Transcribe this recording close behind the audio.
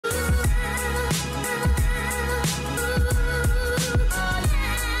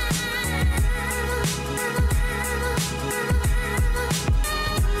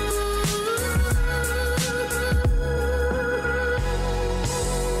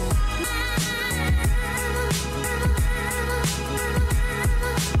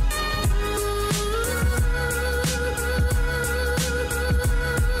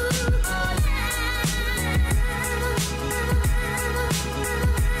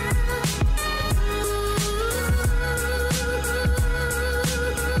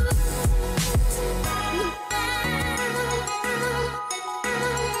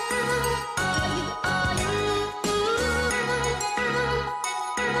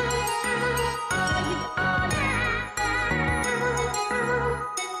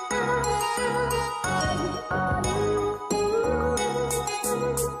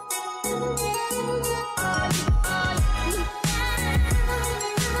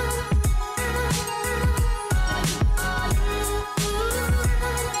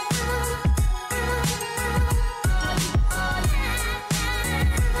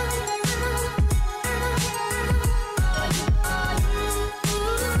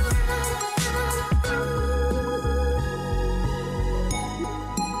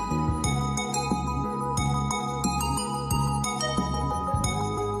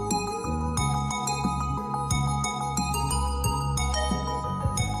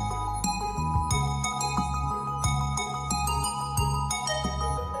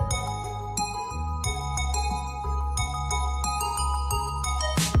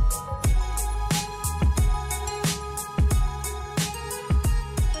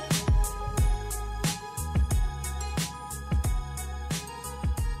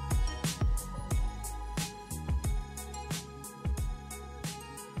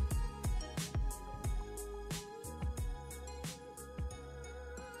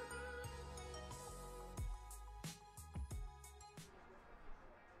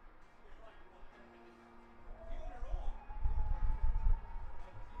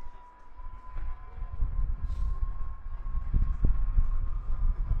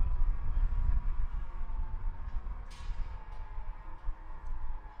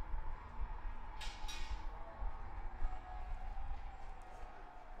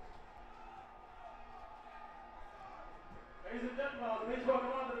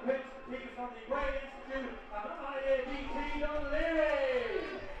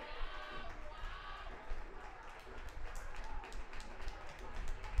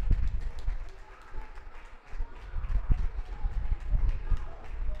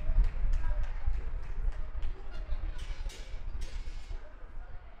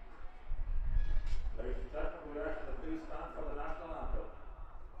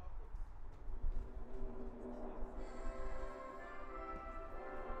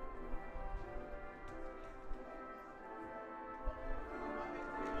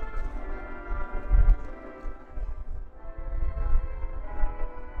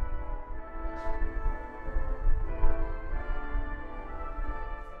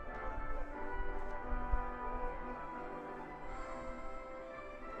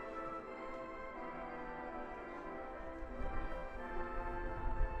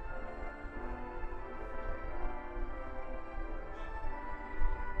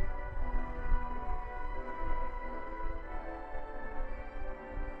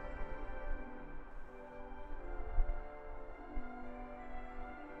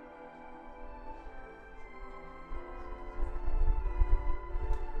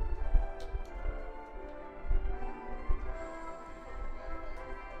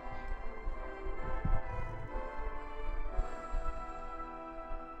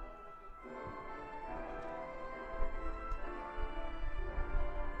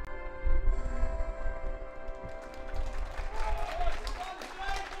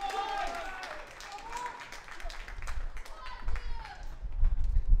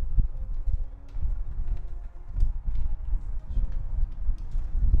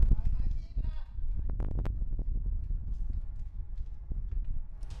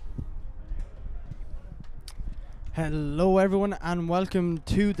Hello everyone and welcome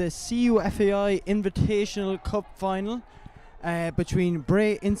to the CUFAI Invitational Cup Final between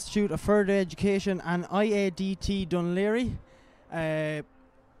Bray Institute of Further Education and IADT Dunleary. I'm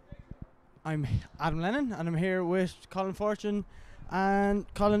Adam Lennon and I'm here with Colin Fortune.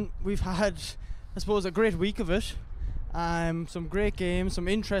 And Colin, we've had, I suppose, a great week of it. Some great games, some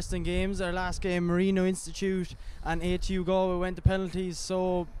interesting games. Our last game, Marino Institute and ATU Galway went to penalties,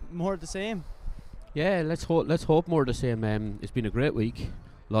 so more of the same. Yeah, let's hope more of the same. It's been a great week.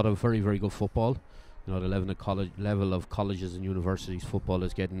 A lot of very, very good football. You know, the level of colleges and universities football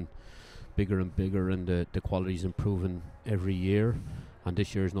is getting bigger and bigger, and the quality is improving every year. And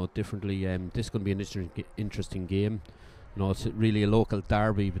this year is no differently. This is going to be an interesting game. You know, it's really a local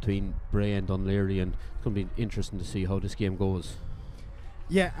derby between Bray and Dunleary, and it's going to be interesting to see how this game goes.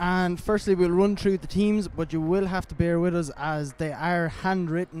 Yeah, and firstly we'll run through the teams, but you will have to bear with us as they are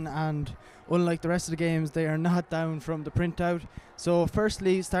handwritten, and unlike the rest of the games, they are not down from the printout. So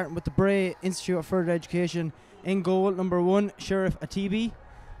firstly, starting with the Bray Institute of Further Education, in goal, number 1, Sheriff Atibi,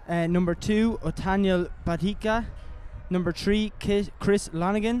 number 2, Otaniel Batika, number 3, Chris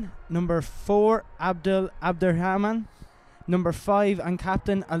Lonigan, number 4, Abdurrahman, number 5 and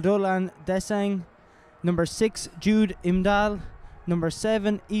captain Aldolan Desang, number 6, Jude Imdal, number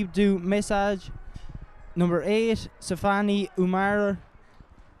 7, Ibdu Mesaj, number 8, Safani Umar,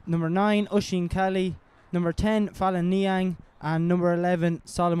 number 9, Ushin Kali, number 10, Falan Niang, and number 11,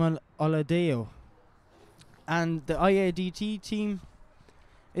 Solomon Oladeo. And the IADT team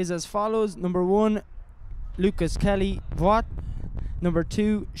is as follows: number 1, Lucas Kelly Voigt, number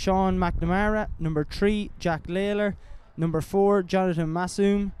 2, Sean McNamara, number 3, Jack Layler, number 4, Jonathan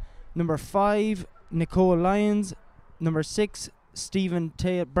Massoum, number 5, Nicole Lyons, number 6, Stephen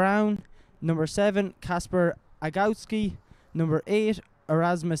Tate Brown, number 7, Kasper Agautsky, number 8,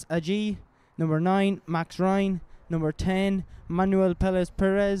 Erasmus Aji, number 9, Max Ryan, number 10, Manuel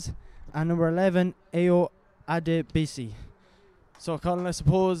Perez, and number 11, Ayo Adebisi. So Colin, I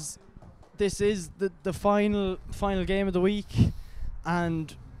suppose this is the final game of the week,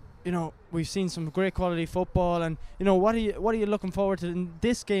 and you know, we've seen some great quality football, and you know, what are you looking forward to in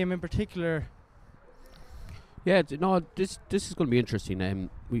this game in particular? Yeah, this is going to be interesting.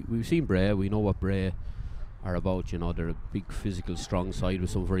 We've seen Bray. We know what Bray are about. You know, they're a big physical, strong side with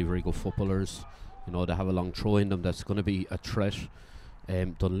some very, very good footballers. You know, they have a long throw in them that's going to be a threat.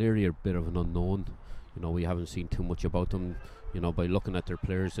 Dunleary are a bit of an unknown. You know, we haven't seen too much about them. You know, by looking at their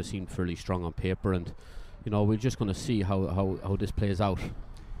players, they seem fairly strong on paper, and you know, we're just going to see how this plays out.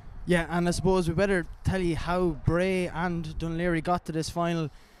 Yeah, and I suppose we better tell you how Bray and Dunleary got to this final.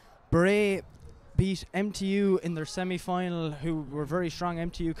 Bray beat MTU in their semi-final, who were very strong.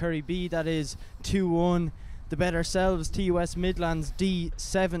 MTU Curry B, that is 2-1. They bet ourselves, TUS Midlands D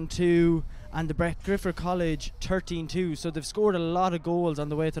 7-2, and the Brett Griffith College 13-2. So they've scored a lot of goals on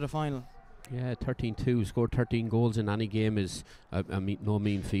the way to the final. Yeah, 13-2. Scored 13 goals in any game is no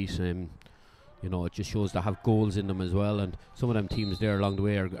mean feat. You know, it just shows they have goals in them as well, and some of them teams there along the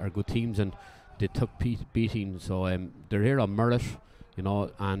way are good teams, and they took beating. So they're here on merit, you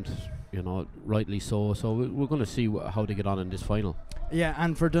know, and you know, rightly so. So we're going to see how they get on in this final. Yeah,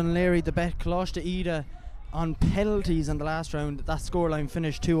 and for Dunleary, the bet cloche to Ida on penalties in the last round. That scoreline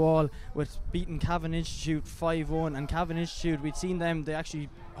finished 2-2 with beating Cavan Institute 5-1. And Cavan Institute, we'd seen them, they actually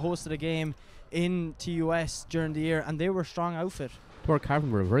hosted a game in TUS during the year, and they were a strong outfit.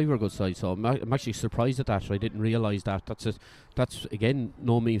 Cavan were a very, very good side, so I'm actually surprised at that. I didn't realise that. That's again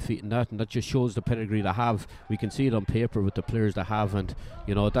no mean feat in that, and that just shows the pedigree they have. We can see it on paper with the players they have, and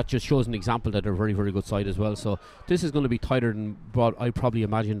you know, that just shows an example that they're a very, very good side as well. So this is going to be tighter than what I probably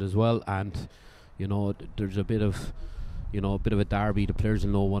imagined as well, and you know, there's a bit of a derby. The players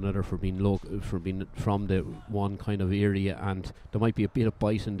will know one another for being from the one kind of area, and there might be a bit of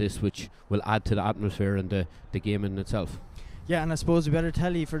bite in this, which will add to the atmosphere and the game in itself. Yeah, and I suppose we better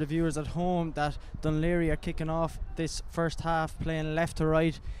tell you for the viewers at home that Dunleary are kicking off this first half playing left to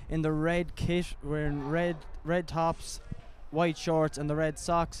right in the red kit, wearing red tops, white shorts and the red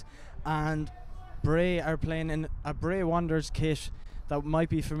socks, and Bray are playing in a Bray Wanderers kit that might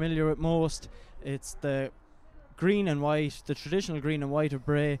be familiar with most. It's the green and white, the traditional green and white of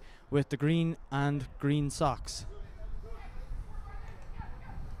Bray, with the green and green socks.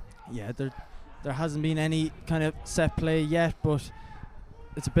 Yeah, there hasn't been any kind of set play yet, but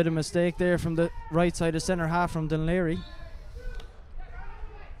it's a bit of a mistake there from the right side of centre half from Dunleary.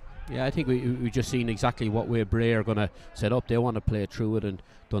 Yeah, I think we just seen exactly what way Bray are going to set up. They want to play through it, and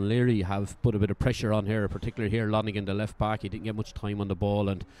Dunleary have put a bit of pressure on here, particularly here Lonigan, the left back. He didn't get much time on the ball,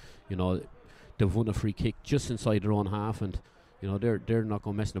 and you know, they've won a free kick just inside their own half, and you know, they're not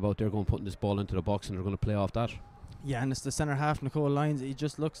going messing about. They're going putting this ball into the box, and they're going to play off that. Yeah, and it's the centre half, Nicole Lyons. He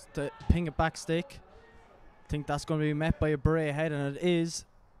just looks to ping it back stick. Think that's going to be met by a Bray head, and it is.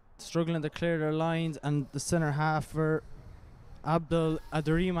 Struggling to clear their lines, and the centre half for Abdul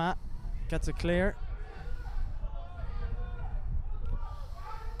Adarima gets it clear.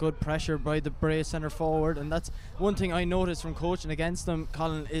 Good pressure by the Bray centre forward, and that's one thing I noticed from coaching against them,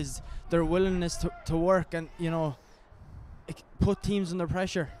 Colin, is their willingness to work and, you know, put teams under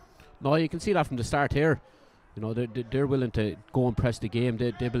pressure. No, you can see that from the start here. You know, they're willing to go and press the game.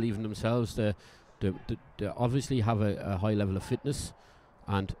 They believe in themselves. They obviously have a high level of fitness,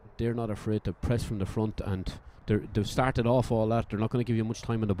 and they're not afraid to press from the front, and they've started off all that. They're not going to give you much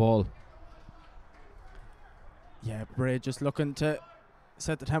time on the ball. Yeah, Bray just looking to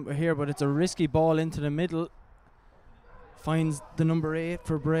set the tempo here, but it's a risky ball into the middle. Finds the number 8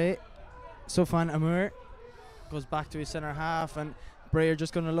 for Bray. Sufan Amur goes back to his centre half, and Bray are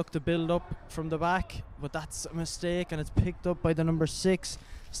just going to look to build up from the back, but that's a mistake, and it's picked up by the number 6,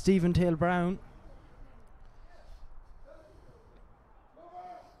 Stephen Tail Brown.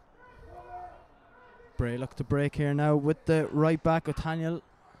 Bray look to break here now with the right back, O'Taniel.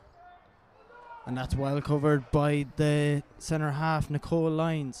 And that's well covered by the centre half, Nicole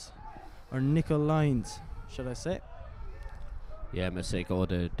Lyons. Or Nicole Lyons, should I say. Yeah, mistake. Oh,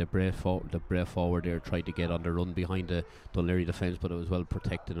 the Bray forward there tried to get on the run behind the Dunleary defence, but it was well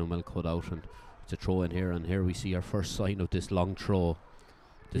protected and well cut out. And it's a throw in here, and here we see our first sign of this long throw.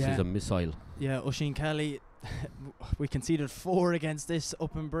 This is a missile. Yeah, Oisin Kelly. We conceded 4 against this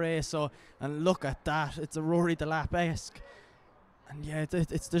up in Bray, so, and look at that, it's a Rory Delap-esque. And yeah,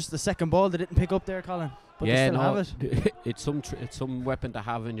 it's just the second ball they didn't pick up there, Colin. But yeah, they still have it. It's some weapon to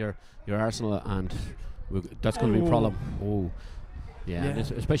have in your arsenal, and that's going to be a problem. Oh, yeah. And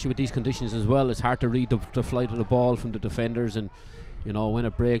especially with these conditions as well, it's hard to read the flight of the ball from the defenders, and you know, when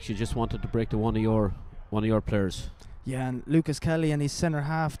it breaks, you just wanted to break to one of your players. Yeah, and Lucas Kelly and his centre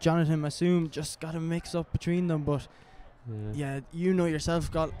half, Jonathan Massoum, just got a mix up between them. But yeah, you know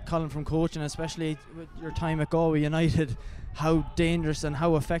yourself, Colin, from coaching, especially with your time at Galway United, how dangerous and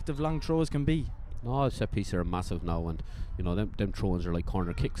how effective long throws can be. No, set pieces are massive now, and you know them throw-ins are like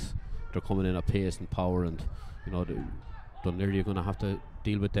corner kicks. They're coming in at pace and power, and you know Dunleary are going to have to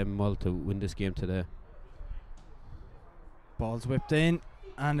deal with them well to win this game today. Ball's whipped in,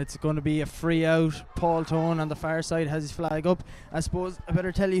 and it's going to be a free out. Paul Tone on the far side has his flag up. I suppose I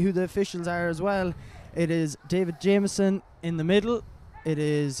better tell you who the officials are as well. It is David Jameson in the middle. It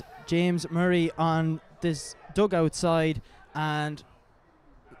is James Murray on this dugout side, and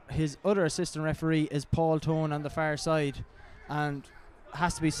his other assistant referee is Paul Tone on the far side. And it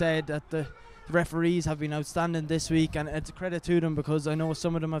has to be said that the referees have been outstanding this week, and it's a credit to them, because I know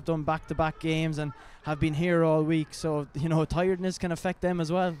some of them have done back-to-back games and have been here all week, so you know, tiredness can affect them as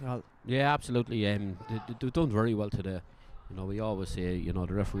well. Yeah, absolutely. They've done very well today. You know, we always say, you know,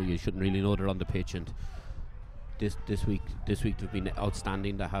 the referees shouldn't really know they're on the pitch, and this week they've been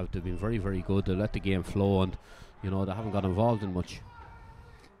outstanding. They've been very, very good. They let the game flow, and you know, they haven't got involved in much.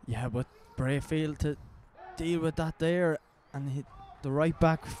 Yeah, but Bray failed to deal with that there, and the right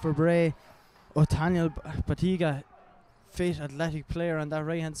back for Bray, O'Taniel Batiga, fit athletic player on that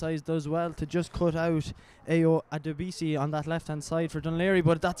right hand side, does well to just cut out Ayo Adebisi on that left hand side for Dunleary,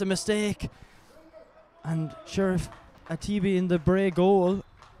 but that's a mistake. And sure, if Atibi in the Bray goal,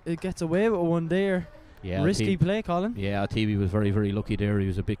 it gets away with one there. Yeah, risky play, Colin. Yeah, Atibi was very, very lucky there. He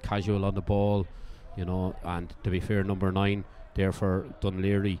was a bit casual on the ball, you know, and to be fair, number 9 there for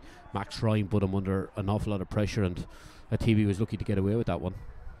Dunleary, Max Ryan, put him under an awful lot of pressure, and Atibi was lucky to get away with that one.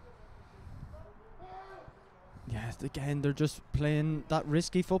 Yes, again, they're just playing that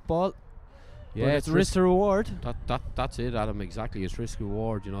risky football. Yeah, it's risk to reward. That's it, Adam. Exactly, it's risk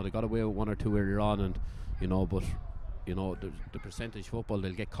reward. You know, they got away with 1 or 2 earlier on, and you know, but you know, the percentage football,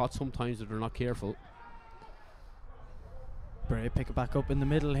 they'll get caught sometimes if they're not careful. Bray pick it back up in the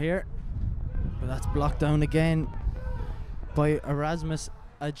middle here, but that's blocked down again by Erasmus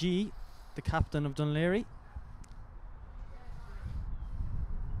Aji, the captain of Dunleary.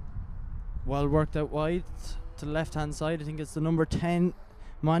 Well worked out wide to the left hand side. I think it's the number 10,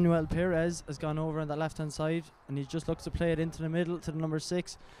 Manuel Perez, has gone over on the left hand side, and he just looks to play it into the middle to the number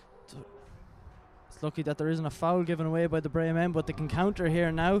 6. It's lucky that there isn't a foul given away by the Bray men, but they can counter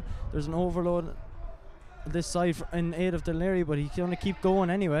here now. There's an overload on this side in aid of Dunleary, but he's going to keep going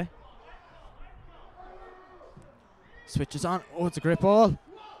anyway. Switches on. Oh, it's a great ball.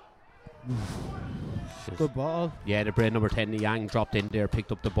 Good ball. Yeah, the Bray number 10, Yang, dropped in there,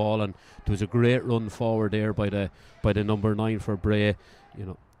 picked up the ball, and there was a great run forward there by the number 9 for Bray,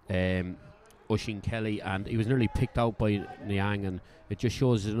 you know, Oisin Kelly, and he was nearly picked out by Niang, and it just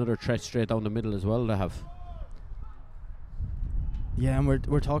shows another threat straight down the middle as well they have. Yeah, and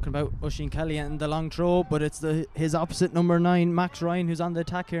we're talking about Oisín Kelly and the long throw, but it's his opposite, number 9, Max Ryan, who's on the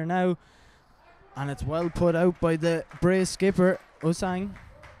attack here now. And it's well put out by the Bray skipper, Osang.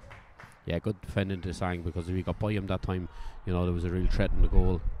 Yeah, good defending to Sang, because if he got by him that time, there was a real threat in the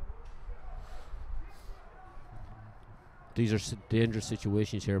goal. These are dangerous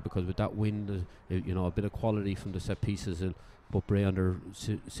situations here, because with that wind, a bit of quality from the set pieces will put Bray under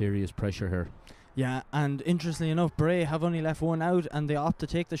serious pressure here. Yeah, and interestingly enough, Bray have only left one out, and they opt to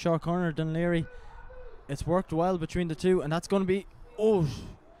take the short corner. Dún Laoghaire, it's worked well between the two, and that's going to be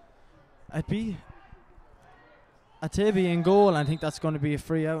it'd be a Tibby in goal. I think that's going to be a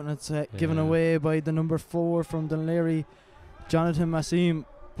free out, and it's given away by the number 4 from Dún Laoghaire, Jonathan Massim.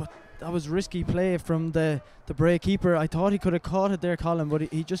 But that was risky play from the Bray keeper. I thought he could have caught it there, Colin, but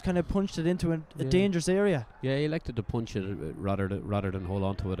he just kind of punched it into a dangerous area. Yeah, he elected to punch it rather than hold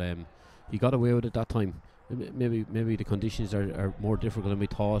on to it. He got away with it that time. Maybe the conditions are more difficult than we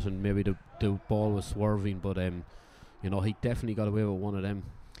thought, and maybe the ball was swerving, but he definitely got away with one of them.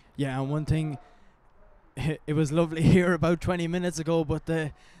 Yeah, and one thing, it was lovely here about 20 minutes ago, but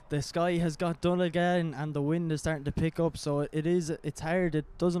the sky has got dull again and the wind is starting to pick up, so it's hard. It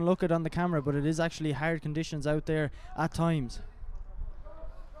doesn't look it on the camera, but it is actually hard conditions out there at times.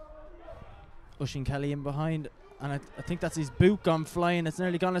 Oisín Kelly in behind, and I think that's his boot gone flying. It's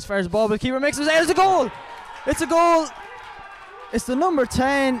nearly gone as far as the ball, but the keeper makes it. It's a goal! It's a goal! It's the number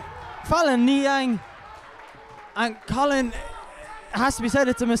 10, Fallon Niang. And Colin, it has to be said,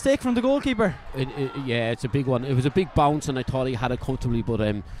 it's a mistake from the goalkeeper. Yeah, it's a big one. It was a big bounce, and I thought he had it comfortably, but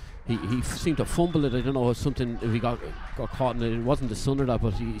he seemed to fumble it. I don't know if he got caught in it. It wasn't the sun or that,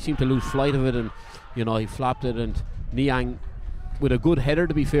 but he seemed to lose flight of it, and he flapped it, and Niang, with a good header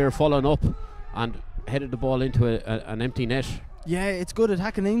to be fair, following up and headed the ball into an empty net. Yeah, it's good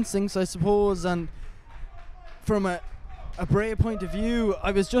attacking instincts, I suppose, and from a Bray point of view,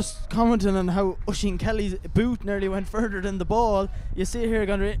 I was just commenting on how Oisín Kelly's boot nearly went further than the ball. You see here,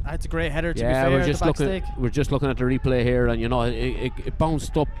 it's a great header, to be fair. We're just looking at the replay here, and it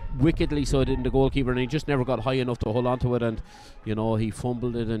bounced up wickedly, so it didn't, the goalkeeper, and he just never got high enough to hold on to it, and he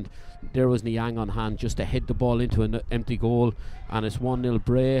fumbled it, and there was Niang on hand just to head the ball into an empty goal, and it's 1-0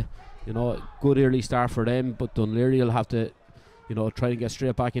 Bray. Good early start for them, but Dún Laoghaire will have to try and get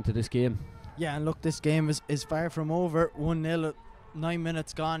straight back into this game. Yeah, and look, this game is far from over. 1-0, 9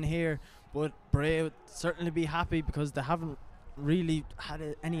 minutes gone here, but Bray would certainly be happy because they haven't really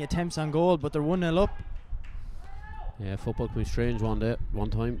had any attempts on goal, but they're 1-0 up. Yeah, football can be strange one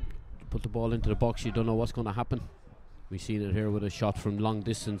time. Put the ball into the box, you don't know what's going to happen. We've seen it here with a shot from long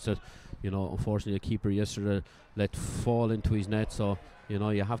distance that, unfortunately the keeper yesterday let fall into his net, so,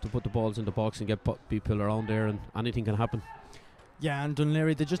 you have to put the balls in the box and get people around there, and anything can happen. Yeah, and Dún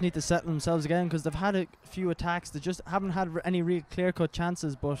Laoghaire, they just need to settle themselves again, because they've had a few attacks. They just haven't had any real clear-cut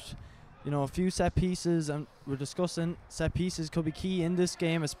chances, but a few set pieces, and we're discussing set pieces could be key in this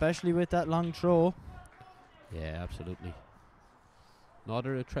game, especially with that long throw. Yeah, absolutely.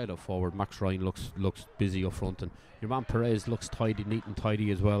 They're a trade up forward. Max Ryan looks busy up front, and your man Perez looks neat and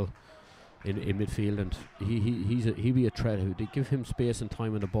tidy as well in midfield, and he'll be a threat. They give him space and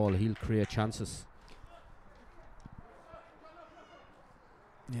time on the ball, he'll create chances.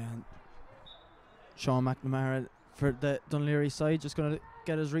 Yeah, Sean McNamara for the Dún Laoghaire side, just going to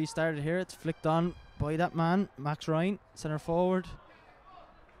get us restarted here. It's flicked on by that man, Max Ryan, centre forward.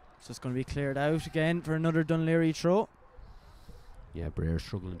 It's just going to be cleared out again for another Dún Laoghaire throw. Yeah, Bray are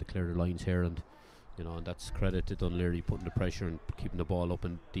struggling to clear the lines here, and and that's credit to Dún Laoghaire putting the pressure and keeping the ball up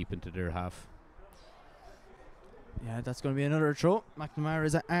and deep into their half. Yeah, that's going to be another throw.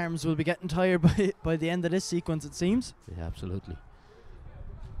 McNamara's arms will be getting tired by the end of this sequence, it seems. Yeah, absolutely.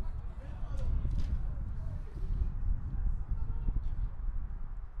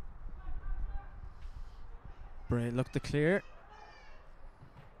 Bray look to clear.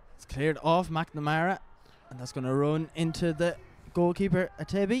 It's cleared off McNamara, and that's going to run into the goalkeeper,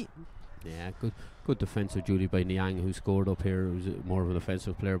 Atebi. Yeah, good defensive duty by Niang, who scored up here. He was more of an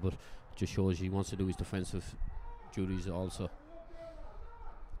offensive player, but it just shows he wants to do his defensive duties also.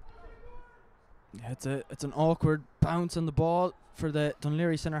 Yeah, it's an awkward bounce on the ball for the Dún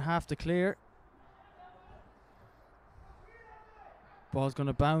Laoghaire centre half to clear. Ball's going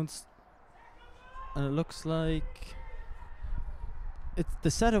to bounce, and it looks like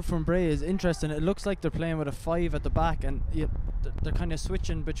the setup from Bray is interesting. It looks like they're playing with a 5 at the back, and they're kind of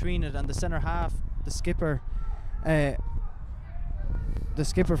switching between it, and the centre half, the skipper for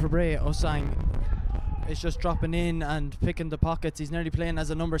Bray, Osang, is just dropping in and picking the pockets. He's nearly playing as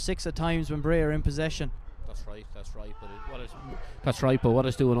a number 6 at times when Bray are in possession. That's right. But what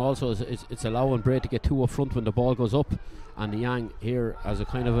it's doing also is it's allowing Bray to get 2 up front when the ball goes up, and Yang here as a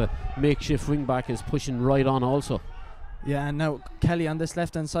kind of a makeshift wing back is pushing right on also. Yeah, and now Kelly on this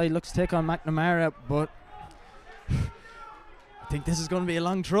left hand side looks to take on McNamara, but I think this is going to be a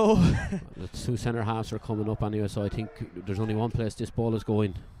long throw. The 2 centre halves are coming up anyway, so I think there's only one place this ball is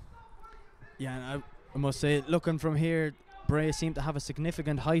going. Yeah, and I must say, looking from here, Bray seem to have a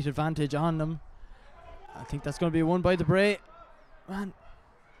significant height advantage on them. I think that's going to be won by the Bray. Man.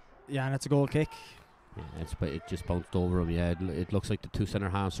 Yeah, and it's a goal kick. Yeah, it just bounced over him. Yeah, it looks like the 2 centre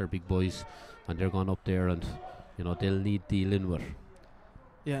halves are big boys, and they're going up there, and they'll need dealing with.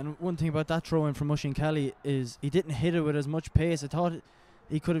 Yeah, and one thing about that throw in from Oisín Kelly is he didn't hit it with as much pace. I thought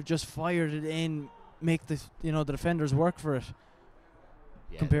he could have just fired it in, make the defenders work for it.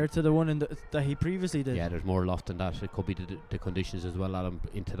 Yeah, compared to the one that he previously did. Yeah, there's more loft than that. It could be the conditions as well, Adam,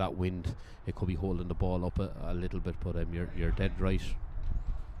 into that wind. It could be holding the ball up a little bit, but you're dead right.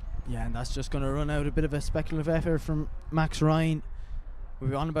 Yeah, and that's just going to run out a bit of a speculative effort from Max Ryan.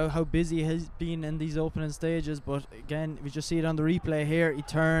 We're on about how busy he's been in these opening stages, but again, we just see it on the replay here. He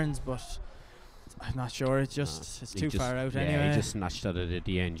turns, but I'm not sure. It's too far out anyway. Yeah, he just snatched at it at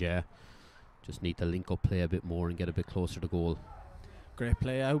the end, yeah. Just need to link up play a bit more and get a bit closer to goal. Great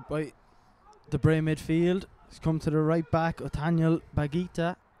play out by the Bray midfield. He's come to the right back, Otaniel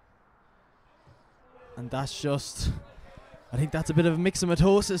Bagita. And that's just, I think that's a bit of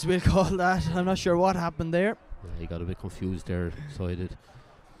myxomatosis, we'll call that. I'm not sure what happened there. Yeah, he got a bit confused there, so he did.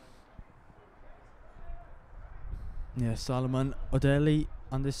 Yeah, Solomon O'Delly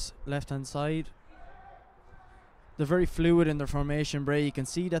on this left-hand side. They're very fluid in their formation, Bray. You can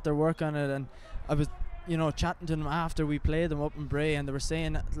see that they're working on it, and I was chatting to them after we played them up in Bray, and they were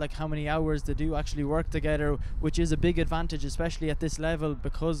saying like how many hours they do actually work together, which is a big advantage, especially at this level,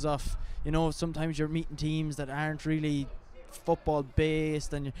 because of sometimes you're meeting teams that aren't really football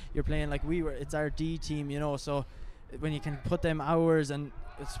based, and you're playing like we were. It's our D team, so when you can put them hours, and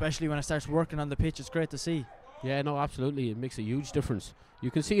especially when it starts working on the pitch, it's great to see. Yeah, no, absolutely. It makes a huge difference.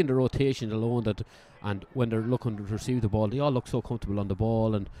 You can see in the rotation alone that, and when they're looking to receive the ball, they all look so comfortable on the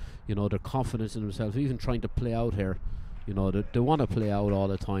ball, and their confidence in themselves, even trying to play out here. They want to play out all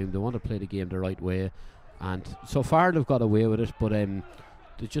the time. They want to play the game the right way, and so far they've got away with it. But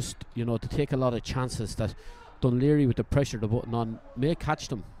they just to take a lot of chances that Dunleary, with the pressure the button on, may catch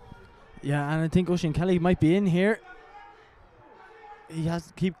them. Yeah, and I think Oisín Kelly might be in here. He has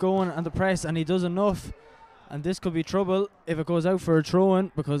to keep going on the press, and he does enough. And this could be trouble if it goes out for a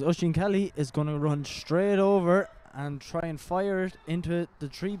throw-in, because Oisín Kelly is going to run straight over and try and fire it into it. The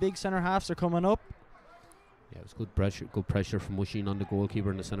 3 big centre halves are coming up. Yeah, it was good pressure from Oisín on the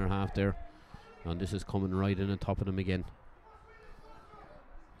goalkeeper in the centre half there. And this is coming right in on top of them again.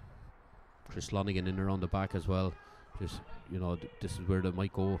 Chris Lonigan in there on the back as well. Just, this is where they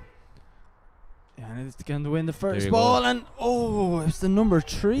might go. Yeah, and it's going to win the first ball, and it's the number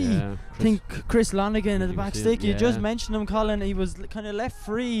 3. Yeah, I think Chris Lonigan at the back stick. You just mentioned him, Colin. He was kind of left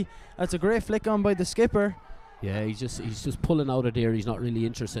free. That's a great flick on by the skipper. Yeah, he's just pulling out of there. He's not really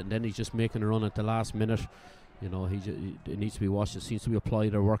interested, and then he's just making a run at the last minute. It needs to be watched. It seems to be a ply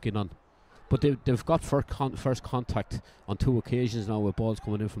they're working on. But they've got first contact on 2 occasions now with balls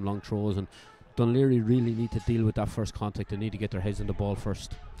coming in from long throws, and Dunleary really need to deal with that first contact. They need to get their heads on the ball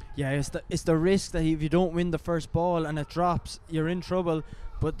first. Yeah, it's the risk that if you don't win the first ball and it drops, you're in trouble.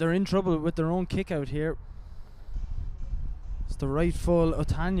 But they're in trouble with their own kick out here. It's the rightful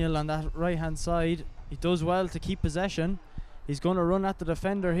Otaniel on that right hand side. He does well to keep possession. He's going to run at the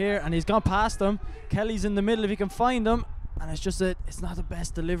defender here, and he's gone past him. Kelly's in the middle if he can find him, and it's not the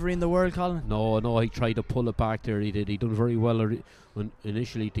best delivery in the world, Colin. No, he tried to pull it back there. He done very well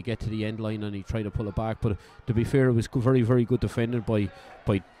initially to get to the end line, and he tried to pull it back. But to be fair, it was very, very good defended by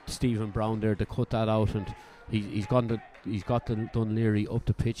Stephen Brown there to cut that out, and he's got the Dunleary up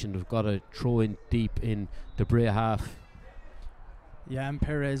the pitch, and they've got to throw in deep in the Bray half. Yeah, and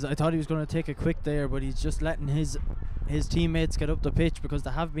Perez, I thought he was going to take a quick there, but he's just letting his teammates get up the pitch, because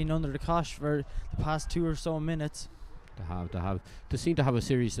they have been under the cosh for the past 2 or so minutes. They seem to have a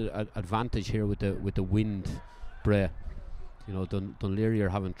serious advantage here with the wind, Bray. Dunleary are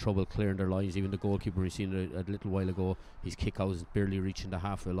having trouble clearing their lines. Even the goalkeeper we seen a little while ago, his kick out is barely reaching the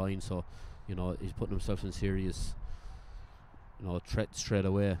halfway line, so he's putting himself in serious threat straight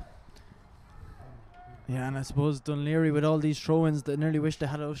away. Yeah, and I suppose Dunleary, with all these throw-ins, they nearly wish they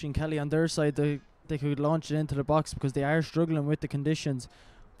had Oisín Kelly on their side. They could launch it into the box, because they are struggling with the conditions,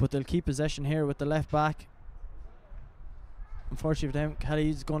 but they'll keep possession here with the left back. Unfortunately for them,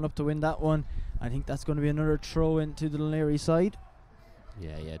 Kelly's going up to win that one. I think that's going to be another throw into the Dunleary side.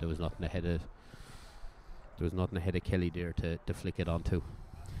 Yeah, there was nothing ahead of there was nothing ahead of Kelly there to flick it onto.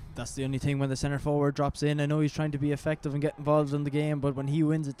 That's the only thing when the centre forward drops in. I know he's trying to be effective and get involved in the game, but when he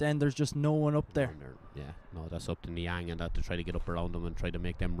wins it, then there's just no one up there. Yeah, no, that's up to Niang and that to try to get up around them and try to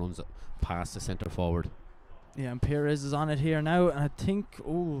make them runs past the centre forward. Yeah, and Perez is on it here now, and I think,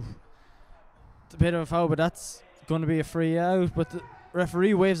 it's a bit of a foul, but that's going to be a free out. But the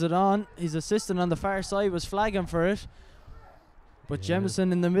referee waves it on. His assistant on the far side was flagging for it, but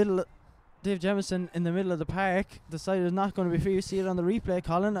Jemison in the middle. Dave Jemison in the middle of the park decided not going to be free. You see it on the replay,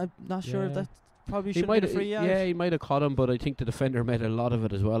 Colin. I'm not sure if that probably should have been a free out. Yeah, he might have caught him, but I think the defender made a lot of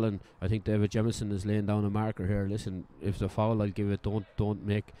it as well. And I think David Jemison is laying down a marker here. Listen, if it's a foul, I'll give it. Don't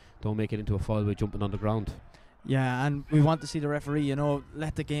make it into a foul by jumping on the ground. Yeah, and we want to see the referee,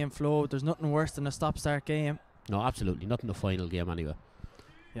 let the game flow. There's nothing worse than a stop-start game. No, absolutely. Not in the final game anyway.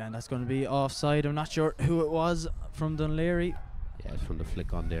 Yeah, and that's going to be offside. I'm not sure who it was from Dunleary. Yeah, it's from the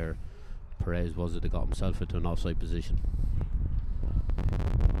flick on there. Perez was it that got himself into an offside position.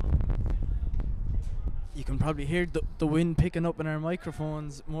 You can probably hear the wind picking up in our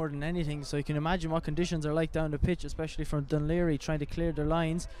microphones more than anything, so you can imagine what conditions are like down the pitch, especially from Dunleary trying to clear their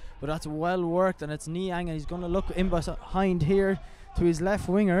lines. But that's well worked, and it's Niang, and he's going to look in behind here to his left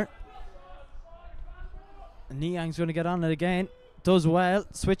winger. And Niang's going to get on it again. Does well,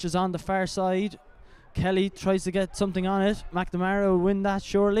 switches on the far side. Kelly tries to get something on it. McNamara will win that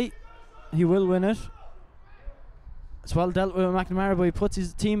surely. He will win it. It's well dealt with McNamara, but he puts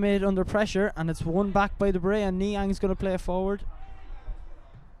his teammate under pressure, and it's won back by the Bray, and Niang's going to play forward.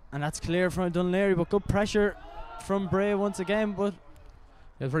 And that's clear from Dunleary, but good pressure from Bray once again. But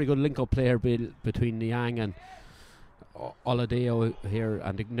a very good link-up player between Niang and Oladeo here,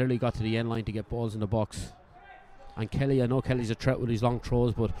 and they nearly got to the end line to get balls in the box. And Kelly, I know Kelly's a threat with his long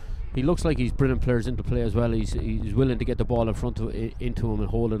throws, but he looks like he's bringing players into play as well. He's willing to get the ball in front of into him and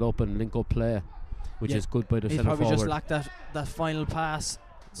hold it up and link up play, which is good by the centre forward. He's probably just lacked that final pass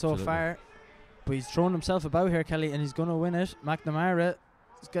so far, but he's thrown himself about here, Kelly, and he's going to win it. McNamara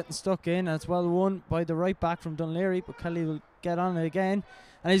is getting stuck in, and it's well won by the right back from Dunleary, but Kelly will get on it again,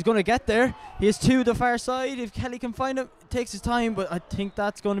 and he's going to get there. He is to the far side. If Kelly can find him, it takes his time, but I think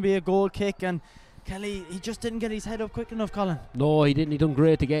that's going to be a goal kick, and Kelly, he just didn't get his head up quick enough, Colin. No, he didn't. He done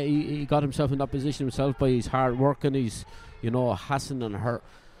great to get. He got himself in that position himself by his hard work and his, hassling and hurt.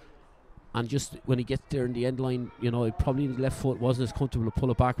 And just when he gets there in the end line, he probably his left foot wasn't as comfortable to pull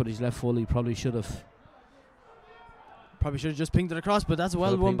it back with his left foot. He probably should have. Probably should have just pinged it across, but that's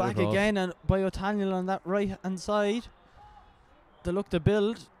well won back again. And by O'Taniel on that right hand side, they look to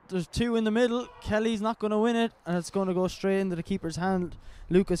build. There's two in the middle. Kelly's not going to win it, and it's going to go straight into the keeper's hand,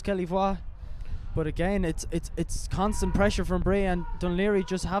 Lucas Kellyvois. But again, it's constant pressure from Bray, and Dunleary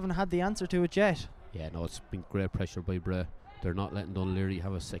just haven't had the answer to it yet. Yeah, no, it's been great pressure by Bray. They're not letting Dunleary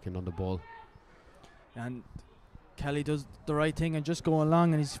have a second on the ball. And Kelly does the right thing and just go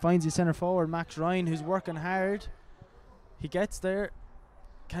along, and he finds his centre forward, Max Ryan, who's working hard. He gets there.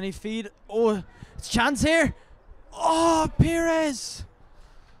 Can he feed? Oh, it's a chance here. Oh, Perez.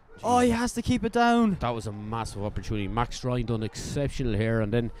 Oh, he has to keep it down. That was a massive opportunity. Max Ryan done exceptional here,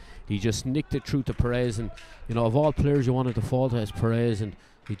 and then he just nicked it through to Perez. And of all players you wanted to fall to, is Perez, and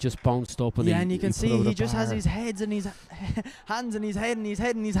he just bounced up. And and you can see he just has his heads and his hands in his head and his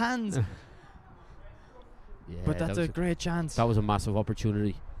head in his hands. But that's a great chance. That was a massive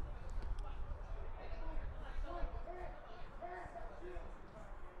opportunity.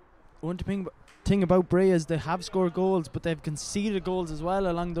 One thing about Bray is they have scored goals, but they've conceded goals as well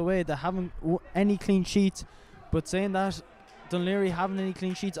along the way. They haven't any clean sheets. But saying that, Dunleary haven't any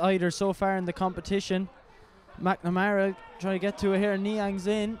clean sheets either so far in the competition. McNamara trying to get to it here. Niang's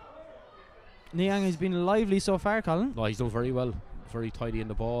in. Niang has been lively so far, Colin. No, he's done very well. Very tidy in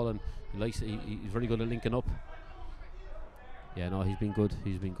the ball, and he's very good at linking up. Yeah, no, he's been good.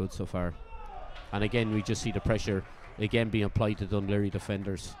 He's been good so far. And again, we just see the pressure again being applied to Dunleary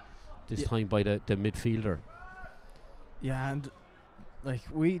defenders. This time by the midfielder. Yeah, and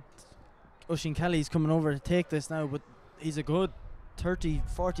Oisín Kelly's coming over to take this now, but he's a good 30,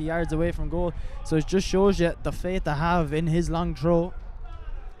 40 yards away from goal. So it just shows you the faith they have in his long throw.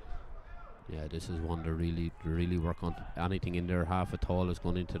 Yeah, this is one to really work on. Anything in their half at all is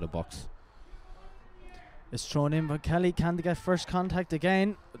going into the box. It's thrown in, but Kelly can get first contact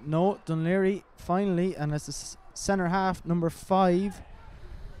again. No, Dunleary finally, and it's the centre half, number 5.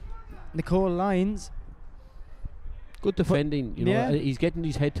 Nicole Lyons. Good defending, he's getting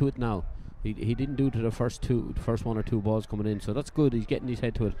his head to it now. He didn't do it to the first one or two balls coming in, so that's good. He's getting his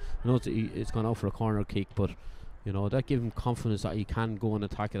head to it. I know it's gone out for a corner kick, but You know, that gives him confidence that he can go and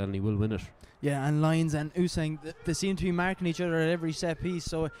attack it and he will win it. Yeah, and Lyons and Usang, they seem to be marking each other at every set piece,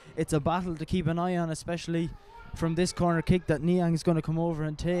 so it's a battle to keep an eye on, especially from this corner kick that Niang is going to come over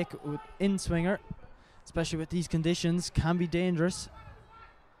and take with in-swinger, especially with these conditions, can be dangerous.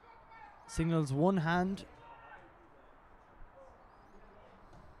 Signals one hand.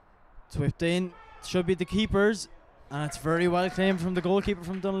 Swift in, should be the keepers, and it's very well claimed from the goalkeeper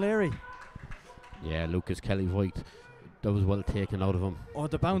from Dunleary. Yeah, Lucas Kelly-White, that was well taken out of him. Oh,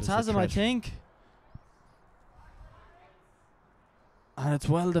 the bounce has him, I think. And it's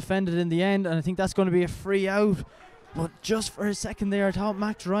well defended in the end, and I think that's going to be a free out. But just for a second there, I thought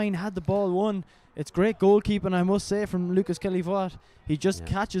Max Ryan had the ball won. It's great goalkeeping, I must say, from Lucas Kelly-White. He just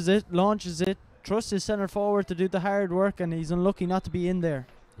catches it, launches it, trusts his centre forward to do the hard work, and he's unlucky not to be in there.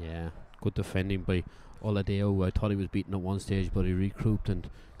 Yeah, good defending by Oladeo. I thought he was beaten at one stage, but he regrouped and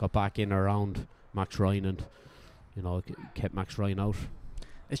got back in around Max Ryan and, you know, kept Max Ryan out.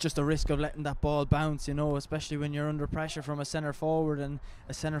 It's just a risk of letting that ball bounce, you know, especially when you're under pressure from a centre forward, and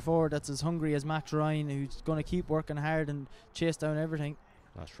a centre forward that's as hungry as Max Ryan, who's going to keep working hard and chase down everything.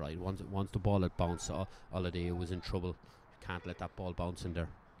 That's right. Once the ball had bounced, Oladeo was in trouble. You can't let that ball bounce in there.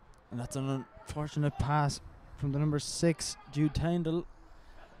 And that's an unfortunate pass from the number 6, Jude Tyndall.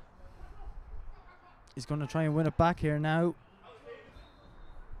 He's going to try and win it back here now.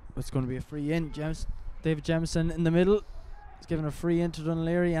 It's going to be a free in. David Jemison in the middle. He's given a free in to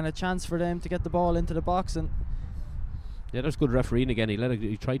Dunleary and a chance for them to get the ball into the box. And yeah, that's good refereeing again.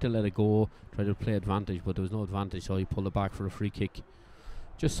 He tried to let it go, tried to play advantage, but there was no advantage, so he pulled it back for a free kick.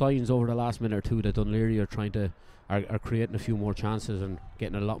 Just signs over the last minute or two that Dunleary are creating a few more chances and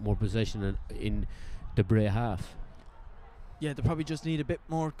getting a lot more possession in the Bray half. Yeah, they probably just need a bit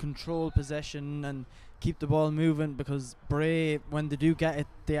more control possession and keep the ball moving, because Bray, when they do get it,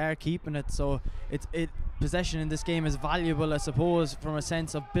 they are keeping it. So possession in this game is valuable, I suppose, from a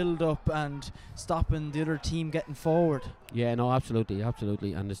sense of build up and stopping the other team getting forward. Yeah, no, absolutely,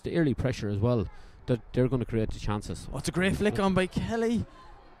 and it's the early pressure as well that they're going to create the chances. Oh, it's a great flick on by Kelly.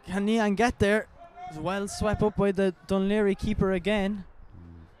 Can Nian get there? It's well swept up by the Dunleary keeper again.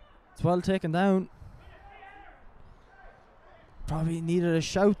 It's well taken down. Probably needed a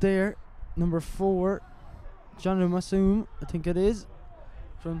shout there. Number 4, John Massoum, I think it is,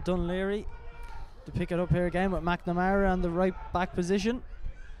 from Dunleary, to pick it up here again with McNamara on the right back position.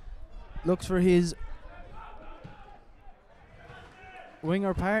 Looks for his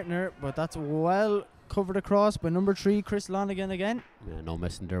winger partner, but that's well covered across by number 3, Chris Lonigan again. Yeah, no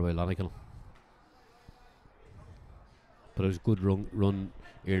messing there by Lonigan. But it was a good run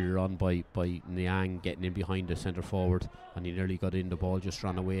earlier on by Niang, getting in behind the centre forward, and he nearly got in. The ball just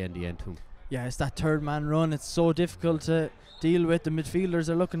ran away in the end to him. Yeah, it's that third man run. It's so difficult to deal with. The midfielders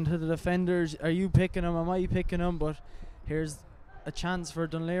are looking to the defenders. Are you picking him? Am I picking him? But here's a chance for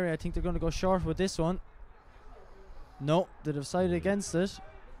Dunleary. I think they're going to go short with this one. No, they've decided against it.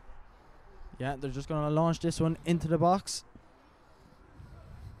 Yeah, they're just going to launch this one into the box.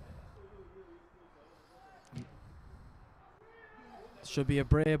 Should be a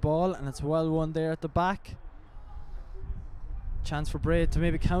Bray ball, and it's well won there at the back. Chance for Bray to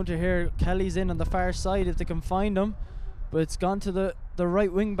maybe counter here. Kelly's in on the far side if they can find him, but it's gone to the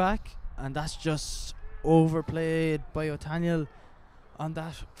right wing back, and that's just overplayed by O'Taniel on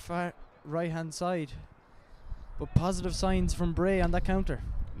that far right hand side. But positive signs from Bray on that counter.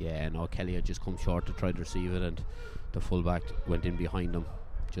 Yeah, no, Kelly had just come short to try to receive it, and the fullback went in behind him.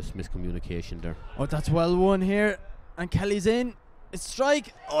 Just miscommunication there. Oh, that's well won here, and Kelly's in. It's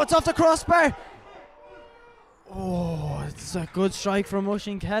strike. Oh, it's off the crossbar. Oh, it's a good strike from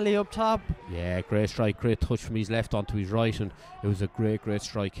Mushin Kelly up top. Yeah, great strike, great touch from his left onto his right, and it was a great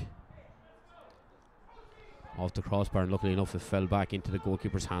strike. Off the crossbar, and luckily enough it fell back into the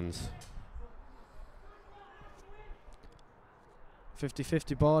goalkeeper's hands.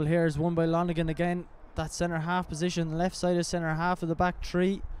 50-50 ball here is won by Lonigan again. That centre half position, left side of centre half of the back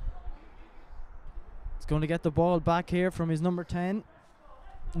 3. He's going to get the ball back here from his number 10,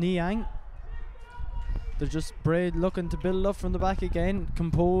 Niang. They're just Bray looking to build up from the back again.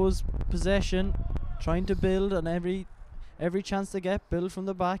 Compose possession, trying to build, and every chance they get, build from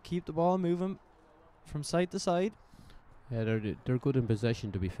the back, keep the ball moving from side to side. Yeah, they're good in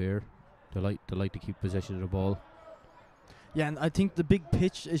possession, to be fair. They like to keep possession of the ball. Yeah, and I think the big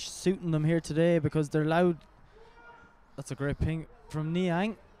pitch is suiting them here today because they're loud. That's a great ping from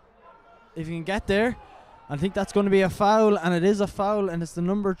Niang. If you can get there, I think that's going to be a foul, and it is a foul, and it's the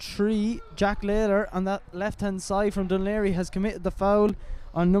number 3, Jack Laylor, on that left-hand side from Dunleary has committed the foul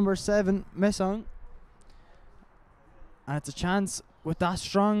on number 7, Messong. And it's a chance with that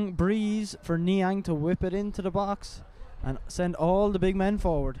strong breeze for Niang to whip it into the box and send all the big men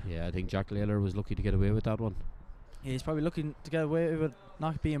forward. Yeah, I think Jack Laoghaire was lucky to get away with that one. Yeah, he's probably looking to get away with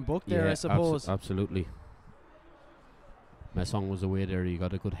not being booked there, I suppose. Absolutely. Messong was away there. He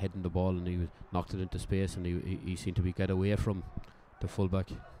got a good head in the ball and he knocked it into space, and he seemed to be get away from the fullback.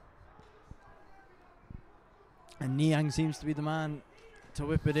 And Niang seems to be the man to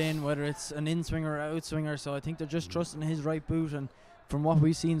whip it in, whether it's an in-swinger or out-swinger. So I think they're just trusting his right boot, and from what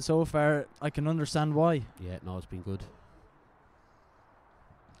we've seen so far, I can understand why. Yeah, no, it's been good.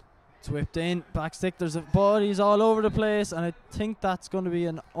 It's whipped in, back stick, there's bodies all over the place, and I think that's going to be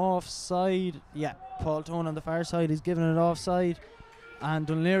an offside. Yeah, Paul Tone on the far side, he's giving it offside. And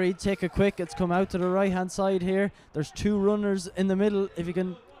Dún Laoghaire take it quick, it's come out to the right hand side here. There's two runners in the middle, if he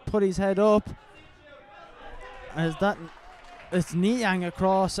can put his head up. As that, it's Niang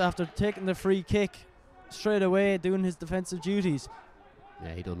across after taking the free kick straight away, doing his defensive duties.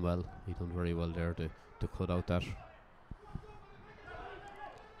 Yeah, he done well. He done very well there to cut out that.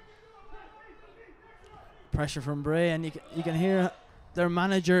 Pressure from Bray, and you can hear their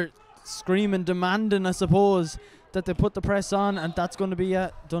manager screaming, demanding, I suppose, that they put the press on, and that's going to be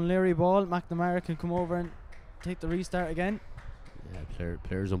a Dún Laoghaire ball. McNamara can come over and take the restart again. Yeah,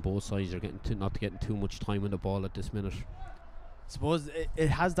 players on both sides are not getting too much time on the ball at this minute. I suppose it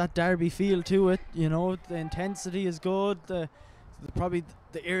has that derby feel to it, you know. The intensity is good. Probably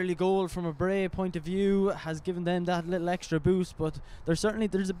the early goal from a Bray point of view has given them that little extra boost, but there's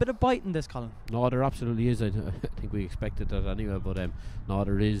a bit of bite in this, Colin. No, there absolutely is. I think we expected that anyway, but no,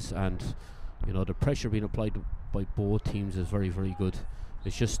 there is, and you know the pressure being applied by both teams is very, very good.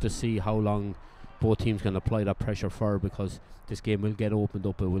 It's just to see how long both teams can apply that pressure for, because this game will get opened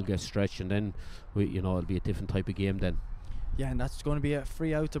up, it will get stretched, and then it'll be a different type of game then. Yeah, and that's going to be a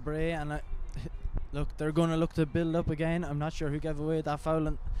free out to Bray, and look, they're going to look to build up again. I'm not sure who gave away that foul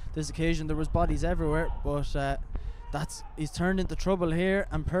on this occasion. There was bodies everywhere, but he's turned into trouble here.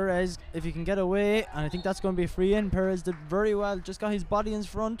 And Perez, if he can get away, and I think that's going to be a free in. Perez did very well, just got his body in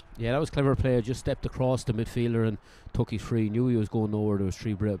front. Yeah, that was clever play. Just stepped across the midfielder and took his free. Knew he was going nowhere. There was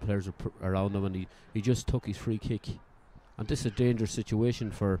three players around him, and he just took his free kick. And this is a dangerous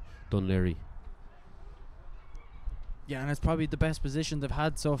situation for Dún Laoghaire. Yeah, and it's probably the best position they've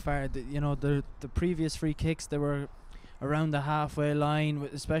had so far. The previous free kicks, they were around the halfway line,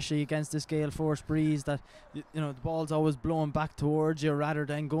 especially against this gale force breeze, that the ball's always blowing back towards you rather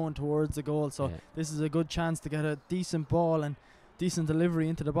than going towards the goal. So this is a good chance to get a decent ball and decent delivery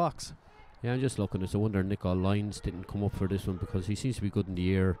into the box. Yeah, I'm just looking. It's a wonder Nicol Lyons didn't come up for this one, because he seems to be good in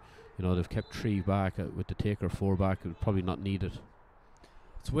the air. They've kept three back with the taker, four back. It probably not needed.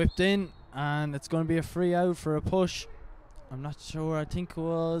 It's whipped in, and it's going to be a free out for a push. I'm not sure. I think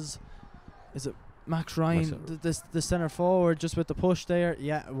is it Max Ryan, the centre forward, just with the push there?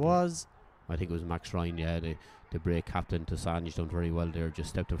 Yeah, it was. I think it was Max Ryan. Yeah, the Bray captain Tassanj done very well there. Just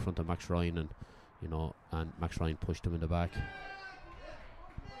stepped in front of Max Ryan, and Max Ryan pushed him in the back.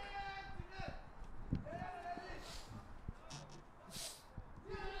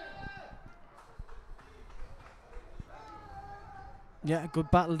 Yeah, good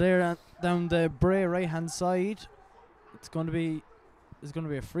battle there down the Bray right hand side. It's going to be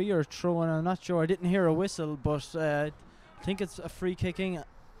a free or a throw, and I'm not sure. I didn't hear a whistle, but I think it's a free kicking,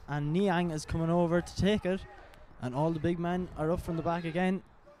 and Niang is coming over to take it, and all the big men are up from the back again.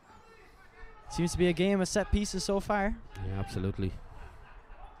 Seems to be a game of set pieces so far. Yeah, absolutely.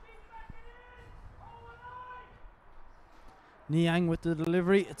 Niang with the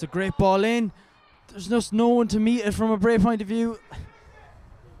delivery. It's a great ball in. There's just no one to meet it from a Bray point of view.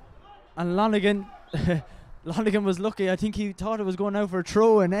 And Lonigan was lucky. I think he thought it was going out for a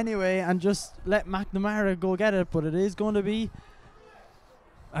throw in anyway, and just let McNamara go get it. But it is going to be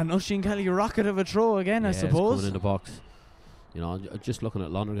an Oisín Kelly rocket of a throw again, I suppose. It's coming in the box. Just looking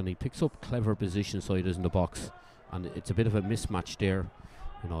at Lonergan, he picks up clever position siders in the box, and it's a bit of a mismatch there.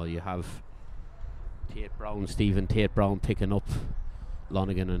 You have Stephen Tate Brown picking up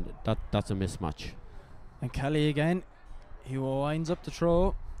Lonergan, and that's a mismatch. And Kelly again, he winds up the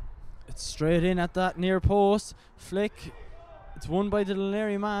throw. It's straight in at that near post. Flick. It's won by the Dún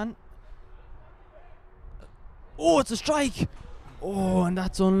Laoghaire man. Oh, it's a strike. Oh, and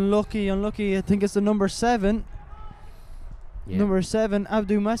that's unlucky. I think it's the number 7. Yeah. Number 7,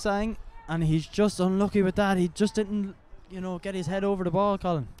 Abdou Messang. And he's just unlucky with that. He just didn't, get his head over the ball,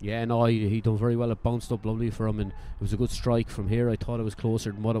 Colin. Yeah, no, he done very well. It bounced up lovely for him, and it was a good strike from here. I thought it was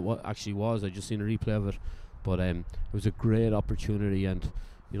closer than what it actually was. I just seen a replay of it. But it was a great opportunity, and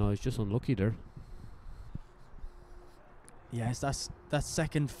he's just unlucky there. Yes, that's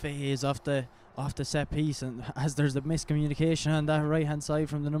second phase of the set piece, and as there's a miscommunication on that right hand side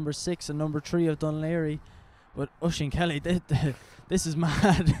from the number 6 and number 3 of Dún Laoghaire. But Oisín Kelly, this is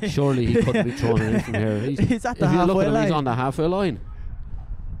mad. Surely he couldn't be throwing it in from here. He's at the if you look halfway at him, line. he's on the halfway line.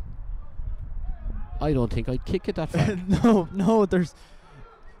 I don't think I'd kick it that far. no, there's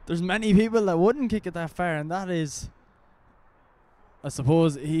many people that wouldn't kick it that far, and that is, I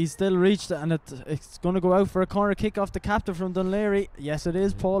suppose, he still reached it, and it's going to go out for a corner kick off the captain from Dún Laoghaire. Yes, it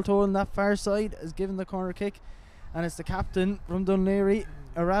is. Paul Tolan, that far side, is given the corner kick, and it's the captain from Dún Laoghaire,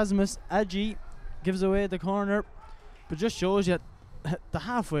 Erasmus Adji, gives away the corner. But just shows you the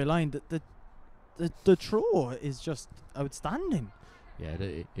halfway line, the throw is just outstanding. Yeah,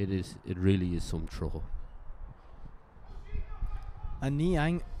 it is. It really is some throw. And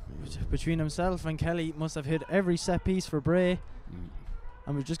Niang, between himself and Kelly, must have hit every set piece for Bray.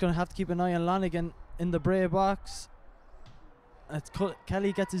 And we're just going to have to keep an eye on Lonigan in the Bray box.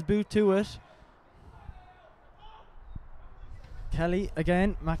 Kelly gets his boot to it. Kelly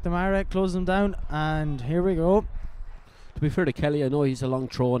again, McNamara closes him down, and here we go. To be fair to Kelly, I know he's a long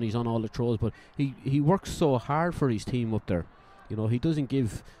throw and he's on all the throws, but he works so hard for his team up there. You know, he doesn't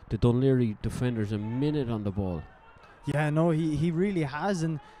give the Dún Laoghaire defenders a minute on the ball. Yeah, no, he really has,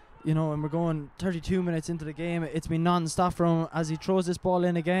 and you know, and we're going 32 minutes into the game. It's been non-stop from him as he throws this ball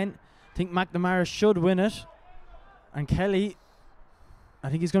in again. I think McNamara should win it, and Kelly, I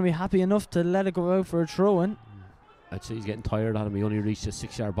think he's going to be happy enough to let it go out for a throw-in. I'd say he's getting tired on him. He only reached the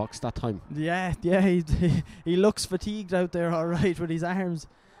 6-yard box that time. Yeah, he looks fatigued out there, all right, with his arms.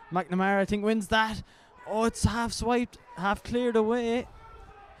 McNamara, I think, wins that. Oh, it's half swiped, half cleared away.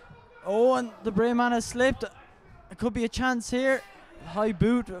 Oh, and the Bray man has slipped. It could be a chance here. High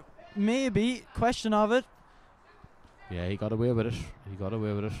boot, maybe. Question of it. Yeah, he got away with it. There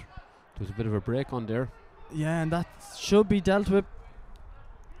was a bit of a break on there. Yeah, and that should be dealt with.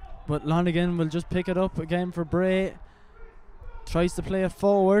 But Lonigan will just pick it up again for Bray. Tries to play it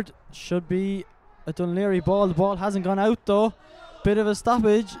forward. Should be a Dún Laoghaire ball. The ball hasn't gone out though. Bit of a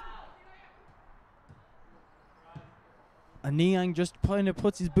stoppage. And Niang just kind of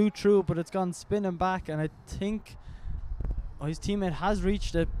puts his boot through, but it's gone spinning back, and I think his teammate has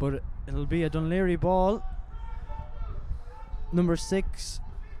reached it, but it'll be a Dún Laoghaire ball. Number 6,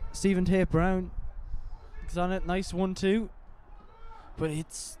 Stephen Tate Brown, is on it. Nice 1-2, but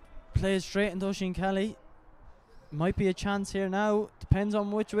it's plays straight into Oisín Kelly. Might be a chance here now. Depends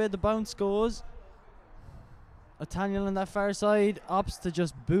on which way the bounce goes. Nathaniel on that far side opts to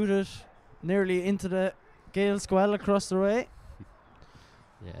just boot it nearly into the Gale Squell across the way.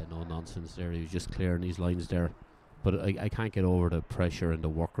 Yeah, no nonsense there. He was just clearing these lines there. But I can't get over the pressure and the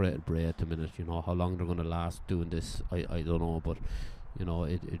work rate at Bray at the minute. You know, how long they're going to last doing this, I don't know. But, you know,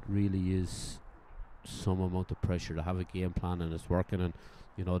 it really is some amount of pressure to have a game plan, and it's working. And,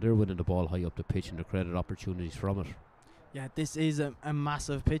 you know, they're winning the ball high up the pitch, and they're creating opportunities from it. Yeah, this is a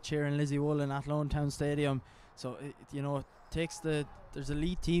massive pitch here in Lizzie Woolen at Lone Town Stadium. So, you know, there's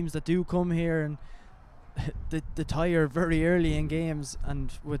elite teams that do come here and they tire very early in games,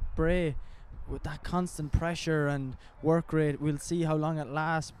 and with Bray, with that constant pressure and work rate, we'll see how long it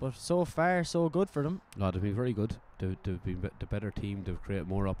lasts. But so far, so good for them. No, they've been very good. They've been the better team. They've created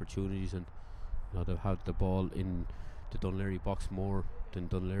more opportunities, and you know, they've had the ball in the Dún Laoghaire box more than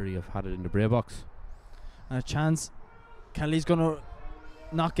Dún Laoghaire have had it in the Bray box. And a chance. Kelly's going to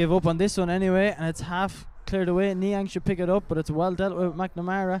not give up on this one anyway, and it's half cleared away. Niang should pick it up, but it's well dealt with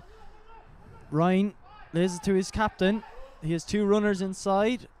McNamara. Ryan lays it to his captain. He has 2 runners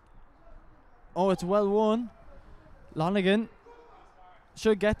inside. Oh, it's well won. Lonigan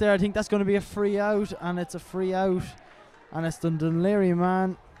should get there. I think that's going to be a free out, and it's a free out, and it's the Dún Laoghaire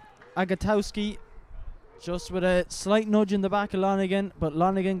man, Agatowski, just with a slight nudge in the back of Lonigan, but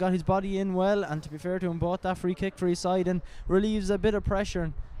Lonigan got his body in well, and to be fair to him, bought that free kick for his side and relieves a bit of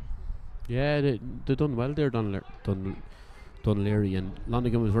pressure. Yeah, they done well there, Dún Laoghaire, and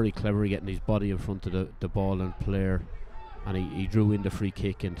Lonigan was very clever getting his body in front of the ball and player, and he drew in the free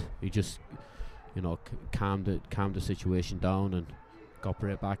kick, and he just, you know, calmed the situation down and got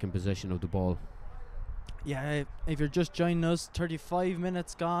Bray back in possession of the ball. Yeah, if you're just joining us, 35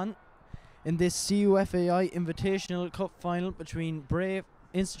 minutes gone in this CUFAI Invitational Cup final between Bray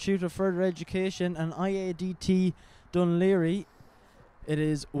Institute of Further Education and IADT Dún Laoghaire. It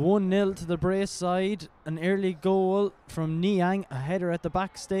is 1-0 to the Bray side. An early goal from Niang, a header at the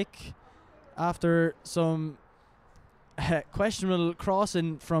back stick after some questionable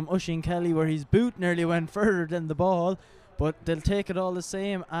crossing from Oisín Kelly, where his boot nearly went further than the ball, but they'll take it all the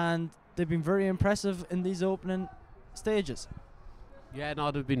same, and they've been very impressive in these opening stages. Yeah,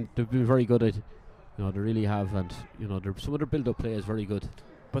 no, they've been very good. You know, they really have, and you know, some of their build-up play is very good.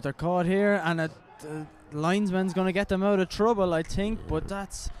 But they're caught here, and the linesman's going to get them out of trouble, I think. But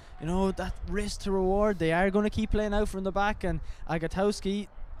that's, you know, that risk to reward. They are going to keep playing out from the back, and Agatowski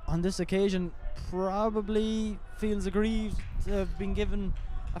on this occasion probably feels aggrieved to have been given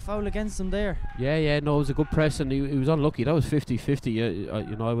a foul against him there. Yeah, no, it was a good press, and he was unlucky. That was 50-50.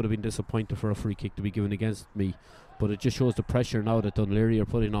 You know, I would have been disappointed for a free kick to be given against me, but it just shows the pressure now that Dún Laoghaire are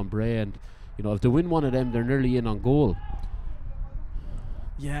putting on Bray, and you know, if they win one of them, they're nearly in on goal.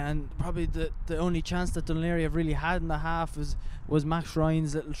 Yeah, and probably the only chance that Dún Laoghaire have really had in the half was Max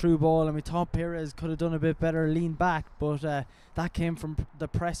Ryan's little through ball, and we thought Perez could have done a bit better, lean back, but that came from the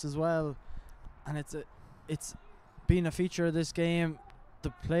press as well, and it's been a feature of this game. The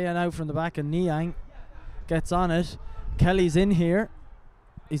playing out from the back, and Niang gets on it. Kelly's in here.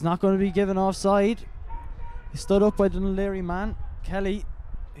 He's not going to be given offside. He stood up by the Dún Laoghaire man. Kelly,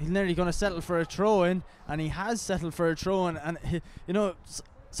 he's nearly going to settle for a throw-in, and he has settled for a throw-in, and you know,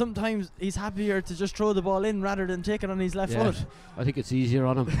 sometimes he's happier to just throw the ball in rather than take it on his left foot. I think it's easier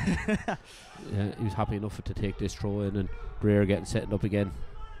on him. Yeah, he was happy enough to take this throw in, and Bray getting set up again.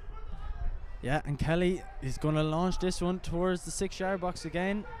 Yeah, and Kelly is going to launch this one towards the 6-yard box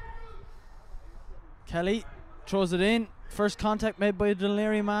again. Kelly throws it in. First contact made by the Dún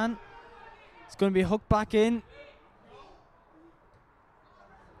Laoghaire man. It's going to be hooked back in.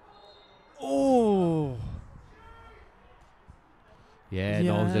 Oh! Yeah,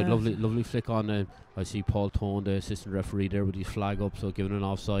 no, it was a lovely flick on. I see Paul Tone, the assistant referee, there with his flag up, so giving an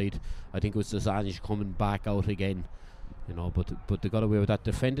offside. I think it was Desange coming back out again. You know, but they got away with that.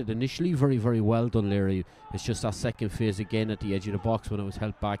 Defended initially very, very well, Dún Laoghaire. It's just that second phase again at the edge of the box when it was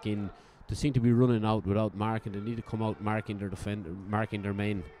held back in. They seem to be running out without marking. They need to come out marking their defender, marking their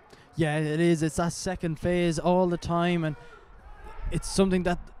main. Yeah, it is. It's that second phase all the time, and it's something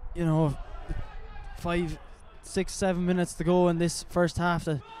that, you know, 5, 6, 7 minutes to go in this first half.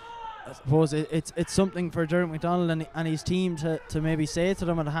 That I suppose it's something for Dermot MacDonald and his team to maybe say to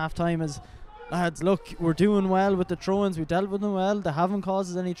them at half time is, lads, look, we're doing well with the throw-ins, we dealt with them well, they haven't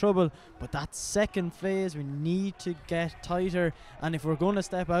caused us any trouble, but that second phase we need to get tighter, and if we're going to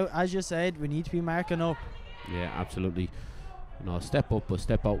step out, as you said, we need to be marking up. Yeah, absolutely. You know, step up, but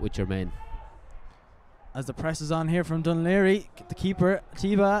step out with your men. As the press is on here from Dún Laoghaire, the keeper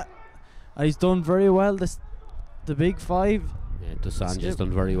Tiba, he's done very well, the big five. Yeah, Desange has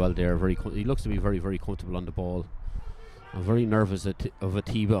done very well there. He looks to be very, very comfortable on the ball. I'm very nervous of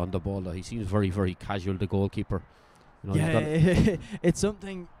Atiba on the ball. He seems very, very casual, the goalkeeper. You know, yeah, it's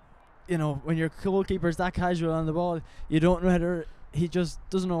something, you know, when your goalkeeper's that casual on the ball, you don't know whether he just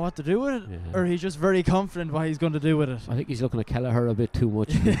doesn't know what to do with it, or he's just very confident what he's going to do with it. I think he's looking at Kelleher a bit too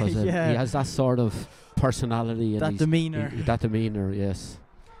much because he has that sort of personality. That demeanour. That demeanour, yes.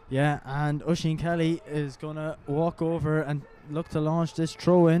 Yeah, and Oisín Kelly is going to walk over and look to launch this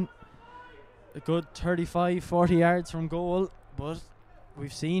throw-in. A good 35, 40 yards from goal, but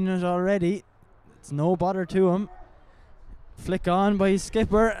we've seen it already. It's no bother to him. Flick on by his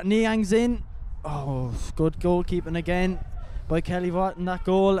skipper. Niang's in. Oh, good goalkeeping again by Kelly Watt in that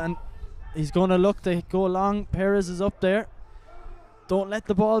goal, and he's going to look to go long. Perez is up there. Don't let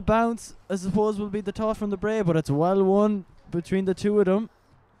the ball bounce, I suppose will be the thought from the Bray, but it's well won between the two of them.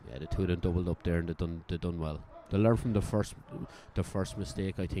 Yeah, the two of them doubled up there, and they done well. They learn from the first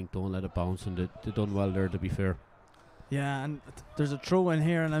mistake, I think. Don't let it bounce, and they done well there, to be fair. Yeah, and there's a throw in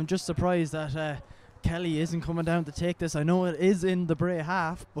here, and I'm just surprised that Kelly isn't coming down to take this. I know it is in the Bray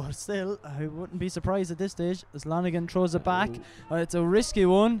half, but still, I wouldn't be surprised at this stage as Lonigan throws it back. It's a risky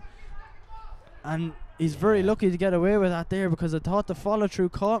one, and he's very lucky to get away with that there, because I thought the follow through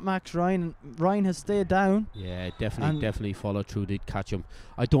caught Max Ryan, and Ryan has stayed down. Yeah, definitely follow through did catch him.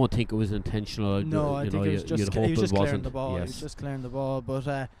 I don't think it was intentional. No, I think it was just he was just clearing the ball. Yes. He was just clearing the ball,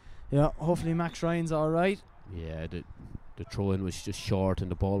 but yeah, hopefully Max Ryan's all right. Yeah, the throw in was just short, and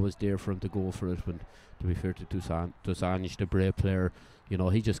the ball was there for him to go for it. When, to be fair to Desange, the Bray player, you know,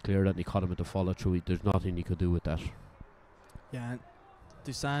 he just cleared it and he caught him at the follow through. There's nothing he could do with that. Yeah,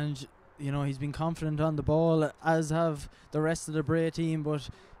 Desange, you know, he's been confident on the ball, as have the rest of the Bray team, but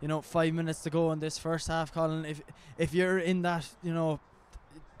you know, 5 minutes to go in this first half, Colin, if you're in that, you know,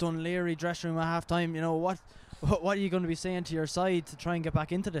 Dún Laoghaire dressing room at half time, you know, what are you going to be saying to your side to try and get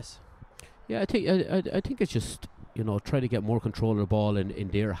back into this? Yeah, I think it's just, you know, try to get more control of the ball in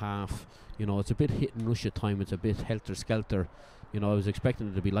their half. You know, it's a bit hit and rush at time. It's a bit helter-skelter. You know, I was expecting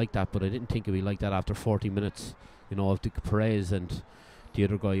it to be like that, but I didn't think it would be like that after 40 minutes. You know, of the Perez and the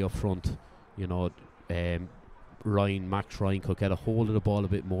other guy up front. You know, Max Ryan could get a hold of the ball a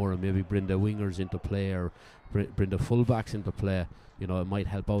bit more and maybe bring the wingers into play, or bring the fullbacks into play. You know, it might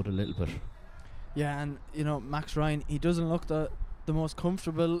help out a little bit. Yeah, and you know, Max Ryan, he doesn't look the most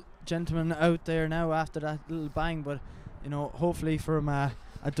comfortable gentleman out there now after that little bang, but you know, hopefully from a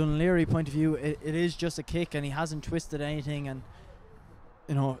Dunleary point of view, it is just a kick and he hasn't twisted anything. And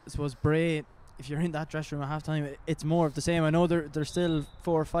you know, I suppose Bray, if you're in that dressing room at half time, it's more of the same. I know there's still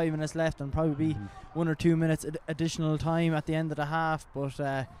 4 or 5 minutes left and probably be 1 or 2 minutes additional time at the end of the half, but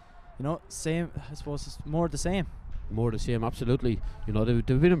you know, same, I suppose it's more the same. More the same, absolutely. You know, they've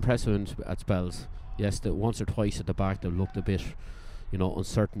been impressive at spells. Yes, that once or twice at the back they've looked a bit, you know,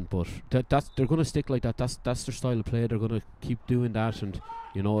 uncertain, but they're going to stick like that. That's their style of play. They're going to keep doing that, and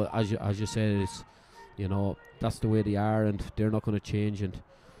you know, as you said, it's, you know, that's the way they are, and they're not going to change. And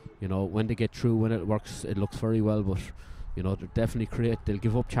you know, when they get through, when it works, it looks very well. But you know, they're definitely they'll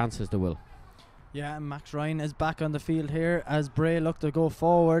give up chances. They will. Yeah, and Max Ryan is back on the field here as Bray look to go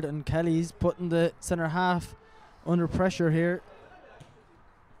forward, and Kelly's putting the centre half under pressure here.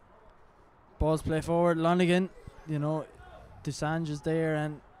 Balls play forward. Lonigan, you know, Dusange is there,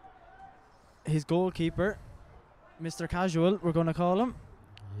 and his goalkeeper, Mr. Casual, we're going to call him.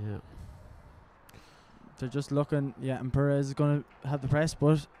 Yeah. They're just looking, yeah, and Perez is going to have the press,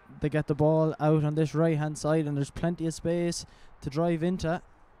 but they get the ball out on this right hand side, and there's plenty of space to drive into.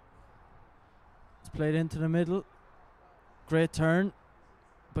 It's played into the middle. Great turn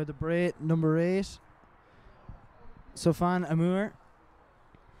by the Bray number 8, Sofan Amour.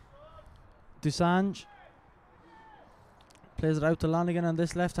 Dusange plays it out to Lonigan on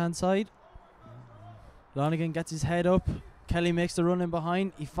this left hand side. Lonigan gets his head up. Kelly makes the run in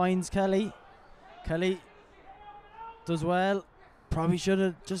behind. He finds Kelly. Kelly does well. Probably should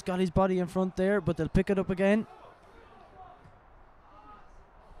have just got his body in front there, but they'll pick it up again.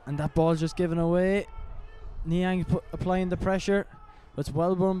 And that ball's just given away. Niang applying the pressure. It's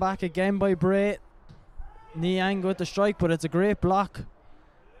well run back again by Bray. Niang with the strike, but it's a great block.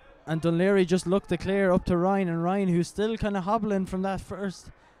 And Dunleary just looked to clear up to Ryan, and Ryan, who's still kind of hobbling from that first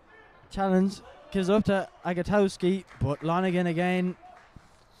challenge, gives up to Agatowski, but Lonigan again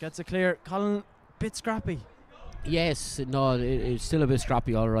gets a clear. Colin, bit scrappy. Yes, no, it's still a bit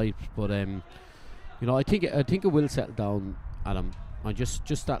scrappy, all right, but you know, I think it will settle down, Adam. And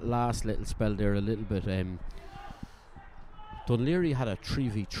just that last little spell there, a little bit. Dunleary had a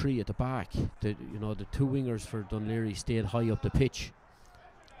 3v3 at the back. The two wingers for Dunleary stayed high up the pitch.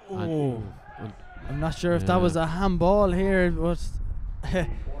 Oh, I'm not sure if that was a handball here, but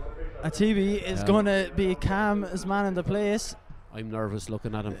Atibi is going to be calm as man in the place. I'm nervous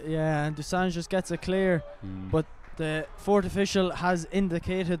looking at him. Yeah, and Dusange just gets it clear, but the fourth official has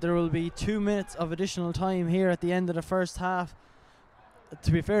indicated there will be 2 minutes of additional time here at the end of the first half.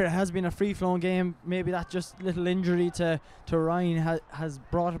 To be fair, it has been a free-flowing game. Maybe that just little injury to Ryan has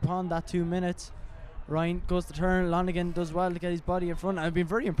brought upon that 2 minutes. Ryan goes to turn. Lonigan does well to get his body in front. I've been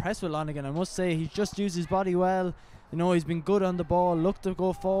very impressed with Lonigan, I must say. He's just used his body well. You know, he's been good on the ball, looked to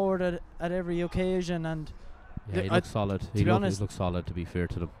go forward at every occasion, and yeah, he looks solid. He looks solid, to be fair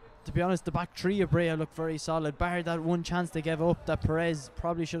to them. To be honest, the back three of Bray looked very solid, bar that one chance they gave up that Perez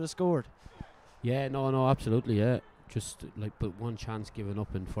probably should have scored. Yeah, no, absolutely, yeah. Just like, but one chance given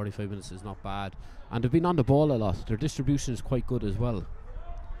up in 45 minutes is not bad, and they've been on the ball a lot. Their distribution is quite good as well.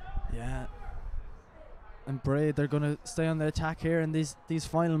 Yeah, and Bray, they're going to stay on the attack here in these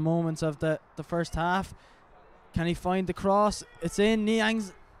final moments of the first half. Can he find the cross? It's in.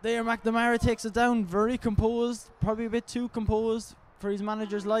 Niang's there. McNamara takes it down, very composed, probably a bit too composed for his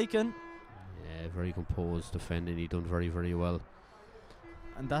manager's liking. Yeah, very composed defending. He done very, very well.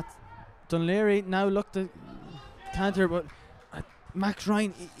 And that's Dunleary now looked to counter, but Max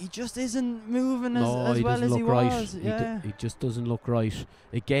Ryan, he just isn't moving as well as he was. Yeah. He just doesn't look right.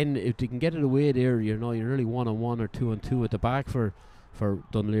 Again, if they can get it away there, you're really 1-on-1 or 2-on-2 at the back for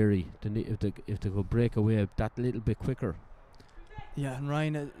Dunleary. If they could break away that little bit quicker. Yeah, and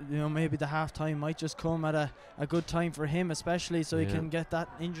Ryan, maybe the half time might just come at a good time for him, especially so he can get that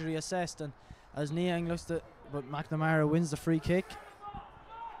injury assessed. And as Niang looks to, but McNamara wins the free kick.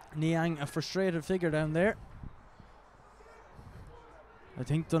 Niang, a frustrated figure down there. I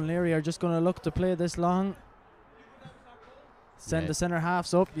think Dunleary are just going to look to play this long. Send the centre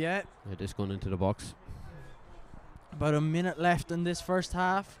halves up, yeah. This going into the box. About a minute left in this first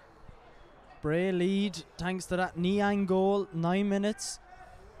half. Bray lead thanks to that Niang goal. 9 minutes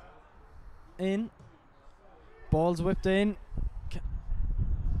in. Ball's whipped in.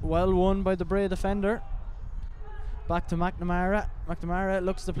 Well won by the Bray defender. Back to McNamara. McNamara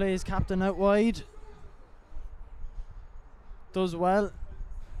looks to play his captain out wide. Does well.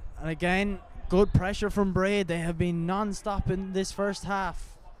 And again, good pressure from Bray. They have been non-stop in this first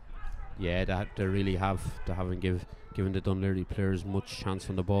half. Yeah, they really have. They haven't given the Dunleary players much chance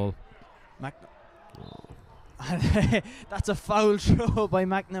on the ball. That's a foul throw by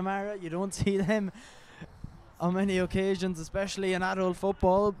McNamara. You don't see them on many occasions, especially in adult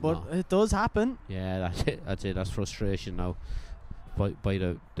football, but it does happen. Yeah, that's it. That's frustration now by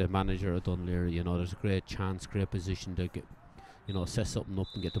the manager of Dunleary. You know, there's a great chance, great position to get, you know, set something up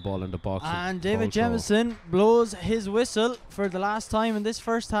and get the ball in the box. And David Jemison blows his whistle for the last time in this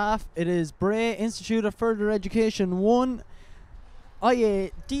first half. It is Bray Institute of Further Education 1,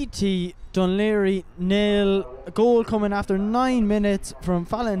 IADT Dunleary 0. A goal coming after 9 minutes from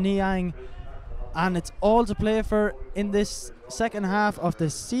Fallon Niang, and it's all to play for in this second half of the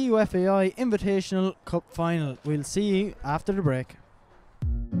CUFAI Invitational Cup Final. We'll see you after the break.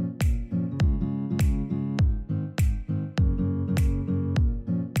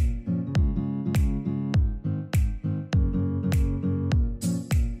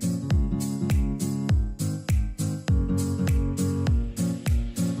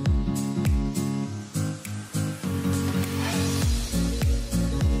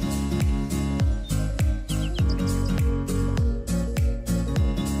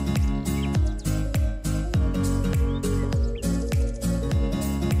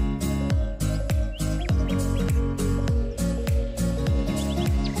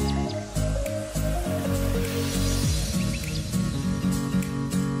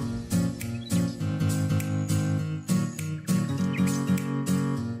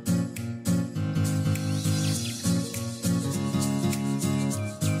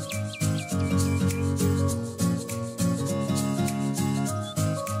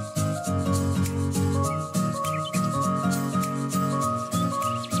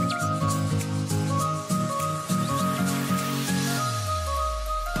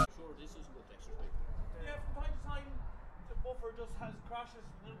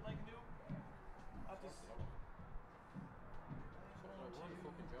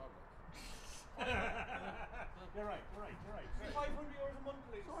 You're right. 500 euros a month,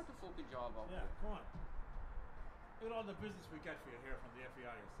 please. Sort of fucking job out Yeah, there. come on. Look at all the business we get for you here from the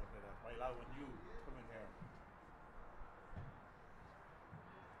FEI and stuff like that, by allowing you come in here.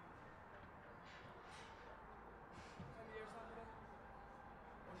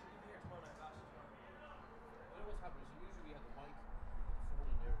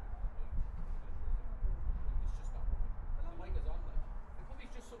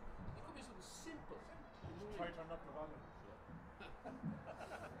 Try to turn up the volume.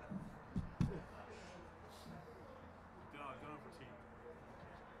 Go for tea.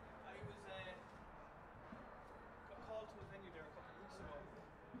 I was got called to a venue there a couple of weeks ago.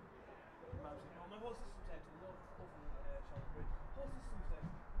 No, my whole system's dead. Love open Charlotte Bridge. Whole system's dead.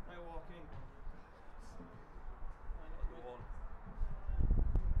 I walk in.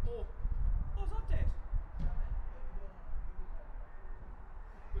 Oh, it's not dead.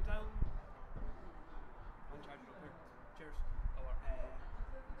 Go down. I'm charging up here. Cheers. So I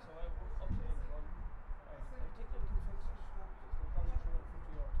up to everyone. I take them to the fix it. It's going to cost you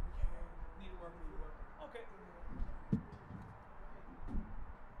 250 euros. Need to work, need to work. Okay.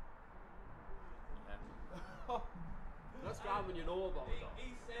 That's grand when you know about it.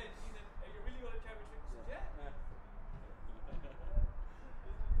 He said, are you really going to charge me? I said, yeah.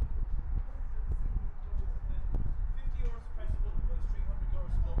 50 euros to press a button was 300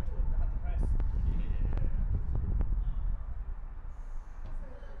 euros to go into it that had the press.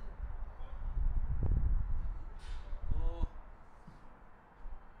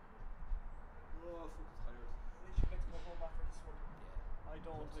 Oh, fucking tired. At least you get to go home after this one. I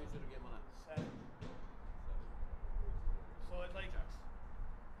don't. What time's the game on it? 7. So I'd like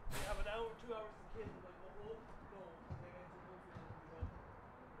we have an hour, 2 hours to kill, but go home, no, and then I have to go for the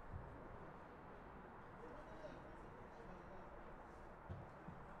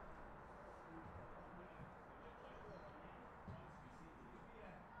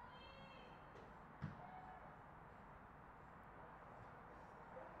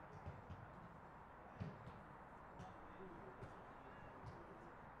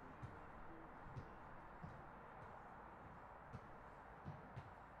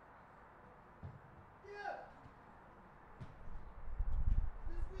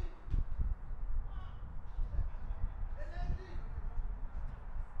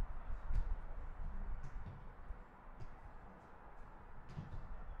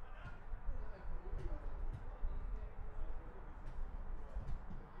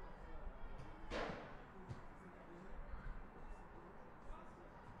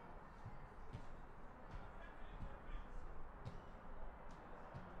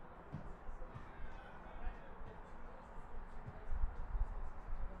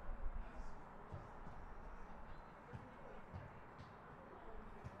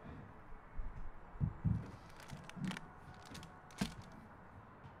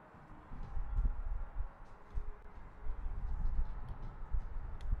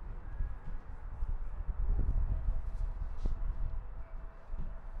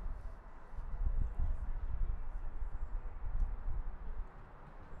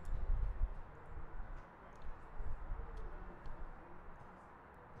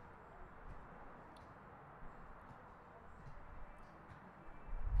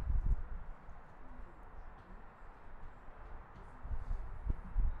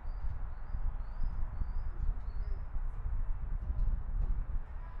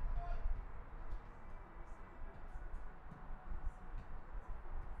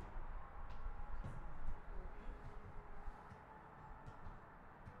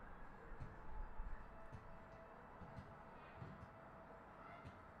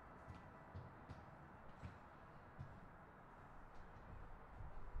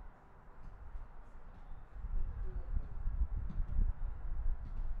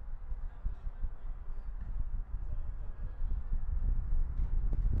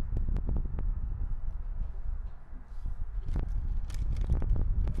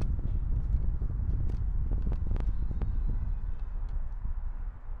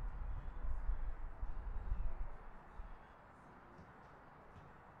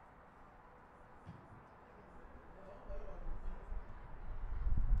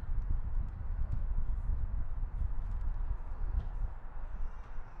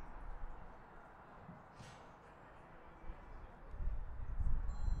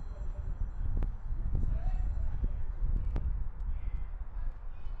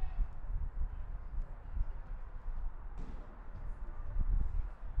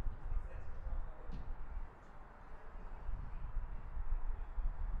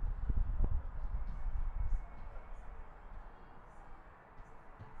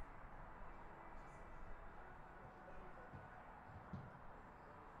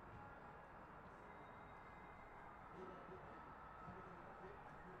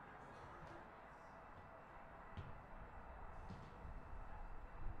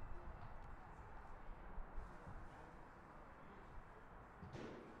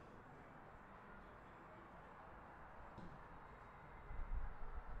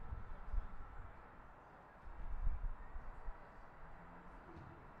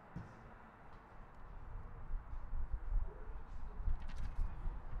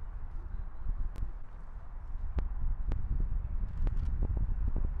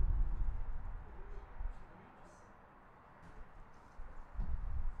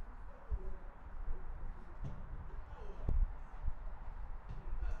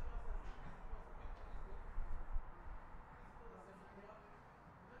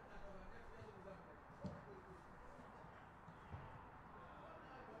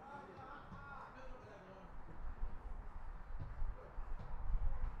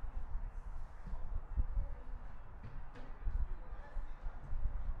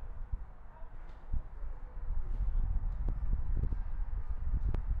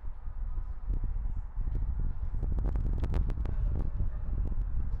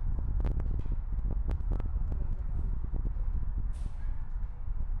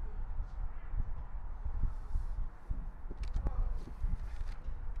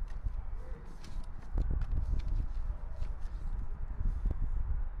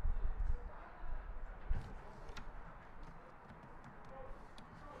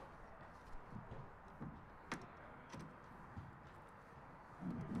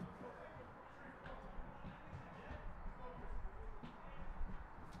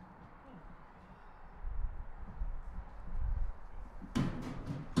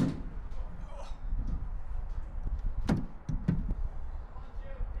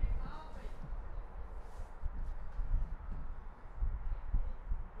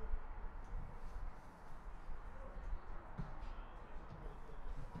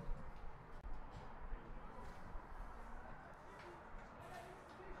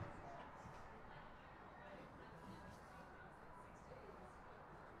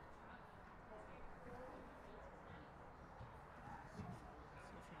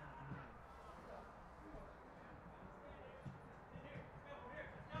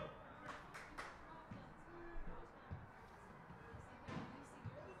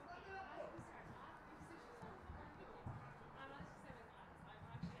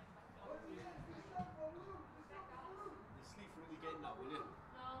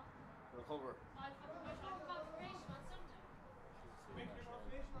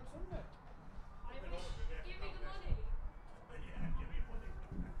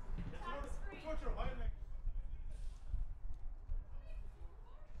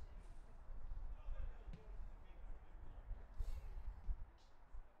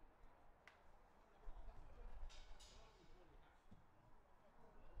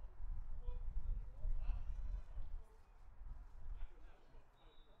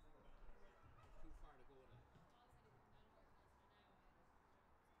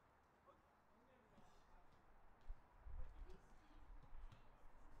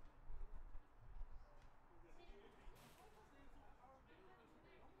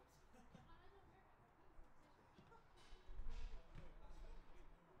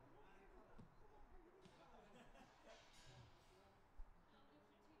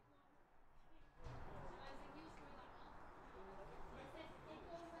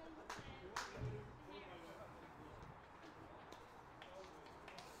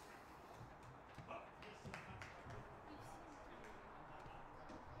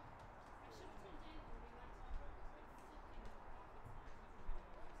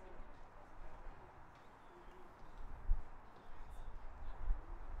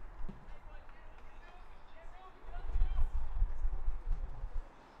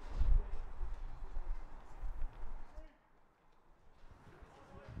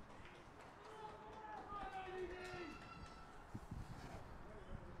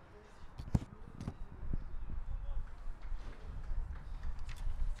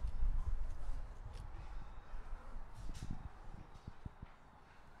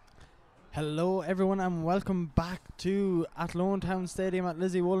Hello everyone and welcome back to Athlone Town Stadium at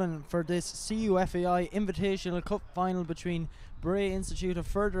Lizzie Woolen for this CUFAI Invitational Cup final between Bray Institute of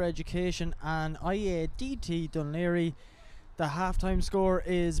Further Education and IADT Dún Laoghaire. The half-time score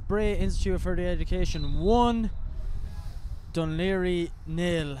is Bray Institute of Further Education 1, Dún Laoghaire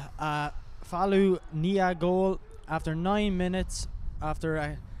 0. Falu Nia goal after 9 minutes after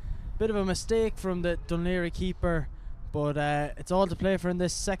a bit of a mistake from the Dún Laoghaire keeper. But it's all to play for in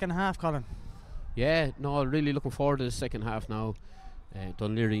this second half, Colin. Yeah, no, really looking forward to the second half now.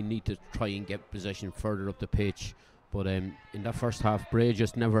 Dún Laoghaire need to try and get possession further up the pitch. But in that first half, Bray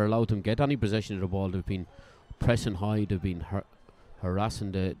just never allowed them get any possession of the ball. They've been pressing high, they've been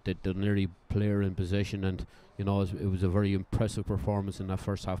harassing the Dún Laoghaire player in possession. And, you know, it was a very impressive performance in that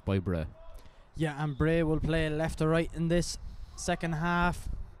first half by Bray. Yeah, and Bray will play left to right in this second half,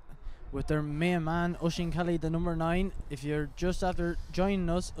 with their main man, Oisín Kelly, the number 9. If you're just after joining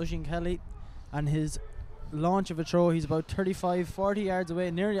us, Oisín Kelly and his launch of a throw, he's about 35-40 yards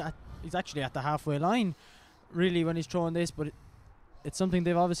away, he's actually at the halfway line really when he's throwing this, but it's something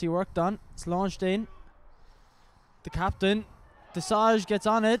they've obviously worked on. It's launched in. The captain, Desage, gets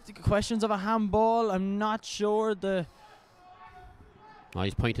on it. Questions of a handball. I'm not sure.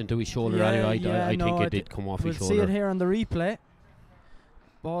 He's pointing to his shoulder anyway. I think it did come off his shoulder. We'll see it here on the replay.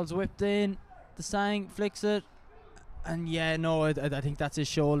 Ball's whipped in, the Sang flicks it, and I think that's his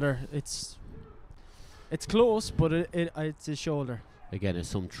shoulder. It's close, but it's his shoulder. Again, it's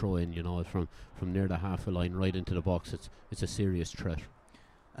some throw in, you know, from near the halfway line right into the box. It's a serious threat.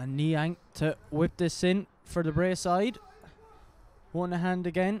 And Niang to whip this in for the Bray side. One hand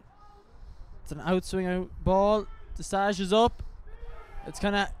again. It's an outswing ball. The Sage is up. It's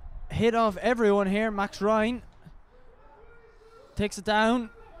kind of hit off everyone here. Max Ryan takes it down,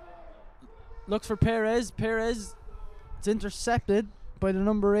 looks for Perez. It's intercepted by the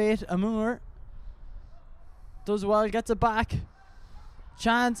number 8, Amour. Does well, gets it back.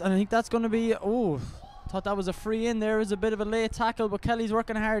 Chance, and I think that's going to be, thought that was a free in there. It was a bit of a late tackle, but Kelly's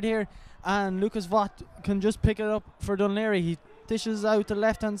working hard here, and Lucas Vaught can just pick it up for Dún Laoghaire. He dishes out the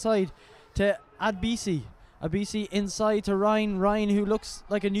left hand side to Adbisi. Adbisi inside to Ryan, who looks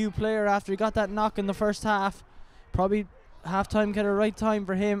like a new player after he got that knock in the first half. Probably half-time get a right time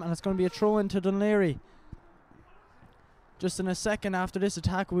for him, and it's going to be a throw-in to Dún Laoghaire. Just in a second after this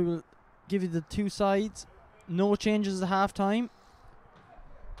attack, we will give you the two sides. No changes at half-time.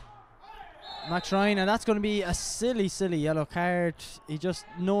 Max Ryan, and that's going to be a silly yellow card. He just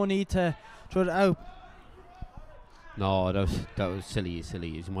no need to throw it out. No, that was silly.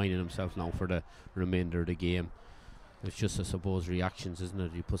 He's minding himself now for the remainder of the game. It's just, I suppose, reactions, isn't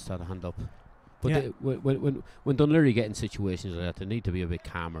it? He puts that hand up. But yeah. when Dún Laoghaire get in situations like that, they need to be a bit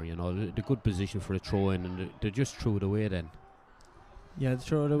calmer, you know. They're good position for a throw-in, and they just threw it away then. Yeah, they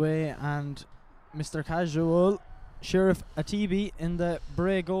throw it away, and Mr. Casual, Sheriff Atibi in the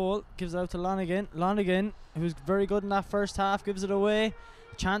Bray goal, gives it out to Lonigan. Lonigan, who's very good in that first half, gives it away.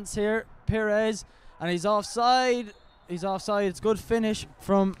 Chance here, Perez, and he's offside. It's good finish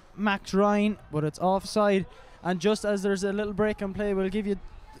from Max Ryan, but it's offside. And just as there's a little break in play, we'll give you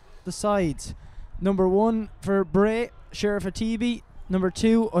the sides. Number 1 for Bray, Sheriff Atibi. Number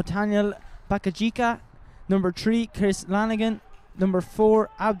 2, Otaniel Bakajika. Number 3, Chris Lanigan. Number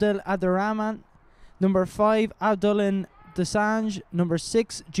 4, Abdel Abdurrahman. Number 5, Abdullah Desange. Number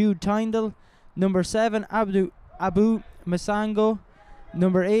 6, Jude Tyndall. Number 7, Abu Masango.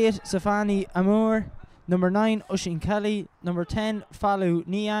 Number 8, Safani Amour. Number 9, Oisín Kelly. Number 10, Falu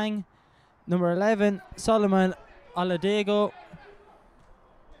Niang. Number 11, Solomon Aladego.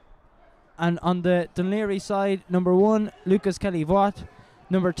 And on the Dún Laoghaire side, number 1, Lucas Kelly Vaught.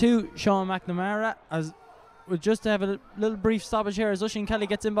 Number 2, Sean McNamara. As we'll just have a little brief stoppage here as Oisín Kelly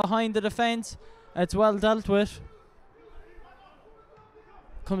gets in behind the defence. It's well dealt with.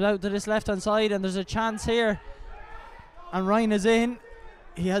 Comes out to this left hand side, and there's a chance here. And Ryan is in.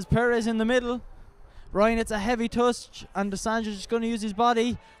 He has Perez in the middle. Ryan, it's a heavy touch, and Desange is just going to use his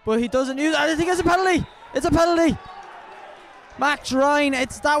body, but he doesn't use it. I think it's a penalty. It's a penalty. Max Ryan,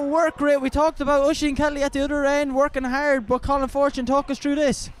 it's that work rate we talked about. Oisín Kelly at the other end working hard, but Colin Fortune, talk us through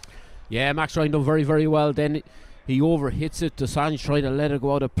this. Yeah, Max Ryan done very, very well. Then he overhits it. Desange tried to let it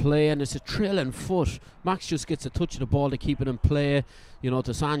go out of play, and it's a trailing foot. Max just gets a touch of the ball to keep it in play. You know,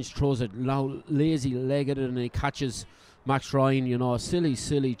 Desange throws it lazy legged, and he catches Max Ryan. You know, a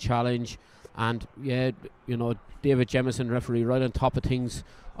silly challenge. And yeah, you know, David Jemison, referee, right on top of things,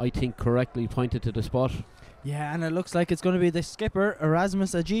 I think correctly pointed to the spot. Yeah, and it looks like it's going to be the skipper,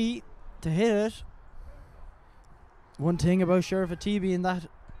 Erasmus Aji, to hit it. One thing about Sheriff Atibi in that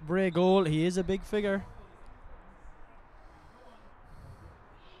Bray goal, he is a big figure.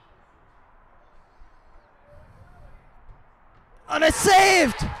 And it's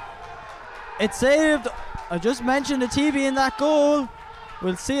saved! It's saved. I just mentioned the TV in that goal.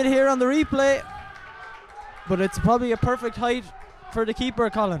 We'll see it here on the replay. But it's probably a perfect height for the keeper,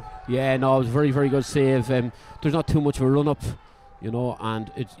 Colin. Yeah, no, it was a very, very good save. There's not too much of a run up, you know,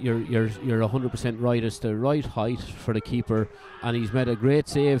 and you're 100% right. It's the right height for the keeper, and he's made a great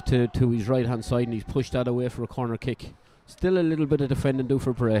save to his right hand side, and he's pushed that away for a corner kick. Still a little bit of defending due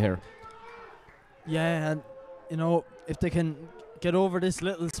for Bray here. Yeah, and you know, if they can get over this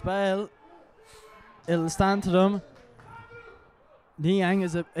little spell, it'll stand to them. Niang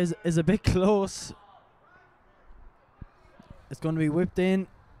is a bit close. It's going to be whipped in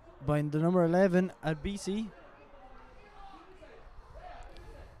by the number 11 at BC.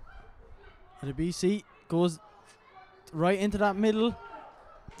 The BC goes right into that middle.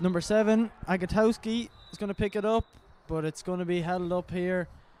 Number 7, Agatowski, is going to pick it up, but it's going to be held up here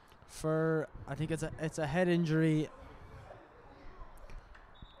for, I think it's a head injury.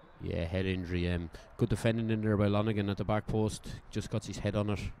 Yeah, head injury. Good defending in there by Lonergan at the back post. Just got his head on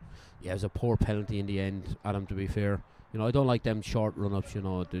it. Yeah, it was a poor penalty in the end, Adam, to be fair. You know, I don't like them short run-ups, you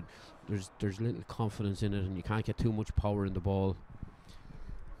know. There's little confidence in it, and you can't get too much power in the ball.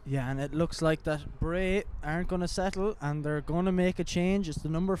 Yeah, and it looks like that Bray aren't going to settle, and they're going to make a change. It's the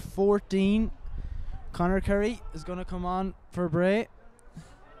number 14. Conor Curry is going to come on for Bray.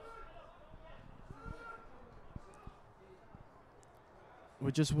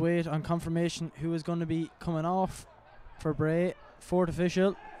 We'll just wait on confirmation who is going to be coming off for Bray. Fourth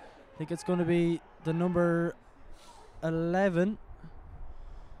official. I think it's going to be the number 11.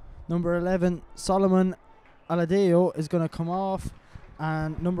 Number 11, Solomon Aladeo, is going to come off.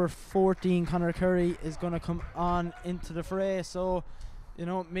 And number 14, Conor Curry, is going to come on into the fray. So, you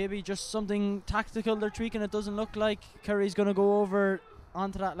know, maybe just something tactical they're tweaking. It doesn't look like Curry's going to go over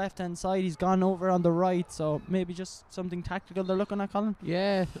onto that left-hand side. He's gone over on the right. So maybe just something tactical they're looking at, Colin.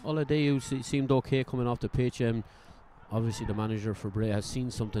 Yeah, Aladeo seemed okay coming off the pitch. Obviously the manager for Bray has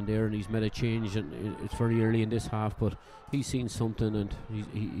seen something there, and he's made a change, and it's very early in this half, but he's seen something, and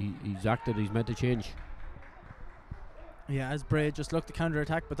he's acted, he's made the change. Yeah, as Bray just looked to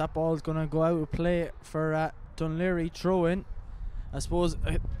counter-attack, but that ball is going to go out of play for Dunleary throw-in. I suppose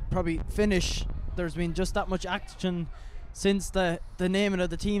probably finish. There's been just that much action since the naming of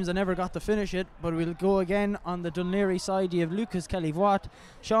the teams. I never got to finish it, but we'll go again on the Dunleary side. You have Lucas Kelly-Watt,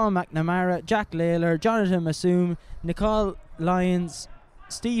 Sean McNamara, Jack Layler, Jonathan Massoum, Nicole Lyons,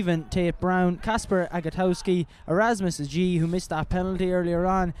 Stephen Tate-Brown, Casper Agatowski, Erasmus G, who missed that penalty earlier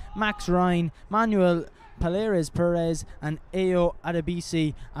on, Max Ryan, Manuel Paleres Perez, and Ayo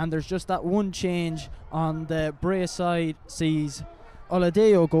Adebisi. And there's just that one change on the Bray side. Sees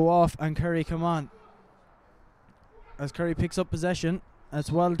Oladeo go off and Curry come on. As Curry picks up possession,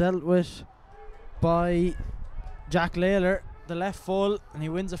 it's well dealt with by Jack Layler, the left full, and he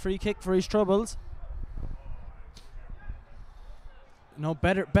wins a free kick for his troubles. No,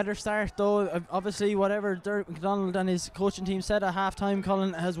 better start though. Obviously, whatever Derek McDonald and his coaching team said at half-time,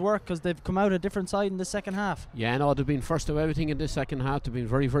 Colin, has worked, because they've come out a different side in the second half. Yeah, no, they've been first of everything in this second half. They've been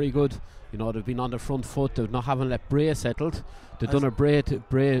very, very good. You know, they've been on the front foot. They've not haven't let Bray settled. They've done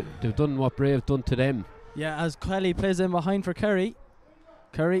They've done what Bray have done to them. Yeah, as Kelly plays in behind for Curry.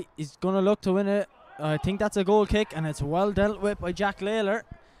 Curry is going to look to win it. I think that's a goal kick, and it's well dealt with by Jack Layler.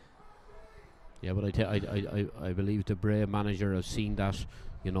 Yeah, but I believe the Bray manager has seen that.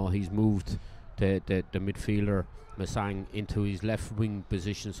 You know, he's moved the midfielder Masang into his left wing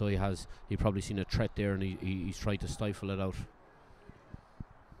position, so he probably seen a threat there, and he's tried to stifle it out.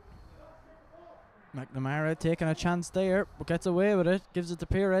 McNamara taking a chance there, but gets away with it. Gives it to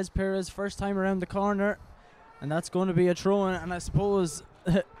Perez. Perez first time around the corner, and that's going to be a throw-in. And I suppose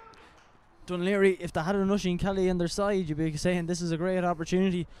Dunleary, if they had an Oisin Kelly on their side, you'd be saying this is a great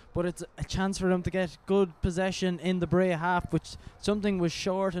opportunity, but it's a chance for them to get good possession in the Bray half, which something was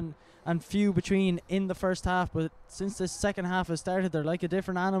short and few between in the first half. But since this second half has started, they're like a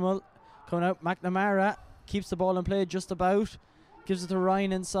different animal. Coming out, McNamara keeps the ball in play just about. Gives it to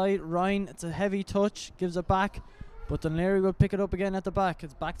Ryan inside. Ryan, it's a heavy touch, gives it back, but Dunleary will pick it up again at the back.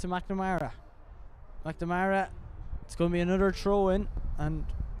 It's back to McNamara. McNamara, it's going to be another throw-in, and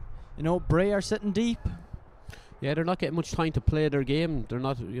you know, Bray are sitting deep. Yeah, they're not getting much time to play their game. They're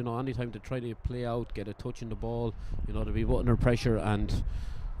not, you know, any time to try to play out, get a touch in the ball. You know, they'll be under pressure, and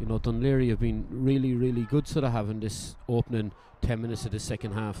you know, Dunleary have been really, really good sort of having this opening 10 minutes of the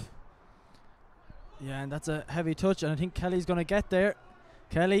second half. Yeah, and that's a heavy touch, and I think Kelly's going to get there.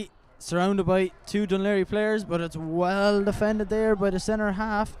 Kelly surrounded by two Dunleary players, but it's well defended there by the centre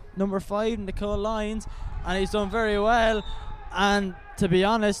half, number 5, Nicole Lyons, and he's done very well. And to be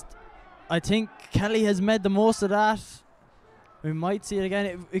honest, I think Kelly has made the most of that. We might see it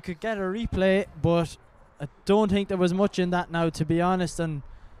again. We could get a replay, but I don't think there was much in that now, to be honest. And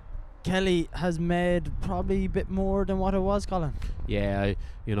Kelly has made probably a bit more than what it was, Colin. Yeah,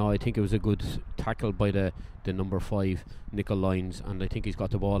 I think it was a good tackle by the number 5, Nickel Lyons, and I think he's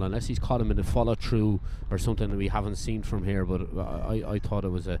got the ball, unless he's caught him in a follow through or something that we haven't seen from here, but I thought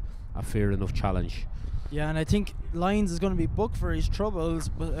it was a fair enough challenge. Yeah, and I think Lyons is going to be booked for his troubles,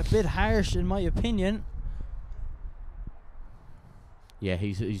 but a bit harsh in my opinion. Yeah,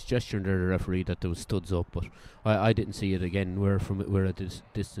 he's gesturing to the referee that there was studs up, but I didn't see it again. We're at this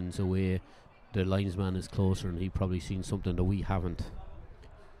distance away. The linesman is closer, and he probably seen something that we haven't.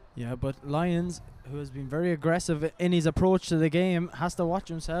 Yeah, but Lyons, who has been very aggressive in his approach to the game, has to watch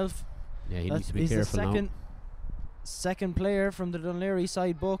himself. Yeah, he needs to be careful now. Second player from the Dún Laoghaire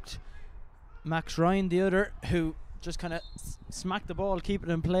side booked. Max Ryan, the other, who just kind of smacked the ball, keep it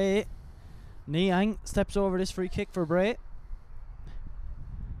in play. Niang steps over this free kick for Bray.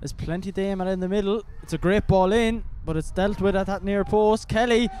 There's plenty to aim at in the middle. It's a great ball in, but it's dealt with at that near post.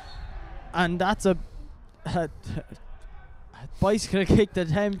 Kelly, and that's a bicycle kicked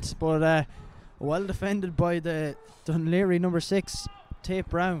attempt, but well defended by the Dún Laoghaire number 6, Tate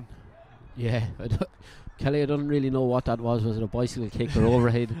Brown. Yeah, Kelly, I don't really know what that was. Was it a bicycle kick or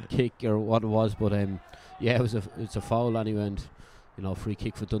overhead kick or what it was? But yeah, it's a foul anyway, and free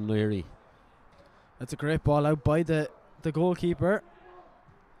kick for Dún Laoghaire. That's a great ball out by the goalkeeper.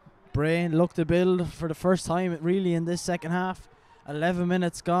 Bray looked to build for the first time really in this second half. 11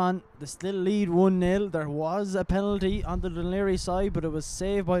 minutes gone. They still lead 1-0. There was a penalty on the Dún Laoghaire side, but it was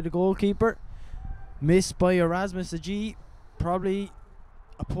saved by the goalkeeper. Missed by Erasmus Agi. Probably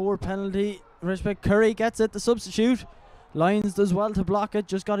a poor penalty. Respect, Curry gets it, the substitute. Lyons does well to block it,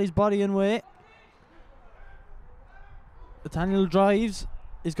 just got his body in way. Nathaniel drives.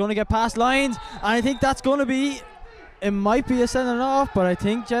 He's going to get past Lyons, and I think that's going to be... It might be a sending off, but I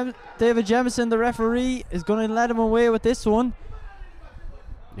think David Jemison, the referee, is going to let him away with this one.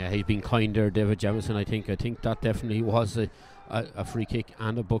 Yeah, he's been kinder, David Jemison. I think that definitely was a free kick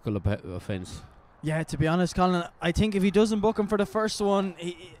and a buckle offence. Yeah, to be honest, Colin, I think if he doesn't book him for the first one,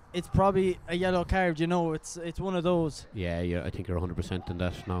 it's probably a yellow card. It's one of those. Yeah, I think you're 100% in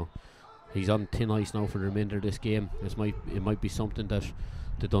that now. He's on thin ice now for the remainder of this game. It might be something that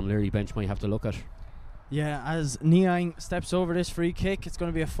the Dún Laoghaire bench might have to look at. Yeah, as Niang steps over this free kick, it's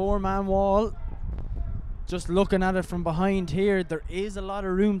going to be a 4-man wall. Just looking at it from behind here, there is a lot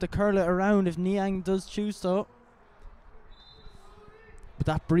of room to curl it around if Niang does choose to. But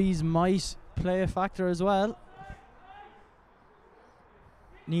that breeze might play a factor as well.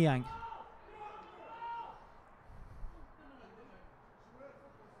 Niang.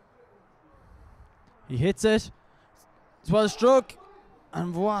 He hits it. It's well struck.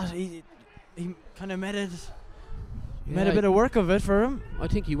 And what? He kind of made a bit of work of it for him. I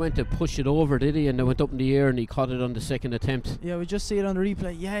think he went to push it over, did he? And it went up in the air and he caught it on the second attempt. Yeah, we just see it on the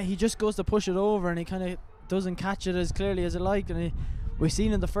replay. Yeah, he just goes to push it over and he kind of doesn't catch it as clearly as he liked. And we've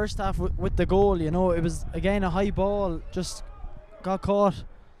seen in the first half with the goal, it was again a high ball, just got caught.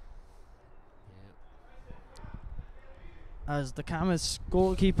 As the Camas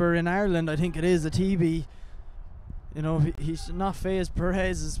goalkeeper in Ireland, I think it is, a TB. He's not phased.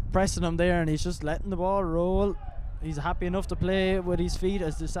 Perez is pressing him there and he's just letting the ball roll. He's happy enough to play with his feet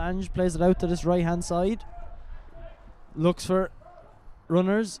as Desange plays it out to this right hand side. Looks for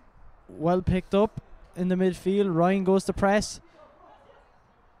runners. Well picked up in the midfield. Ryan goes to press.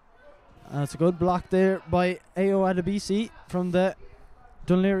 And it's a good block there by Ao Adebisi from the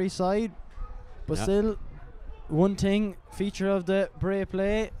Dún Laoghaire side. But still, one thing, feature of the Bray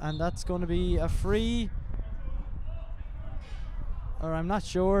play, and that's going to be a free. Or I'm not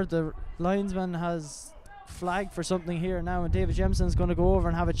sure. The linesman has flagged for something here now, and David Jemison's going to go over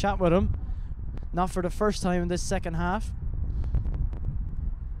and have a chat with him. Not for the first time in this second half.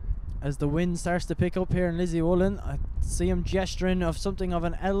 As the wind starts to pick up here in Lizzie Woolen, I see him gesturing of something of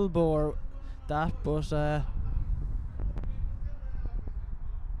an elbow or that, but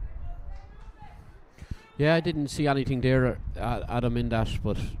yeah, I didn't see anything there at him in that,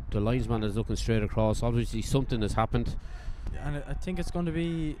 but the linesman is looking straight across. Obviously something has happened. And I think it's going to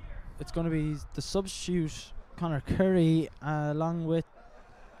be the substitute Conor Curry along with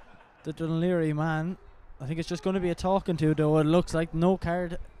the Dún Laoghaire man. I think it's just going to be a talking to, though. It looks like no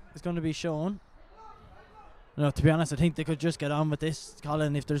card is going to be shown. No, to be honest, I think they could just get on with this,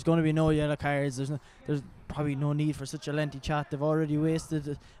 Colin. If there's going to be no yellow cards, there's probably no need for such a lengthy chat. They've already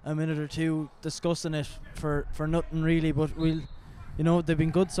wasted a minute or two discussing it for nothing really. But they've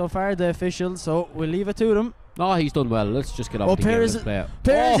been good so far, the officials, so we'll leave it to them. No, he's done well. Let's just get off the game.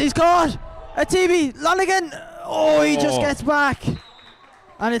 Pears, he's caught! A TV! Lonigan! Oh, he just gets back.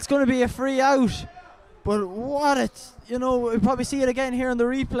 And it's going to be a free out. But what it, we'll probably see it again here on the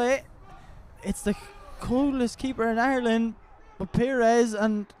replay. It's the coolest keeper in Ireland, but Perez,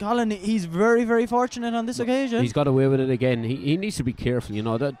 and Colin, he's very, very fortunate on this occasion. He's got away with it again. He needs to be careful,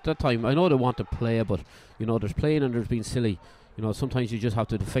 that time. I know they want to play, but, there's playing and there's being silly. Sometimes you just have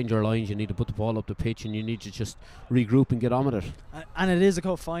to defend your lines. You need to put the ball up the pitch, and you need to just regroup and get on with it. And it is a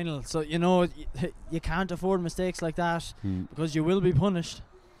cup final, so you can't afford mistakes like that because you will be punished.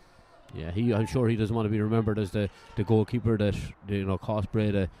 Yeah, I'm sure he doesn't want to be remembered as the goalkeeper that cost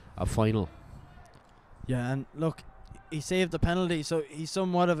Bray a final. Yeah, and look, he saved the penalty, so he's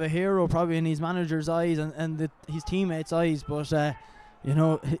somewhat of a hero probably in his manager's eyes and his teammates' eyes. But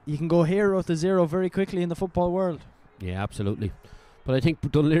you can go hero to zero very quickly in the football world. Yeah, absolutely. But I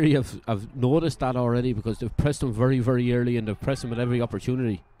think Dunleary have noticed that already because they've pressed him very, very early and they've pressed him at every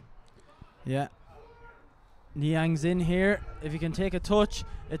opportunity. Yeah. Niang's in here. If he can take a touch,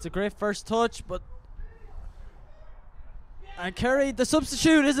 it's a great first touch, but... And Kerry, the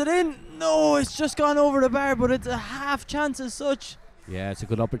substitute, is it in? No, it's just gone over the bar, but it's a half chance as such. Yeah, it's a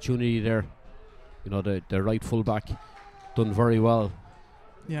good opportunity there. The right full-back done very well.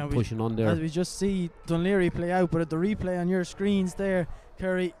 Yeah, pushing on there. As we just see Dunleary play out, but at the replay on your screens there,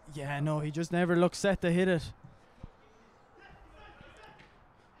 Kerry, he just never looks set to hit it.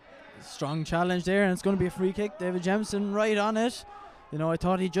 Strong challenge there, and it's going to be a free kick. David Jemison right on it. I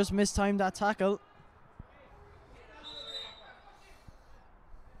thought he just mistimed that tackle.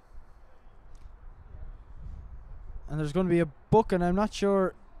 And there's going to be a book, and I'm not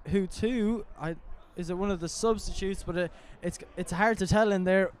sure who to. Is it one of the substitutes? But it's hard to tell in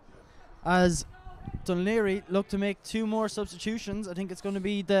there, as Dunleary look to make 2 more substitutions. I think it's going to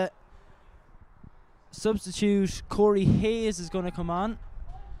be the substitute Corey Hayes is going to come on,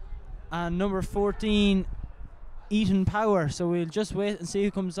 and number 14 Eaton Power. So we'll just wait and see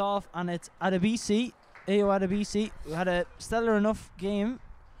who comes off, and it's Adebisi, Ayo Adebisi, who had a stellar enough game.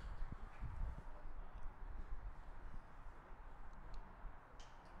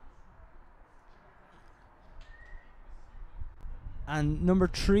 And number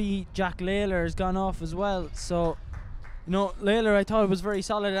 3, Jack Laoghaire, has gone off as well. So, Laoghaire, I thought it was very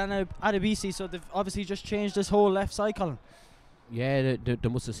solid, and Adebisi, so they've obviously just changed this whole left side column. Yeah, they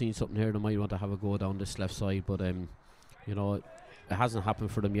must have seen something here. They might want to have a go down this left side, but it hasn't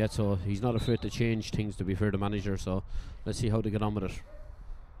happened for them yet. So he's not afraid to change things, to be fair to the manager. So let's see how they get on with it.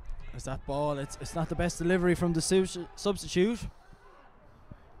 There's that ball. It's not the best delivery from the substitute.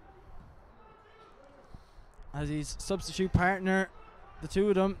 As his substitute partner, the two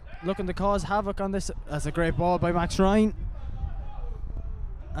of them looking to cause havoc on this. That's a great ball by Max Ryan.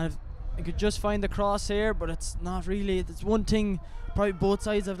 And I could just find the cross here, but it's not really. It's one thing probably both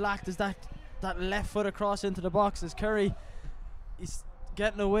sides have lacked, is that left foot across into the box. As Curry, he's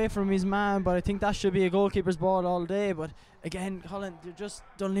getting away from his man, but I think that should be a goalkeeper's ball all day. But again, Colin,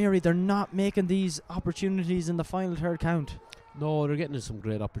 Dunleary, they're not making these opportunities in the final third count. No, they're getting some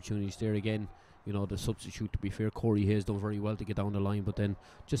great opportunities there again. The substitute, to be fair, Corey Hayes done very well to get down the line, but then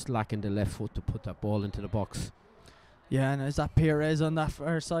just lacking the left foot to put that ball into the box. Yeah, and is that Perez on that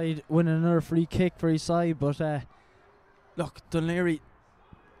far side winning another free kick for his side? But look, Dunleary,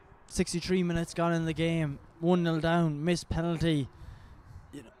 63 minutes gone in the game, 1-0 down, missed penalty.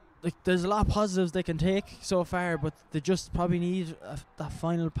 There's a lot of positives they can take so far, but they just probably need that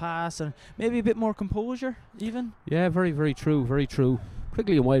final pass and maybe a bit more composure even. Yeah, very, very true, very true.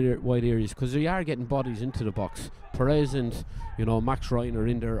 Quickly in wide areas, because they are getting bodies into the box. Perez and Max Ryan are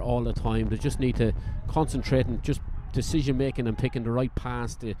in there all the time. They just need to concentrate and just decision making and picking the right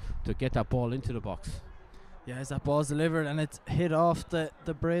pass to get that ball into the box. Yeah, as that ball's delivered and it's hit off the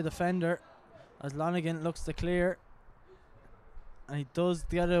Bray defender, as Lonigan looks to clear, and he does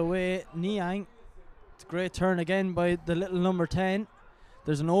get it away. Niang, it's a great turn again by the little number 10.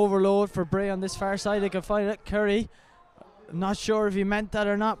 There's an overload for Bray on this far side. They can find it. Curry, I'm not sure if he meant that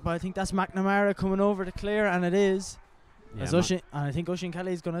or not, but I think that's McNamara coming over to clear, and it is. Yeah, and I think Oisin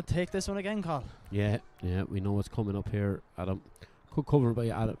Kelly's going to take this one again, Carl. Yeah, we know what's coming up here, Adam. Good cover by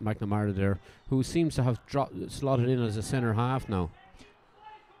Adam McNamara there, who seems to have slotted in as a centre half now.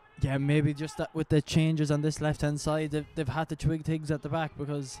 Yeah, maybe just that with the changes on this left-hand side, they've had to twig things at the back,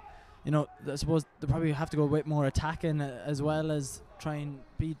 because, I suppose they probably have to go a bit more attacking as well as try and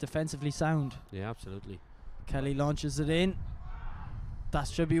be defensively sound. Yeah, absolutely. Kelly launches it in. That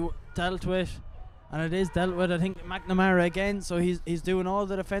should be dealt with, and it is dealt with. I think McNamara again, so he's doing all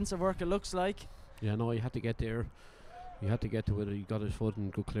the defensive work, it looks like. Yeah, no, you had to get there. You had to get to it. He got his foot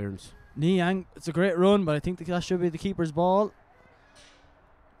and good clearance. Niang, it's a great run, but I think that should be the keeper's ball.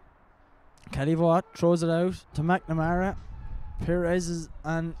 Kelly Watt throws it out to McNamara. Perez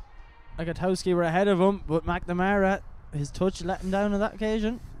and Agatowski were ahead of him, but McNamara, his touch let him down on that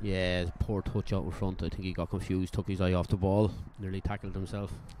occasion. Yeah, poor touch out in front. I think he got confused, took his eye off the ball, nearly tackled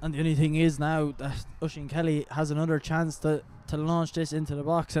himself. And the only thing is now that Oisin Kelly has another chance to launch this into the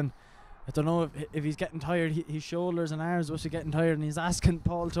box, and I don't know if he's getting tired. His shoulders and arms must be getting tired, and he's asking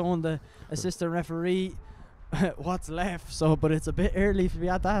Paul Tone, the assistant referee, what's left. So, but it's a bit early to be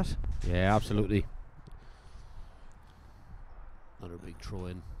at that. Yeah, absolutely. Another big throw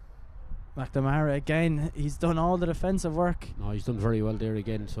in. McNamara again, he's done all the defensive work. No, he's done very well there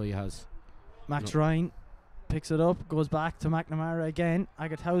again, so he has. Max Ryan picks it up, goes back to McNamara again.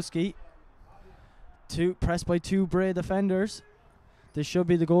 Agatowski, pressed by two Bray defenders. This should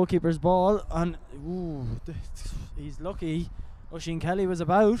be the goalkeeper's ball, and he's lucky. Oisin Kelly was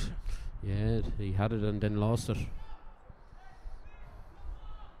about. Yeah, he had it and then lost it.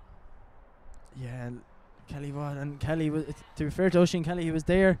 Yeah, Kelly was, and Kelly was. To be fair to Oisin Kelly, he was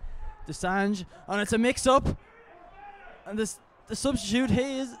there. Desange, and it's a mix-up, and the substitute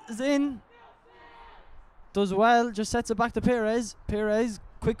Hayes is in. Does well, just sets it back to Perez. Perez,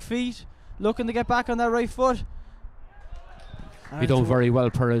 quick feet, looking to get back on that right foot. He done very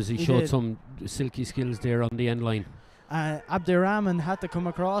well, Perez. He showed did. some silky skills there on the end line. Abdirahman had to come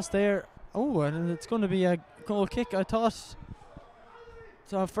across there. Oh, and it's going to be a goal kick. I thought.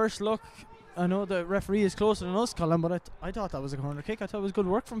 So first look, I know the referee is closer than us, Colin, but I thought that was a corner kick. I thought it was good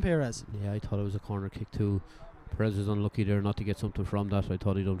work from Perez. Yeah, I thought it was a corner kick too. Perez was unlucky there not to get something from that. I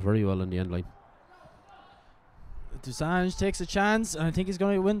thought he done very well on the end line. Dusange takes a chance, and I think he's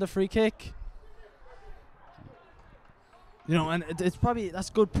going to win the free kick. You know, and it's probably, that's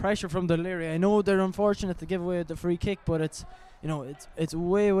good pressure from Dunleary. I know they're unfortunate to give away the free kick, but it's, you know, it's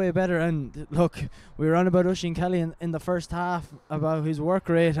way better. And look, we were on about Oisin Kelly in the first half about his work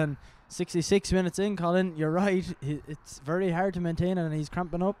rate, and 66 minutes in, Colin, you're right. It's very hard to maintain it, and he's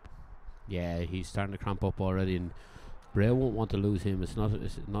cramping up. Yeah, he's starting to cramp up already, and Bray won't want to lose him. It's not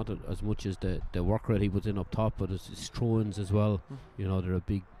as much as the work rate he puts in up top, but it's his throw-ins as well. You know, they're a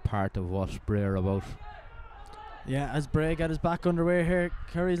big part of what Bray are about. Yeah, as Bray got his back underway here,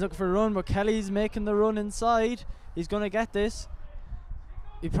 Curry's looking for a run, but Kelly's making the run inside. He's going to get this.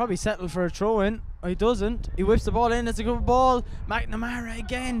 He'd probably settle for a throw-in. Oh, he doesn't. He whips the ball in. It's a good ball. McNamara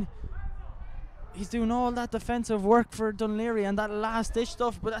again. He's doing all that defensive work for Dunleary and that last-ditch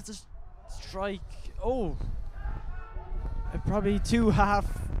stuff, but that's a strike. Oh. Probably two half.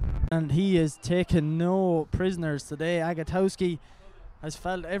 And he is taking no prisoners today. Agatowski has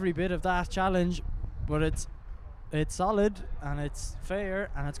felt every bit of that challenge, but it's solid and it's fair,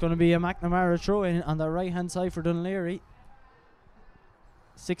 and it's going to be a McNamara throw-in on the right-hand side for Dunleary.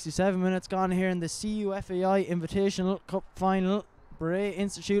 67 minutes gone here in the CUFAI Invitational Cup Final. Bray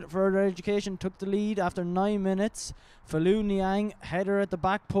Institute of Further Education took the lead after 9 minutes. Falun Niang, header at the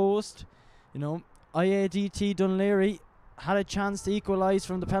back post. You know, IADT Dunleary had a chance to equalise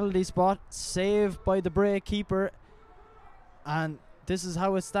from the penalty spot, saved by the Bray keeper, and this is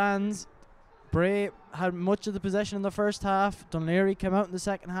how it stands. Bray had much of the possession in the first half. Dunleary came out in the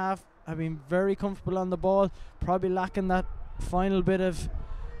second half, have been very comfortable on the ball, probably lacking that final bit of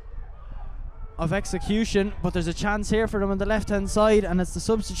execution, but there's a chance here for them on the left hand side, and it's the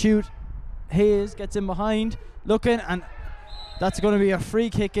substitute. Hayes gets in behind, looking, and that's going to be a free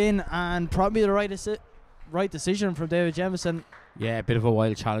kick in, and probably the right decision from David Jemison. Yeah, a bit of a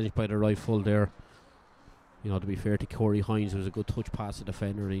wild challenge by the right full there. You know, to be fair to Corey Hines, it was a good touch past the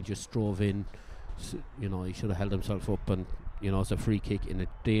defender, and he just drove in. You know, he should have held himself up, and you know, it's a free kick in a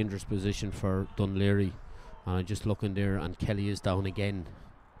dangerous position for Dunleary. And I'm just looking there, and Kelly is down again.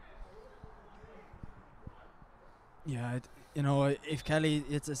 Yeah, you know, if Kelly,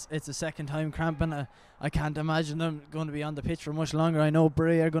 it's a second time cramping. I can't imagine them going to be on the pitch for much longer. I know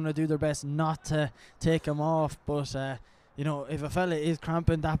Bray are going to do their best not to take him off, but you know, if a fella is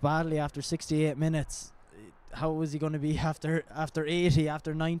cramping that badly after 68 minutes, how is he going to be after 80,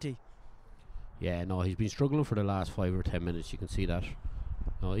 after 90? Yeah, no, he's been struggling for the last 5 or 10 minutes. You can see that.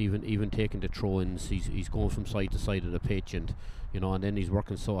 Even taking the throw-ins, he's going from side to side of the pitch, and you know, and then he's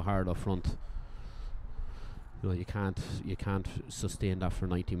working so hard up front. You know, you can't sustain that for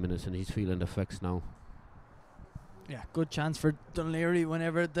 90 minutes, and he's feeling the effects now. Yeah, good chance for Dunleary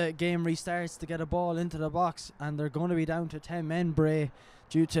whenever the game restarts to get a ball into the box, and they're going to be down to 10 men, Bray,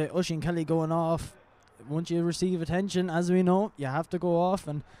 due to Oisin Kelly going off. Once you receive attention, as we know, you have to go off,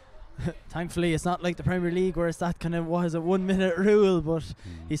 and thankfully it's not like the Premier League where it's that kind of 1 minute rule, but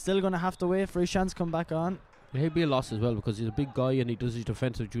he's still going to have to wait for his chance to come back on. He'll be a loss as well, because he's a big guy and he does his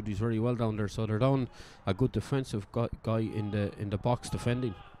defensive duties very well down there. So they're down a good defensive guy in the box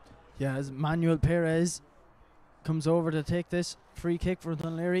defending. Yeah, as Manuel Perez comes over to take this free kick for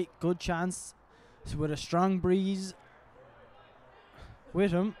Dunleary. Good chance with a strong breeze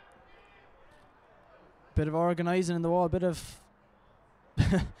with him. Bit of organising in the wall, bit of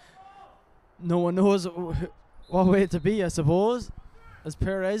no one knows what way to be, I suppose, as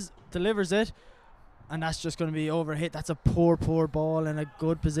Perez delivers it, and that's just going to be overhit. That's a poor ball in a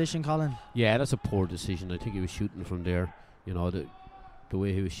good position, Colin. Yeah, that's a poor decision. I think he was shooting from there. You know, the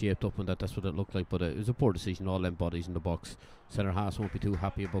way he was shaped up and that's what it looked like. But it was a poor decision. All them bodies in the box. Centre halves won't be too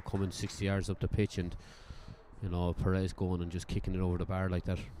happy about coming 60 yards up the pitch and, you know, Perez going and just kicking it over the bar like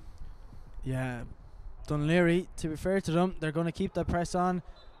that. Yeah, Dunleary, to be fair to them, they're going to keep that press on,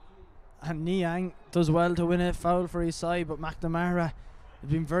 and Niang does well to win a foul for his side, but McNamara has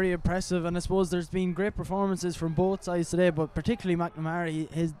been very impressive, and I suppose there's been great performances from both sides today, but particularly McNamara,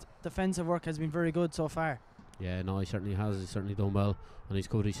 his defensive work has been very good so far. Yeah, no, he certainly has. He's certainly done well, and he's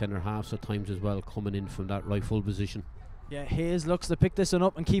covered his centre halves at times as well, coming in from that right full position. Yeah, Hayes looks to pick this one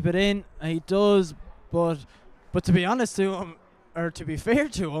up and keep it in, and he does, but to be honest to him, or to be fair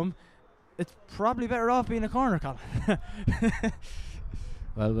to him, it's probably better off being a corner, Colin.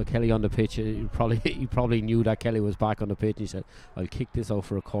 Well, with Kelly on the pitch, he probably knew that Kelly was back on the pitch. He said, "I'll kick this out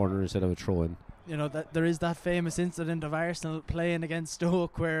for a corner instead of a throw-in." You know, that there is that famous incident of Arsenal playing against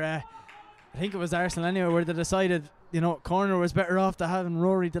Stoke where I think it was Arsenal anyway, where they decided, you know, corner was better off to having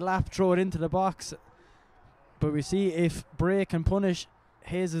Rory Delap throw it into the box. But we see if Bray can punish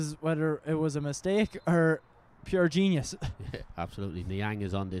Hayes, whether it was a mistake or pure genius. Yeah, absolutely. Niang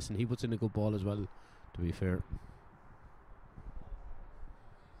is on this, and he puts in a good ball as well, to be fair.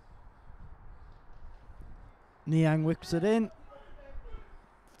 Niang whips it in.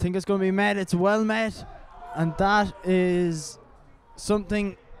 Think it's going to be met. It's well met, and that is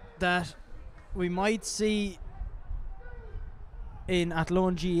something that we might see in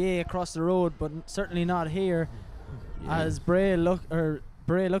Athlone GA across the road, but certainly not here. Yeah. As Bray looked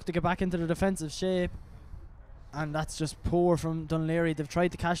to get back into the defensive shape, and that's just poor from Dunleary. They've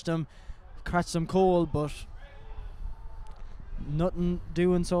tried to catch some cold, but nothing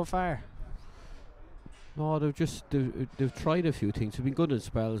doing so far. No, they've tried a few things. They've been good in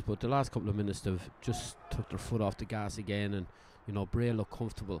spells, but the last couple of minutes they've just took their foot off the gas again, and you know, Bray look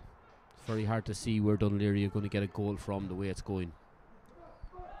comfortable. It's very hard to see where Dunleary are going to get a goal from the way it's going.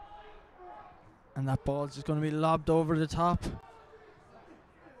 And that ball's just going to be lobbed over the top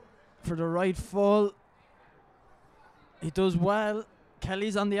for the right full. He does well.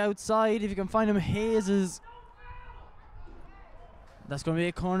 Kelly's on the outside. If you can find him, Hayes is. That's going to be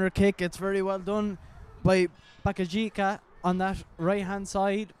a corner kick. It's very well done by Bakajika on that right hand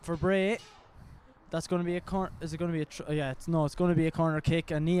side for Bray. That's going to be a corner. Is it going to be a? It's going to be a corner kick.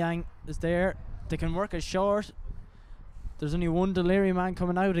 And Niang is there. They can work it short. There's only one Dunleary man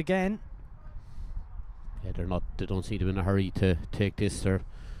coming out again. Yeah, they don't seem to be in a hurry to take this. They're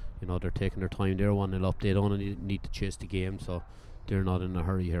taking their time. They're 1-0 up. They don't need to chase the game, so they're not in a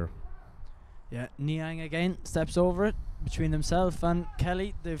hurry here. Yeah, Niang again steps over it between himself and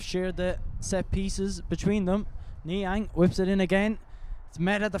Kelly. They've shared the set pieces between them. Niang whips it in again. It's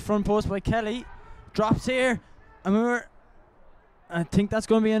met at the front post by Kelly. Drops here. Amur. I think that's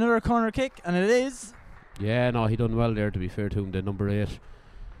going to be another corner kick, and it is. Yeah, no, he done well there, to be fair to him, the number 8.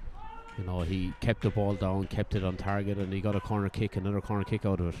 You know, he kept the ball down, kept it on target, and he got another corner kick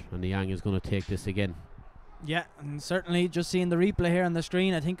out of it. And Niang is going to take this again. Yeah, and certainly just seeing the replay here on the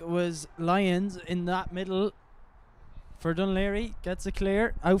screen, I think it was Lyons in that middle for Dunleary. Gets it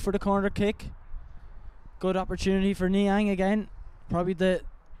clear, out for the corner kick. Good opportunity for Niang again. Probably the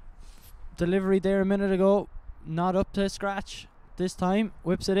delivery there a minute ago, not up to scratch this time.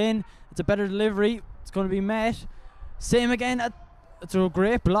 Whips it in. It's a better delivery. It's going to be met. Same again. It's a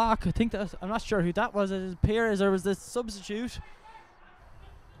great block. I think I'm not sure who that was. It was Piers or was this substitute?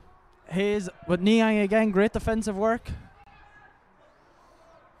 Hayes, but Niang again, great defensive work.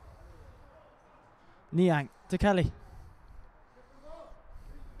 Niang to Kelly.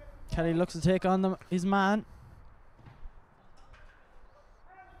 Kelly looks to take on his man.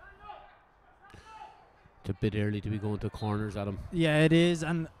 It's a bit early to be going to corners at him. Yeah, it is,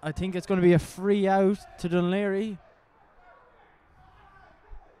 and I think it's going to be a free out to Dunleary.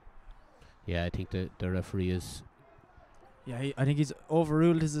 Yeah, I think the referee is. Yeah, I think he's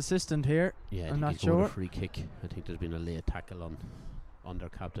overruled his assistant here. Yeah, I'm not he's going sure. a free kick. I think there's been a late tackle on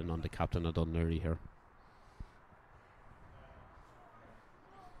the captain of Dunleary here.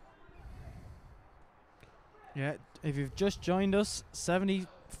 Yeah, if you've just joined us,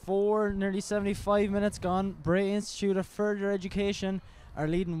 74, nearly 75 minutes gone. Bray Institute of Further Education are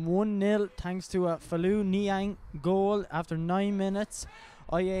leading 1-0 thanks to a Fallu Niang goal after 9 minutes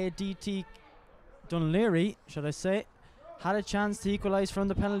IADT Dunleary, should I say, had a chance to equalise from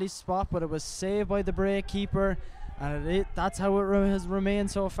the penalty spot, but it was saved by the Bray keeper, and that's how it has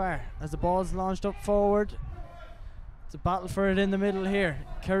remained so far. As the ball's launched up forward, it's a battle for it in the middle here.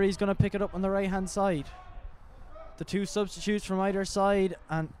 Kerry's going to pick it up on the right hand side. The two substitutes from either side,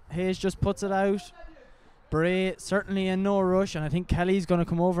 and Hayes just puts it out. Bray certainly in no rush, and I think Kelly's going to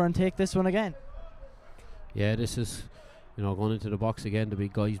come over and take this one again. Yeah, this is, going into the box again. The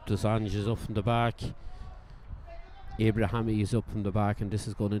big guy, Dosange, is up from the back. Abrahami is up from the back, and this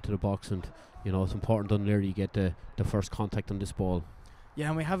is going into the box, and it's important Dunleary you get the first contact on this ball. Yeah,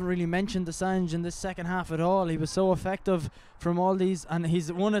 and we haven't really mentioned Dosange in this second half at all. He was so effective from all these, and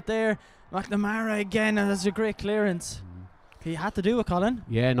he's won it there. McNamara again, and that's a great clearance. He had to do it, Colin.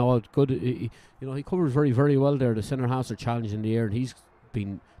 Yeah, no, it's good. He covers very, very well there. The centre halves are challenging in the air, and he's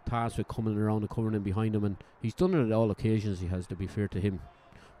been tasked with coming around and covering in behind him, and he's done it at all occasions. He has, to be fair to him.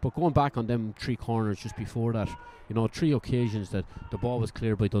 But going back on them 3 corners just before that, 3 occasions that the ball was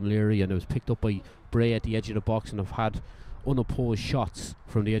cleared by Dunleary and it was picked up by Bray at the edge of the box, and have had unopposed shots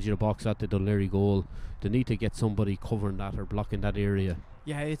from the edge of the box at the Dunleary goal. They need to get somebody covering that or blocking that area.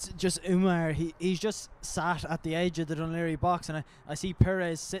 Yeah, it's just Umar. He's just sat at the edge of the Dunleary box, and I see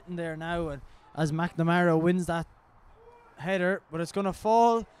Perez sitting there now, and as McNamara wins that header, but it's going to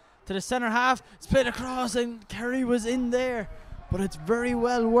fall to the centre half. It's played across, and Kerry was in there, but it's very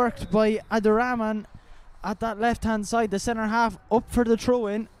well worked by Abdurrahman at that left hand side. The centre half up for the throw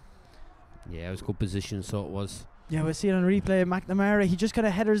in. Yeah, it was good position, so it was. Yeah, we see it on replay. McNamara, he just kind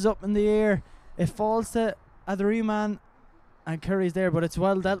of headers up in the air. It falls to Abdurrahman, and Curry's there, but it's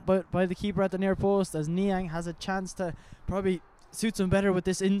well dealt by the keeper at the near post, as Niang has a chance to probably suits him better with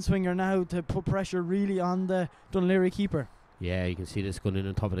this in-swinger now to put pressure really on the Dunleary keeper. Yeah, you can see this going in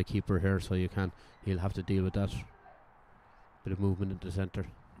on top of the keeper here, so he'll have to deal with that. Bit of movement into the centre.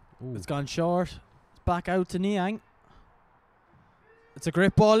 It's gone short. It's back out to Niang. It's a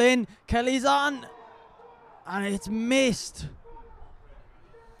great ball in. Kelly's on, and it's missed.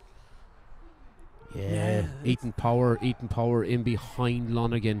 Yeah, Ethan Power in behind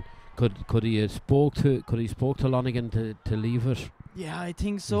Lonergan. Could he spoke to Lonergan to leave it? Yeah, I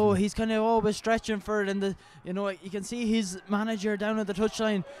think so. He's kind of always stretching for it, and you can see his manager down at the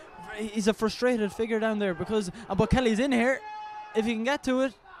touchline. He's a frustrated figure down there but Kelly's in here. If he can get to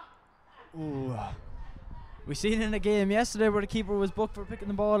it. Ooh. We seen in a game yesterday where the keeper was booked for picking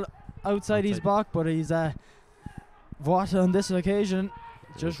the ball outside his box, but he's what on this occasion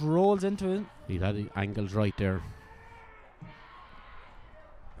just rolls into it. He had the angles right there.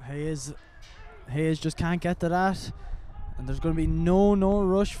 Hayes just can't get to that, and there's going to be no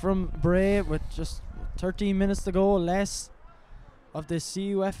rush from Bray with just 13 minutes to go, less of the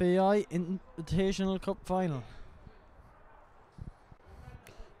CUFAI Invitational Cup final.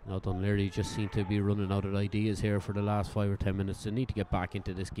 Now Dunleary just seem to be running out of ideas here for the last 5 or 10 minutes. They need to get back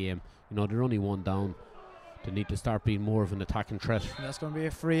into this game. They're only 1 down. They need to start being more of an attacking threat. That's going to be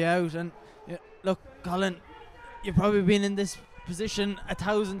a free out, and look, Colin, you've probably been in this position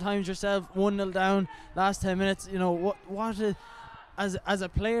 1,000 times yourself. 1-0 down, last 10 minutes. As a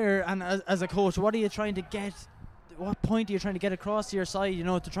player and as a coach, what are you trying to get? What point are you trying to get across to your side?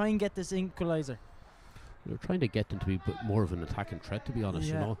 To try and get this equaliser. They're trying to get them to be more of an attacking threat, to be honest.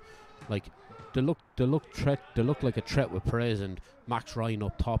 Yeah. Like they look like a threat with Perez and Max Ryan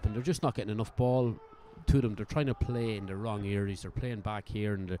up top, and they're just not getting enough ball to them. They're trying to play in the wrong areas. They're playing back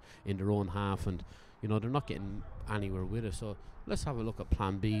here in their own half, and they're not getting anywhere with it. So let's have a look at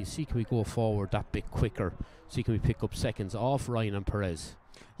plan B. See, can we go forward that bit quicker? See, can we pick up seconds off Ryan and Perez?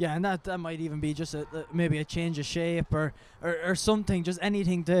 Yeah, and that might even be just maybe a change of shape or something, just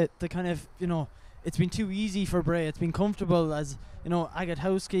anything to kind of, it's been too easy for Bray. It's been comfortable, as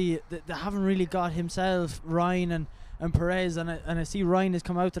Agatowski, they haven't really got himself, Ryan and Perez, and I see Ryan has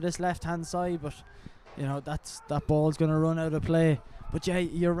come out to this left hand side, but that ball's going to run out of play. But yeah,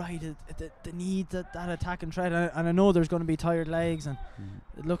 you're right, they need that attack and threat, and I know there's going to be tired legs, and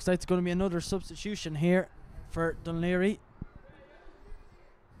it looks like it's going to be another substitution here for Dunleary.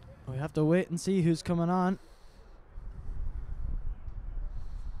 We have to wait and see who's coming on.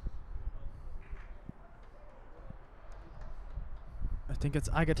 I think it's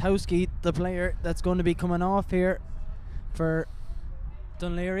Agatowski, the player that's going to be coming off here for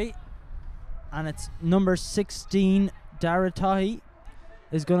Dunleary, and it's number 16 Daratahi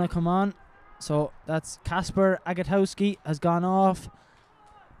is going to come on. So that's Kasper Agatowski has gone off,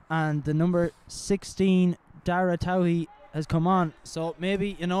 and the number 16 Daratahi has come on. So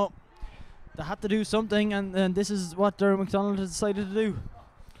maybe they had to do something, and this is what Derek McDonald has decided to do.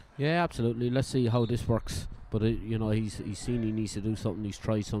 Yeah, absolutely. Let's see how this works. But you know, he's seen he needs to do something. He's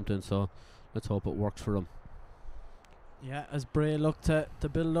tried something. So let's hope it works for him. Yeah, as Bray look to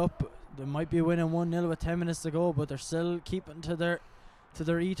build up, they might be winning 1-0 with 10 minutes to go, but they're still keeping to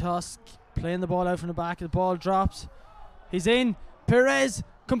their ethos, playing the ball out from the back. The ball drops. He's in. Perez,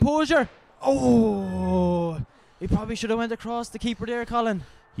 composure. Oh, he probably should have went across the keeper there, Colin.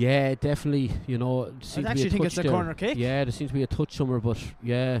 Yeah, definitely. You know, I actually think it's a corner kick. Yeah, there seems to be a touch somewhere, but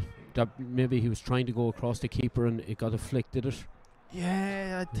yeah, that maybe he was trying to go across the keeper and it got a flick, did it?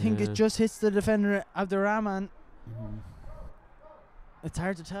 Yeah, I think it just hits the defender Abdurrahman. It's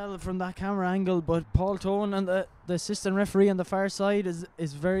hard to tell from that camera angle, but Paul Tone and the assistant referee on the far side is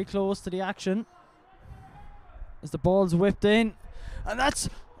very close to the action as the ball's whipped in, and that's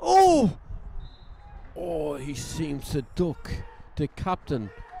he seems to duck. The captain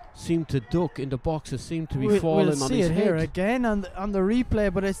seemed to duck in the box. It seemed to be falling we'll on see his it head. here again on the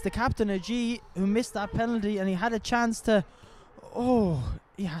replay, but it's the captain Ajee who missed that penalty, and he had a chance to.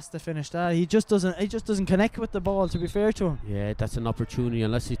 He has to finish that. He just doesn't connect with the ball, to be fair to him. Yeah, that's an opportunity.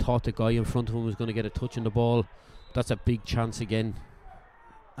 Unless he thought the guy in front of him was going to get a touch on the ball, that's a big chance again.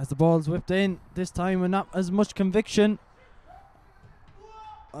 As the ball's whipped in, this time with not as much conviction.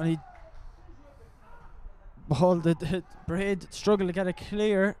 And the Braid struggled to get it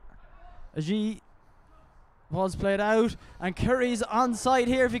clear. Ajee, ball's played out, and Curry's onside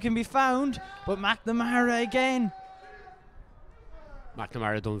here if he can be found, but McNamara again.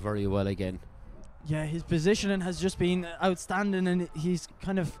 McNamara done very well again. Yeah, his positioning has just been outstanding, and he's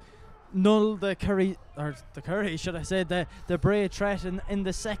kind of nulled the Curry, should I say, the Bray threat in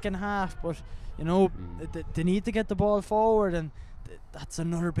the second half. But you know, they need to get the ball forward, and that's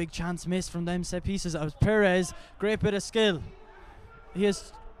another big chance missed from them set pieces. That was Perez, great bit of skill. He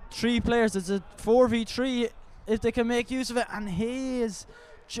has 3 players. It's a 4v3 if they can make use of it, and Hayes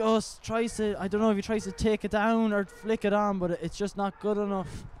just tries to, I don't know if he tries to take it down or flick it on, but it's just not good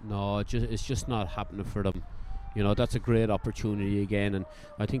enough. No, it's just not happening for them. You know, that's a great opportunity again, and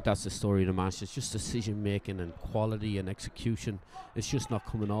I think that's the story of the match. It's just decision making and quality and execution. It's just not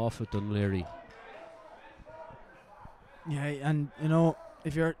coming off with Dunleary. Yeah, and you know,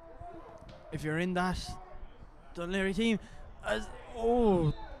 if you're in that Dunleary team,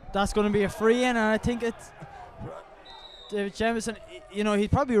 that's going to be a free in, and I think it's David Jamieson. You know, he's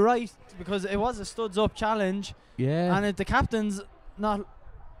probably right, because it was a studs up challenge. Yeah. And if the captain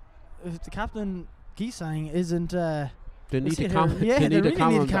Keesang isn't, they need to calm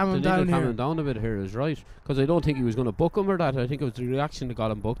him down a bit here, is right, because I don't think he was going to book him or that. I think it was the reaction that got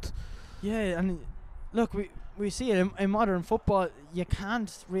him booked. Yeah, and look, we see it in modern football. You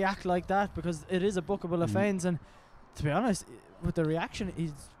can't react like that because it is a bookable offence, and to be honest, with the reaction,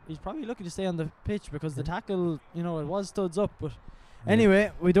 he's probably looking to stay on the pitch because the tackle, you know, it was studs up. But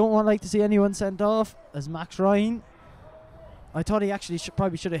anyway, we don't like to see anyone sent off. As Max Ryan, I thought he actually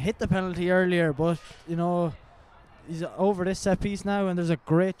probably should have hit the penalty earlier, but you know, he's over this set piece now, and there's a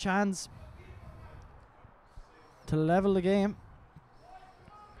great chance to level the game.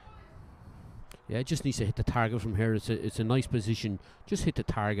 Yeah, it just needs to hit the target from here. It's a nice position. Just hit the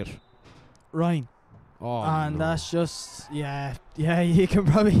target. Ryan. Oh, and no. that's just, yeah, you can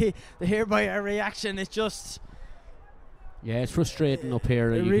probably hear by our reaction. It's just, yeah, it's frustrating up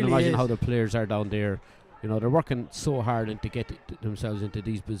here. You really can imagine is. how the players are down there. You know, they're working so hard to get themselves into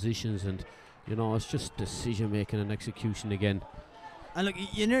these positions, and you know, it's just decision making and execution again. And look,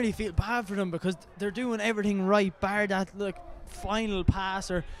 you nearly feel bad for them because they're doing everything right, bar that final pass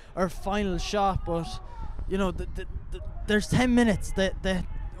or final shot. But you know, there's 10 minutes.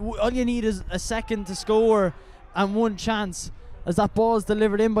 All you need is a second to score and one chance. As that ball is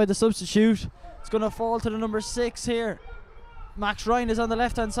delivered in by the substitute, it's going to fall to the number 6 here. Max Ryan is on the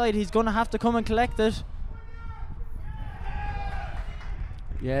left hand side. He's going to have to come and collect it.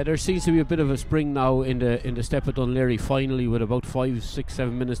 Yeah, there seems to be a bit of a spring now in the step of Dunleary finally, with about 5, 6,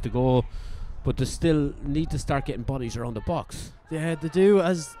 7 minutes to go, but they still need to start getting bodies around the box. Yeah, they do,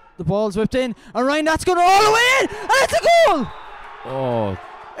 as the ball's whipped in, and Ryan, that's going all the way in, and it's a goal! Oh,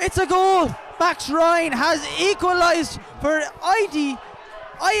 it's a goal! Max Ryan has equalised for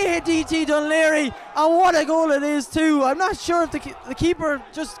IADT Dunleary, and what a goal it is too. I'm not sure if the keeper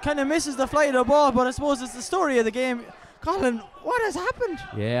just kind of misses the flight of the ball, but I suppose it's the story of the game. Colin, what has happened?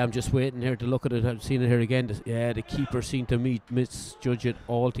 Yeah, I'm just waiting here to look at it. I've seen it here again. The keeper seemed to misjudge it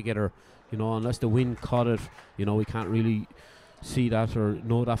altogether. You know, unless the wind caught it, you know, we can't really see that or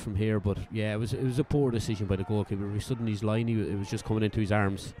know that from here. But yeah, it was a poor decision by the goalkeeper. He stood in his line. It was just coming into his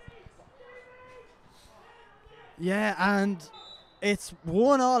arms. Yeah, and it's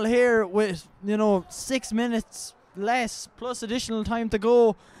 1-1 here with 6 minutes less plus additional time to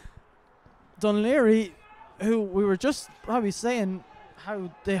go. Dunleary, who we were just probably saying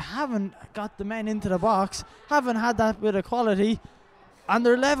how they haven't got the men into the box, haven't had that bit of quality, and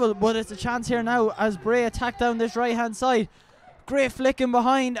they're level, but it's a chance here now as Bray attack down this right hand side. Great flicking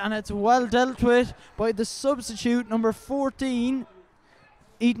behind, and it's well dealt with by the substitute number 14,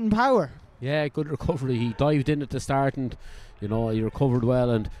 Ethan Power. Yeah, good recovery. He dived in at the start and, you know, he recovered well.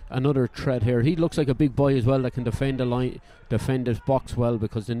 And another threat here. He looks like a big boy as well that can defend the line, defend his box well,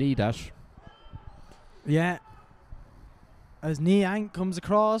 because they need that. Yeah. As Niang comes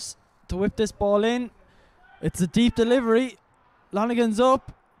across to whip this ball in. It's a deep delivery. Lonigan's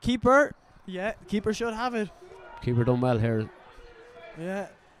up. Keeper. Yeah, keeper should have it. Keeper done well here. Yeah.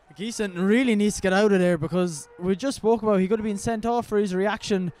 Geeson really needs to get out of there, because we just spoke about he could have been sent off for his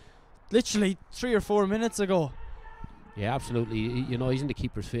reaction literally 3 or 4 minutes ago. Yeah, absolutely. You know, he's in the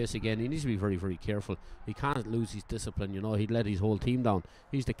keeper's face again. He needs to be very, very careful. He can't lose his discipline. You know, he'd let his whole team down.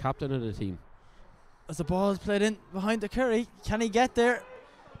 He's the captain of the team. As the ball is played in behind the Curry, can he get there?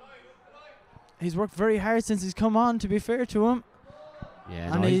 He's worked very hard since he's come on, to be fair to him.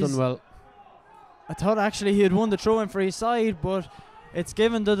 Yeah, and no, he's done well. I thought actually he had won the throw-in for his side, but it's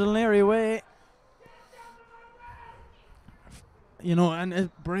given the Dunleary way. You know,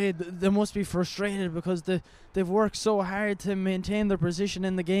 and Bray, they must be frustrated because they've worked so hard to maintain their position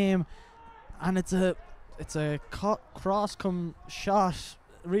in the game, and it's a cross come shot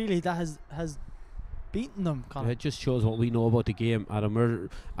really that has beaten them. Yeah, it just shows what we know about the game. Adam, we're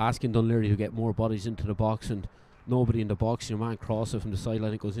asking Dunleary to get more bodies into the box, and nobody in the box. Your man crosses from the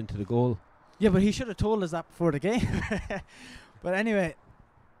sideline, it goes into the goal. Yeah, but he should have told us that before the game. But anyway,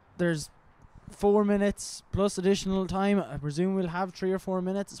 there's 4 minutes plus additional time. I presume we'll have 3 or 4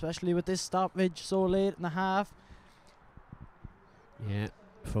 minutes, especially with this stoppage so late in the half. Yeah,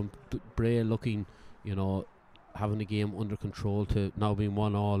 from Bray looking, you know, having the game under control to now being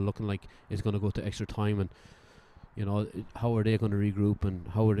 1-1, looking like it's going to go to extra time. And, you know, how are they going to regroup, and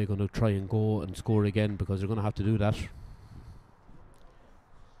how are they going to try and go and score again, because they're going to have to do that.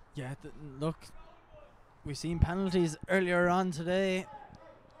 Yeah, look, we've seen penalties earlier on today,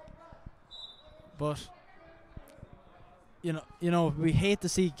 but you know we hate to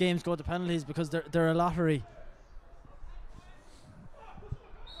see games go to penalties because they're a lottery.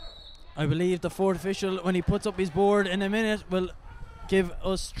 I believe the fourth official, when he puts up his board in a minute, will give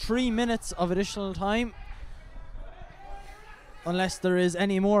us 3 minutes of additional time, unless there is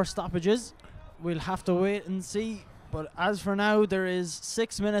any more stoppages. We'll have to wait and see. But as for now, there is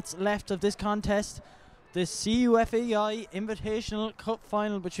 6 minutes left of this contest. The CUFAI Invitational Cup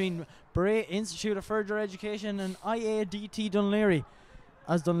final between Bray Institute of Further Education and IADT Dunleary,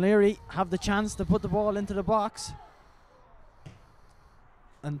 as Dunleary have the chance to put the ball into the box.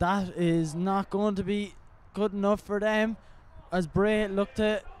 And that is not going to be good enough for them, as Bray look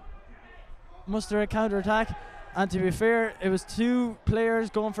to muster a counter-attack. And to be fair, it was 2 players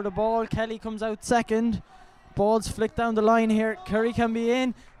going for the ball. Kelly comes out second. Ball's flicked down the line here. Curry can be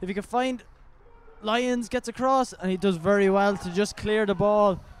in. If he can find Lyons, gets across, and he does very well to just clear the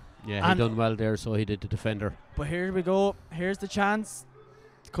ball. Yeah, he done well there, so he did the defender. But here we go. Here's the chance.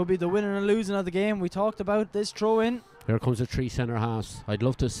 Could be the winning and losing of the game. We talked about this throw-in. Here comes the 3 centre halves. I'd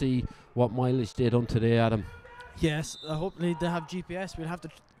love to see what mileage they done today, Adam. Yes, hopefully they have GPS. We'll have to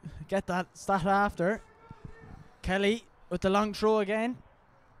get that stat after. Kelly with the long throw again.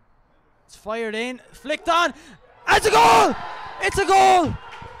 It's fired in, flicked on. It's a goal! It's a goal! And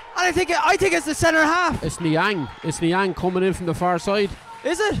I think it's the centre half. It's Niang. It's Niang coming in from the far side.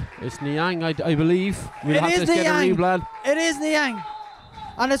 Is it? It's Niang, I believe. We'll It have is to get a Niang. replay. It is Niang.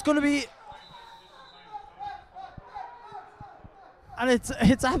 And it's going to be... And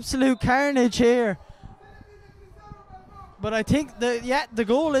it's absolute carnage here. But I think the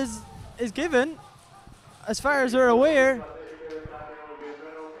goal is given, as far as we're aware.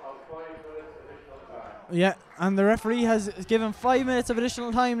 Yeah, and the referee has given 5 minutes of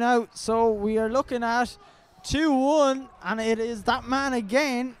additional time now, so we are looking at 2-1, and it is that man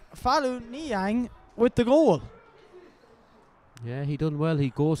again, Falu Niang, with the goal. Yeah, he done well. He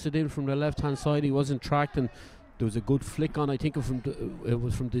ghosted in from the left-hand side. He wasn't tracked, and there was a good flick on. I think it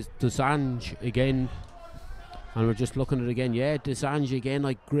was from Desange again, and we're just looking at it again. Yeah, Desange again,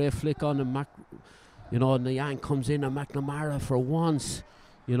 like great flick on, and you know, Niang comes in, and McNamara for once,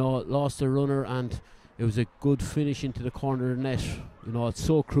 you know, lost the runner, and it was a good finish into the corner of the net. You know, it's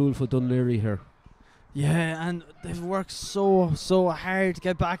so cruel for Dunleary here. Yeah, and they've worked so hard to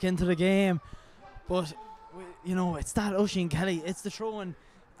get back into the game, but you know, it's that Oisin Kelly, it's the throw-in,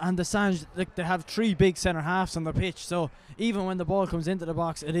 and the Sanj, like, they have 3 big centre halves on the pitch, so even when the ball comes into the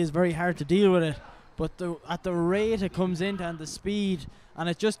box, it is very hard to deal with it. but at the rate it comes into and the speed, and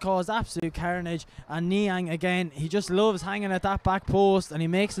it just caused absolute carnage. And Niang again, he just loves hanging at that back post, and he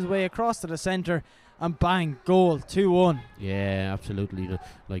makes his way across to the centre, and bang, goal, 2-1. Yeah, absolutely.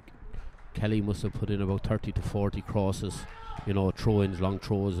 Like Kelly must have put in about 30 to 40 crosses, you know, throw-ins, long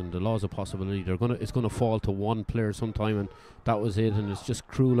throws, and the laws of possibility. It's gonna fall to one player sometime, and that was it. And it's just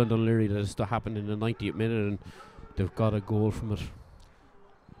cruel on Dunleary that it's to happen in the 90th minute, and they've got a goal from it.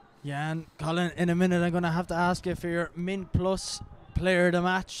 Yeah, and Colin, in a minute I'm going to have to ask you for your Mint Plus player of the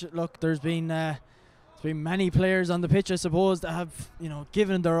match. Look, there's been many players on the pitch, I suppose, that have, you know,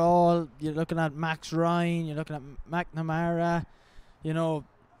 given their all. You're looking at Max Ryan, you're looking at McNamara, you know,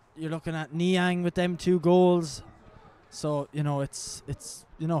 you're looking at Niang with them 2 goals. So, you know, it's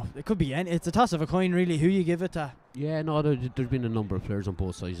you know, it could be it's a toss of a coin really who you give it to. Yeah, no, there's been a number of players on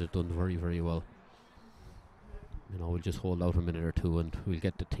both sides that have done very, very well. You know, we'll just hold out a minute or two and we'll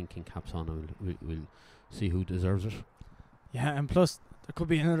get the thinking caps on, and we'll see who deserves it. Yeah, and plus there could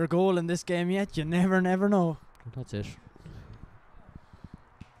be another goal in this game yet. You never know. That's it.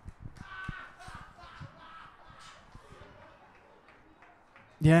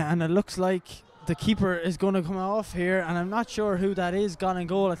 Yeah, and it looks like the keeper is going to come off here, and I'm not sure who that is gone in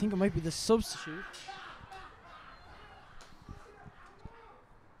goal. I think it might be the substitute.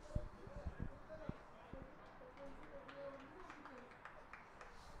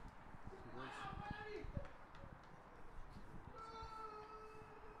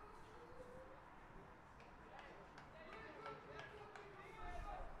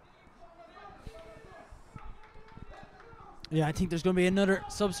 Yeah, I think there's going to be another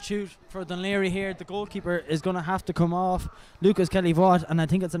substitute for Dunleary here. The goalkeeper is going to have to come off, Lucas Kelly-Watt, and I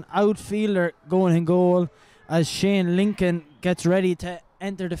think it's an outfielder going in goal as Shane Lincoln gets ready to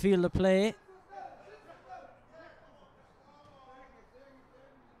enter the field of play.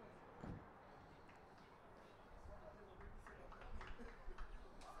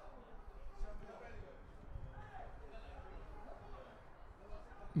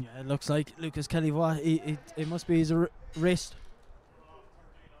 Yeah, it looks like Lucas Kelly-Watt, it must be his wrist.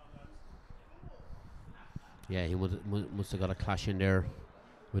 Yeah, he must have got a clash in there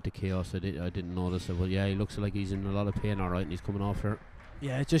with the chaos. I didn't notice it, but yeah, he looks like he's in a lot of pain, alright, and he's coming off here.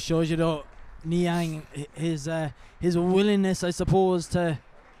 Yeah, it just shows you though, Niang, his willingness, I suppose, to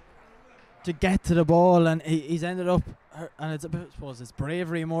get to the ball, and he's ended up, and I suppose it's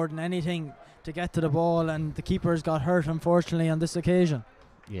bravery more than anything to get to the ball, and the keeper's got hurt unfortunately on this occasion.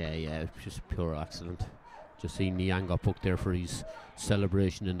 Yeah, it's just pure accident. Just seeing Niang got booked there for his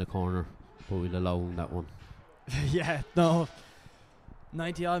celebration in the corner, but we'll allow him that one. Yeah, no,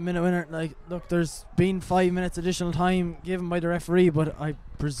 90-odd minute winner. Like, look, there's been 5 minutes additional time given by the referee, but I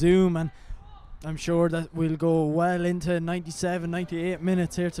presume, and I'm sure that we'll go well into 97, 98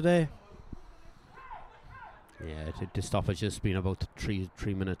 minutes here today. Yeah, the stoppage has been about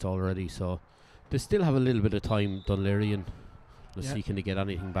three minutes already, so they still have a little bit of time, Dunleary, and let's see can they get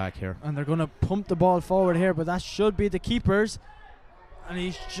anything back here. And they're going to pump the ball forward here, but that should be the keeper's. And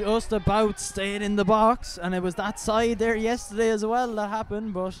he's just about staying in the box, and it was that side there yesterday as well that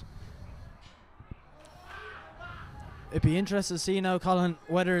happened, but it'd be interesting to see now, Colin,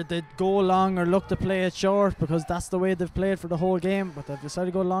 whether they'd go long or look to play it short, because that's the way they've played for the whole game, but they've decided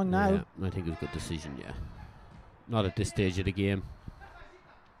to go long now. Yeah, I think it was a good decision, yeah. Not at this stage of the game.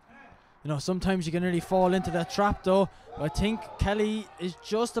 You know, sometimes you can really fall into that trap though. I think Kelly is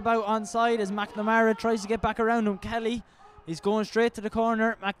just about onside as McNamara tries to get back around him. Kelly, he's going straight to the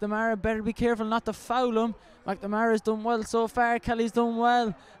corner. McNamara better be careful not to foul him. McNamara's done well so far. Kelly's done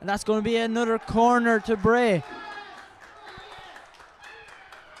well. And that's going to be another corner to Bray.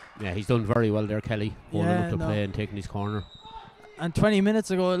 Yeah, he's done very well there, Kelly. Holding up the play and taking his corner. And 20 minutes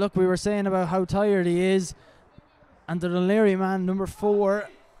ago, look, we were saying about how tired he is. And the Dunleary man, number 4,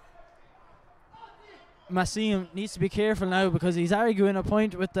 Massim, needs to be careful now, because he's arguing a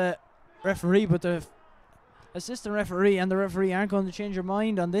point with the referee, but the assistant referee and the referee aren't going to change their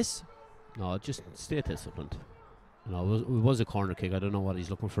mind on this. No, just stay disciplined. You know, it was a corner kick. I don't know what he's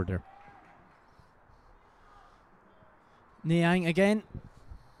looking for there. Niang again.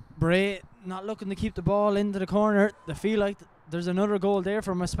 Bray not looking to keep the ball into the corner. They feel like there's another goal there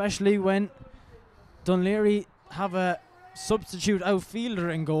from, especially when Dunleary have a substitute outfielder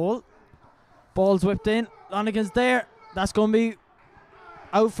in goal. Ball's whipped in. Lonigan's there. That's going to be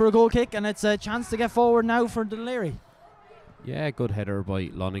out for a goal kick, and it's a chance to get forward now for Dunleary. Yeah, good header by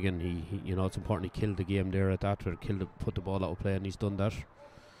Lonigan. He you know, it's important he killed the game there at that, or put the ball out of play, and he's done that.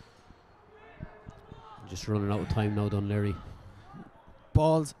 Just running out of time now, Dunleary.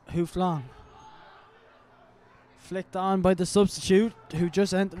 Ball's hoofed long. Flicked on by the substitute who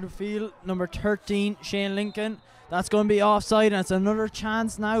just entered the field, number 13, Shane Lincoln. That's going to be offside, and it's another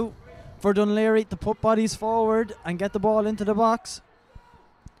chance now for Dún Laoghaire to put bodies forward and get the ball into the box.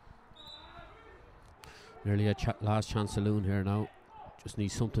 Nearly a last chance saloon here now. Just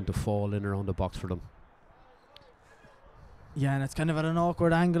needs something to fall in around the box for them. Yeah, and it's kind of at an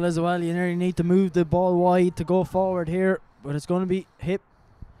awkward angle as well. You nearly need to move the ball wide to go forward here, but it's going to be hit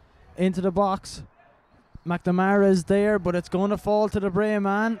into the box. McNamara is there, but it's going to fall to the Bray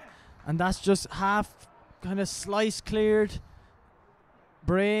man, and that's just half kind of slice cleared.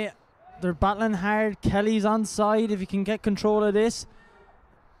 Bray, they're battling hard. Kelly's on side if you can get control of this.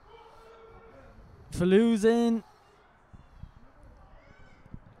 Falou's in.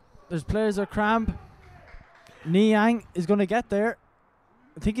 There's players that cramp. Niang is going to get there.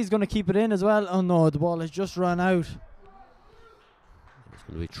 I think he's going to keep it in as well. Oh no, the ball has just run out. It's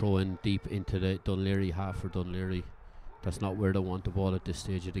going to be thrown deep into the Dún Laoghaire half for Dún Laoghaire. That's not where they want the ball at this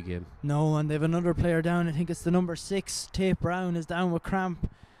stage of the game. No, and they have another player down. I think it's the number 6, Tate Brown, is down with cramp.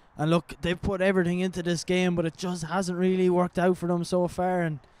 And look, they've put everything into this game, but it just hasn't really worked out for them so far.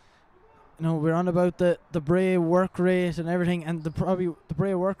 And you know, we're on about the Bray work rate and everything, and the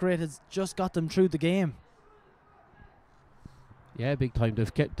Bray work rate has just got them through the game. Yeah, big time.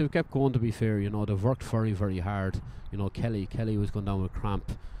 They've kept going, to be fair. You know, they've worked very, very hard. You know, Kelly was going down with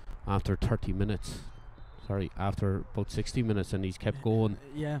cramp after 30 minutes. Sorry, after about 60 minutes, and he's kept going.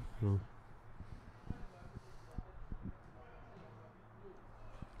 Yeah. You know.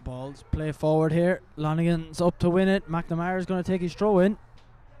 Balls play forward here. Lonigan's up to win it. McNamara's going to take his throw in.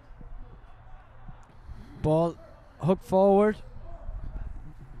 Ball hooked forward.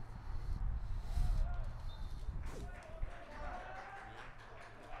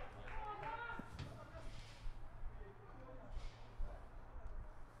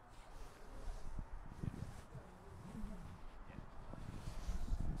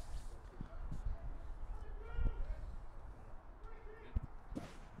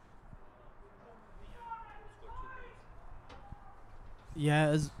 Yeah,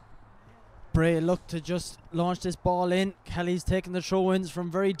 as Bray look to just launch this ball in. Kelly's taking the throw-ins from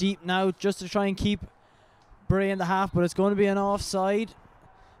very deep now just to try and keep Bray in the half, but it's going to be an offside.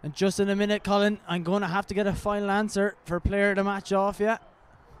 And just in a minute, Colin, I'm going to have to get a final answer for player of the match off, yeah.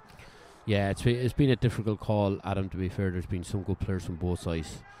 Yeah, it's been a difficult call, Adam, to be fair. There's been some good players from both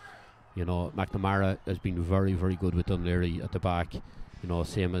sides. You know, McNamara has been very, very good with Dún Laoghaire at the back. You know,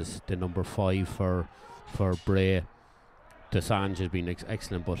 same as the number 5 for Bray. Desange has been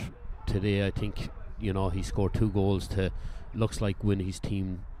excellent, but today I think, you know, he scored 2 goals to, looks like, win his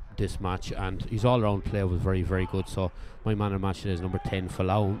team this match, and his all-round play was very, very good. So my man of the match today is number 10,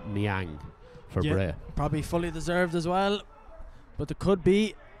 Falau Niang for Bray. Probably fully deserved as well, but there could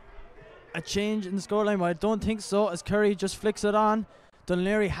be a change in the scoreline, but I don't think so, as Curry just flicks it on. Dún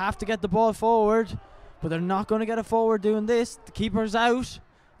Laoghaire have to get the ball forward, but they're not going to get it forward doing this. The keeper's out.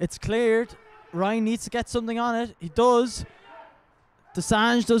 It's cleared. Ryan needs to get something on it. He does.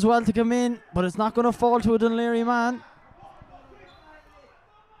 Desange does well to come in, but it's not going to fall to a Dún Laoghaire man.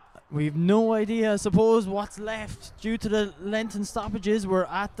 We've no idea, I suppose, what's left due to the lengthened stoppages. We're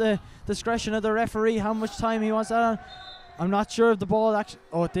at the discretion of the referee how much time he wants that on. I'm not sure if the ball actually...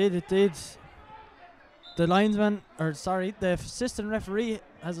 Oh, it did. The linesman, or sorry, the assistant referee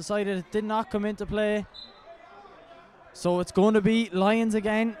has decided it did not come into play. So it's going to be Lions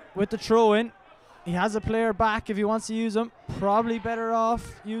again with the throw-in. He has a player back if he wants to use him. Probably better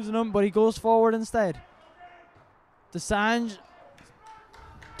off using him, but he goes forward instead. Desange,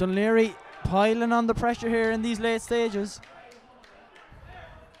 Dún Laoghaire piling on the pressure here in these late stages.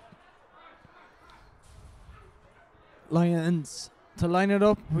 Lions to line it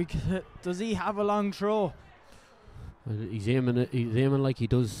up. Does he have a long throw? He's aiming like he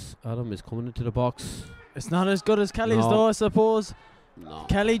does, Adam. He's coming into the box. It's not as good as Kelly's though, I suppose. No.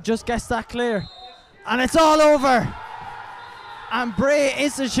 Kelly just gets that clear. And it's all over. And Bray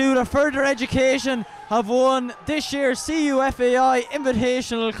Institute of Further Education have won this year's CUFAI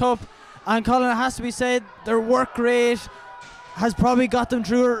Invitational Cup. And Colin, it has to be said, their work rate has probably got them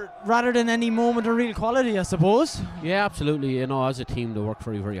through rather than any moment of real quality, I suppose. Yeah, absolutely. You know, as a team, they work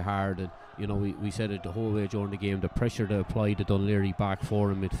very, very hard. And, you know, we said it the whole way during the game. The pressure they applied to Dún Laoghaire back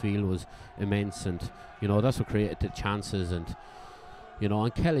four in midfield was immense. And, you know, that's what created the chances. And, you know,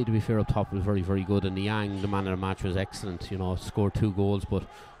 and Kelly, to be fair, up top was very, very good. And Niang, the man of the match, was excellent. You know, scored 2 goals. But,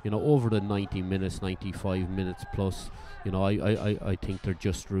 you know, over the 90 minutes, 95 minutes plus, you know, I think they're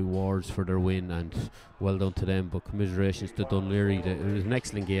just rewards for their win, and well done to them. But commiserations to Dún Laoghaire. It was an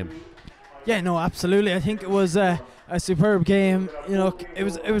excellent game. Yeah, no, absolutely. I think it was a superb game. You know, it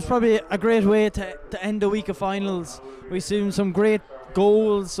was probably a great way to end the week of finals. We've seen some great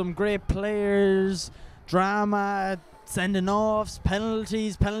goals, some great players, drama, sending offs,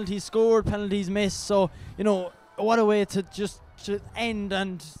 penalties scored, penalties missed. So, you know, what a way to just to end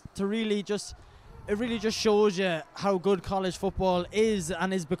and to really just, it really just shows you how good college football is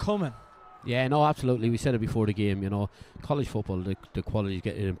and is becoming. Yeah, no, absolutely. We said it before the game, you know, college football, the quality is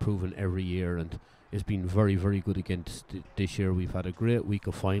getting improving every year, and it's been very, very good again this year. We've had a great week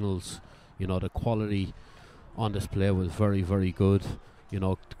of finals. You know, the quality on display was very, very good. You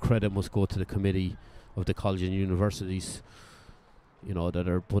know, credit must go to the committee of the college and universities, you know, that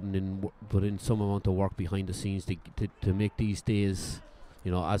are putting in some amount of work behind the scenes to make these days,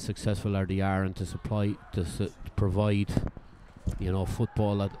 you know, as successful as they are, and to provide, you know,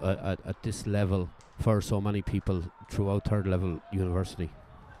 football at this level for so many people throughout third level university.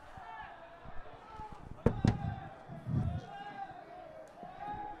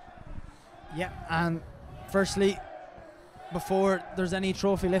 Yeah, and firstly, before there's any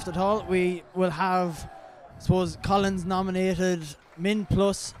trophy left at all, we will have, I suppose, Collins nominated Min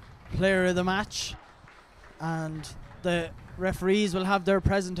Plus Player of the Match, and the referees will have their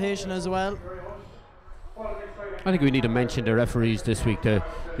presentation as well. I think we need to mention the referees this week.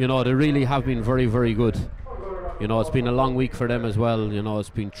 You know, they really have been very, very good. You know, it's been a long week for them as well. You know, it's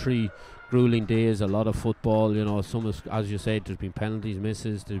been 3 grueling days, a lot of football. You know, some, as you said, there's been penalties,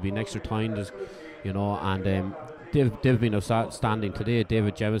 misses, there's been extra time. You know, and they've been outstanding today.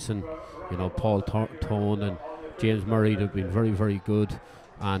 David Jemison, you know, Paul Tone and James Murray, they've been very, very good,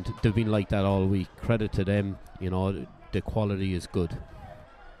 and they've been like that all week. Credit to them. You know, the quality is good.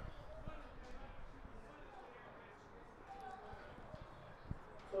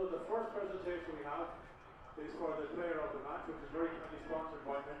 So the first presentation we have is for the player of the match, which is very kindly sponsored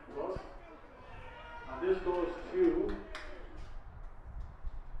by Mint Plus. And this goes to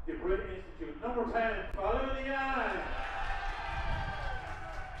the Bray Institute. Number 10, follow the eye.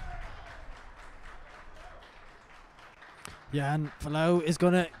 Yeah, and Falau is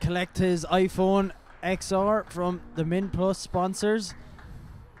going to collect his iPhone XR from the Mint Plus sponsors.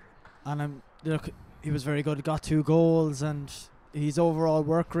 And look, he was very good. He got 2 goals, and his overall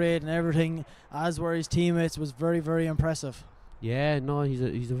work rate and everything, as were his teammates, was very, very impressive. Yeah, no,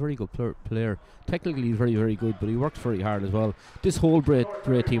 he's a very good player. Technically, he's very, very good, but he works very hard as well. This whole Bray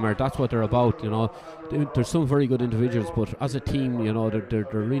team, that's what they're about. You know, there's some very good individuals, but as a team, you know, they're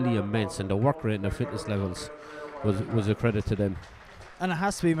really immense, and the work rate and the fitness levels was a credit to them. And it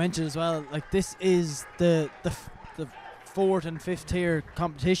has to be mentioned as well, like, this is the 4th and 5th tier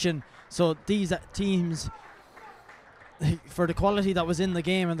competition, so these teams, for the quality that was in the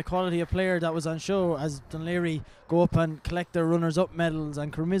game and the quality of player that was on show, as Dunleary go up and collect their runners-up medals,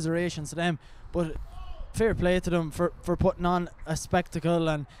 and commiserations to them, but fair play to them for putting on a spectacle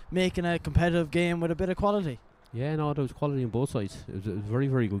and making a competitive game with a bit of quality. Yeah, no, there was quality on both sides. It was a very,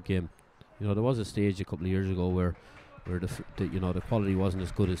 very good game. You know, there was a stage a couple of years ago where you know, the quality wasn't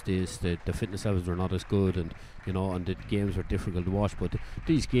as good as this, the fitness levels were not as good, and you know, and the games were difficult to watch. But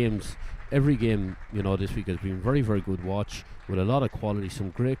these games, every game, you know, this week has been very, very good watch, with a lot of quality, some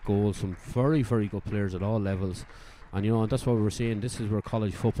great goals, some very, very good players at all levels. And you know, and that's what we were saying, this is where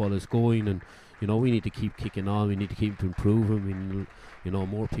college football is going, and you know, we need to keep kicking on, we need to keep improving, we need, you know,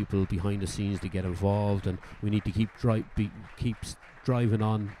 more people behind the scenes to get involved, and we need to keep driving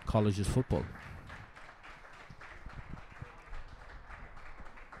on college's football.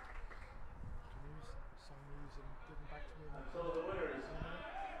 So the winners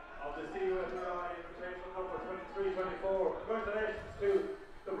of the CUFI Invitational number 23-24, congratulations to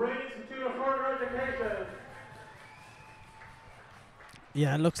the Bray Institute of Further Education.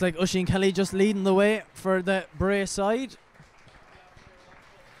 Yeah, it looks like Oisin Kelly just leading the way for the Bray side,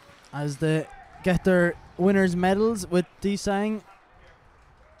 as they get their winners' medals, with Desang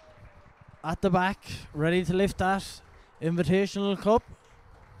at the back, ready to lift that Invitational Cup.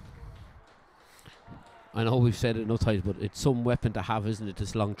 I know we've said it enough times, but it's some weapon to have, isn't it?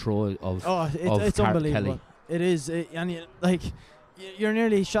 This long throw of It's unbelievable. Kelly. It is, and you're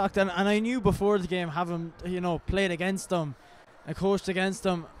nearly shocked. And I knew before the game, having, you know, played against them, and coached against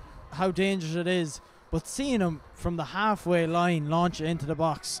them, how dangerous it is. But seeing him from the halfway line launch it into the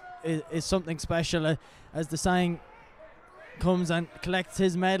box is something special. As the sign comes and collects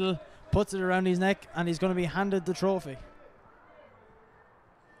his medal, puts it around his neck, and he's going to be handed the trophy.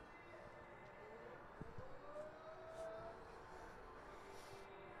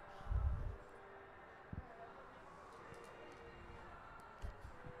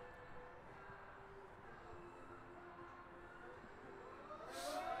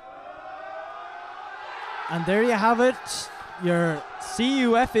 And there you have it, your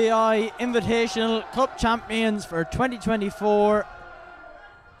CUFAI Invitational Cup champions for 2024.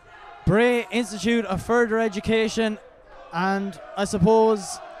 Bray Institute of Further Education, and I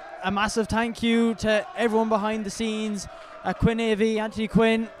suppose a massive thank you to everyone behind the scenes at Quinn AV, Anthony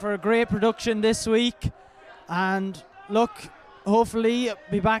Quinn, for a great production this week. And look, hopefully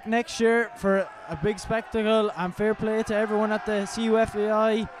be back next year for a big spectacle, and fair play to everyone at the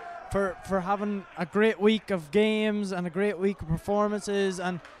CUFAI for having a great week of games and a great week of performances.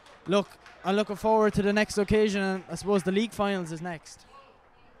 And look, I'm looking forward to the next occasion, and I suppose the league finals is next.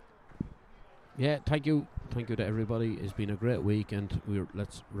 Yeah, thank you to everybody. It's been a great week, and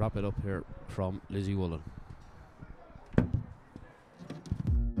let's wrap it up here from Lizzie Woolen.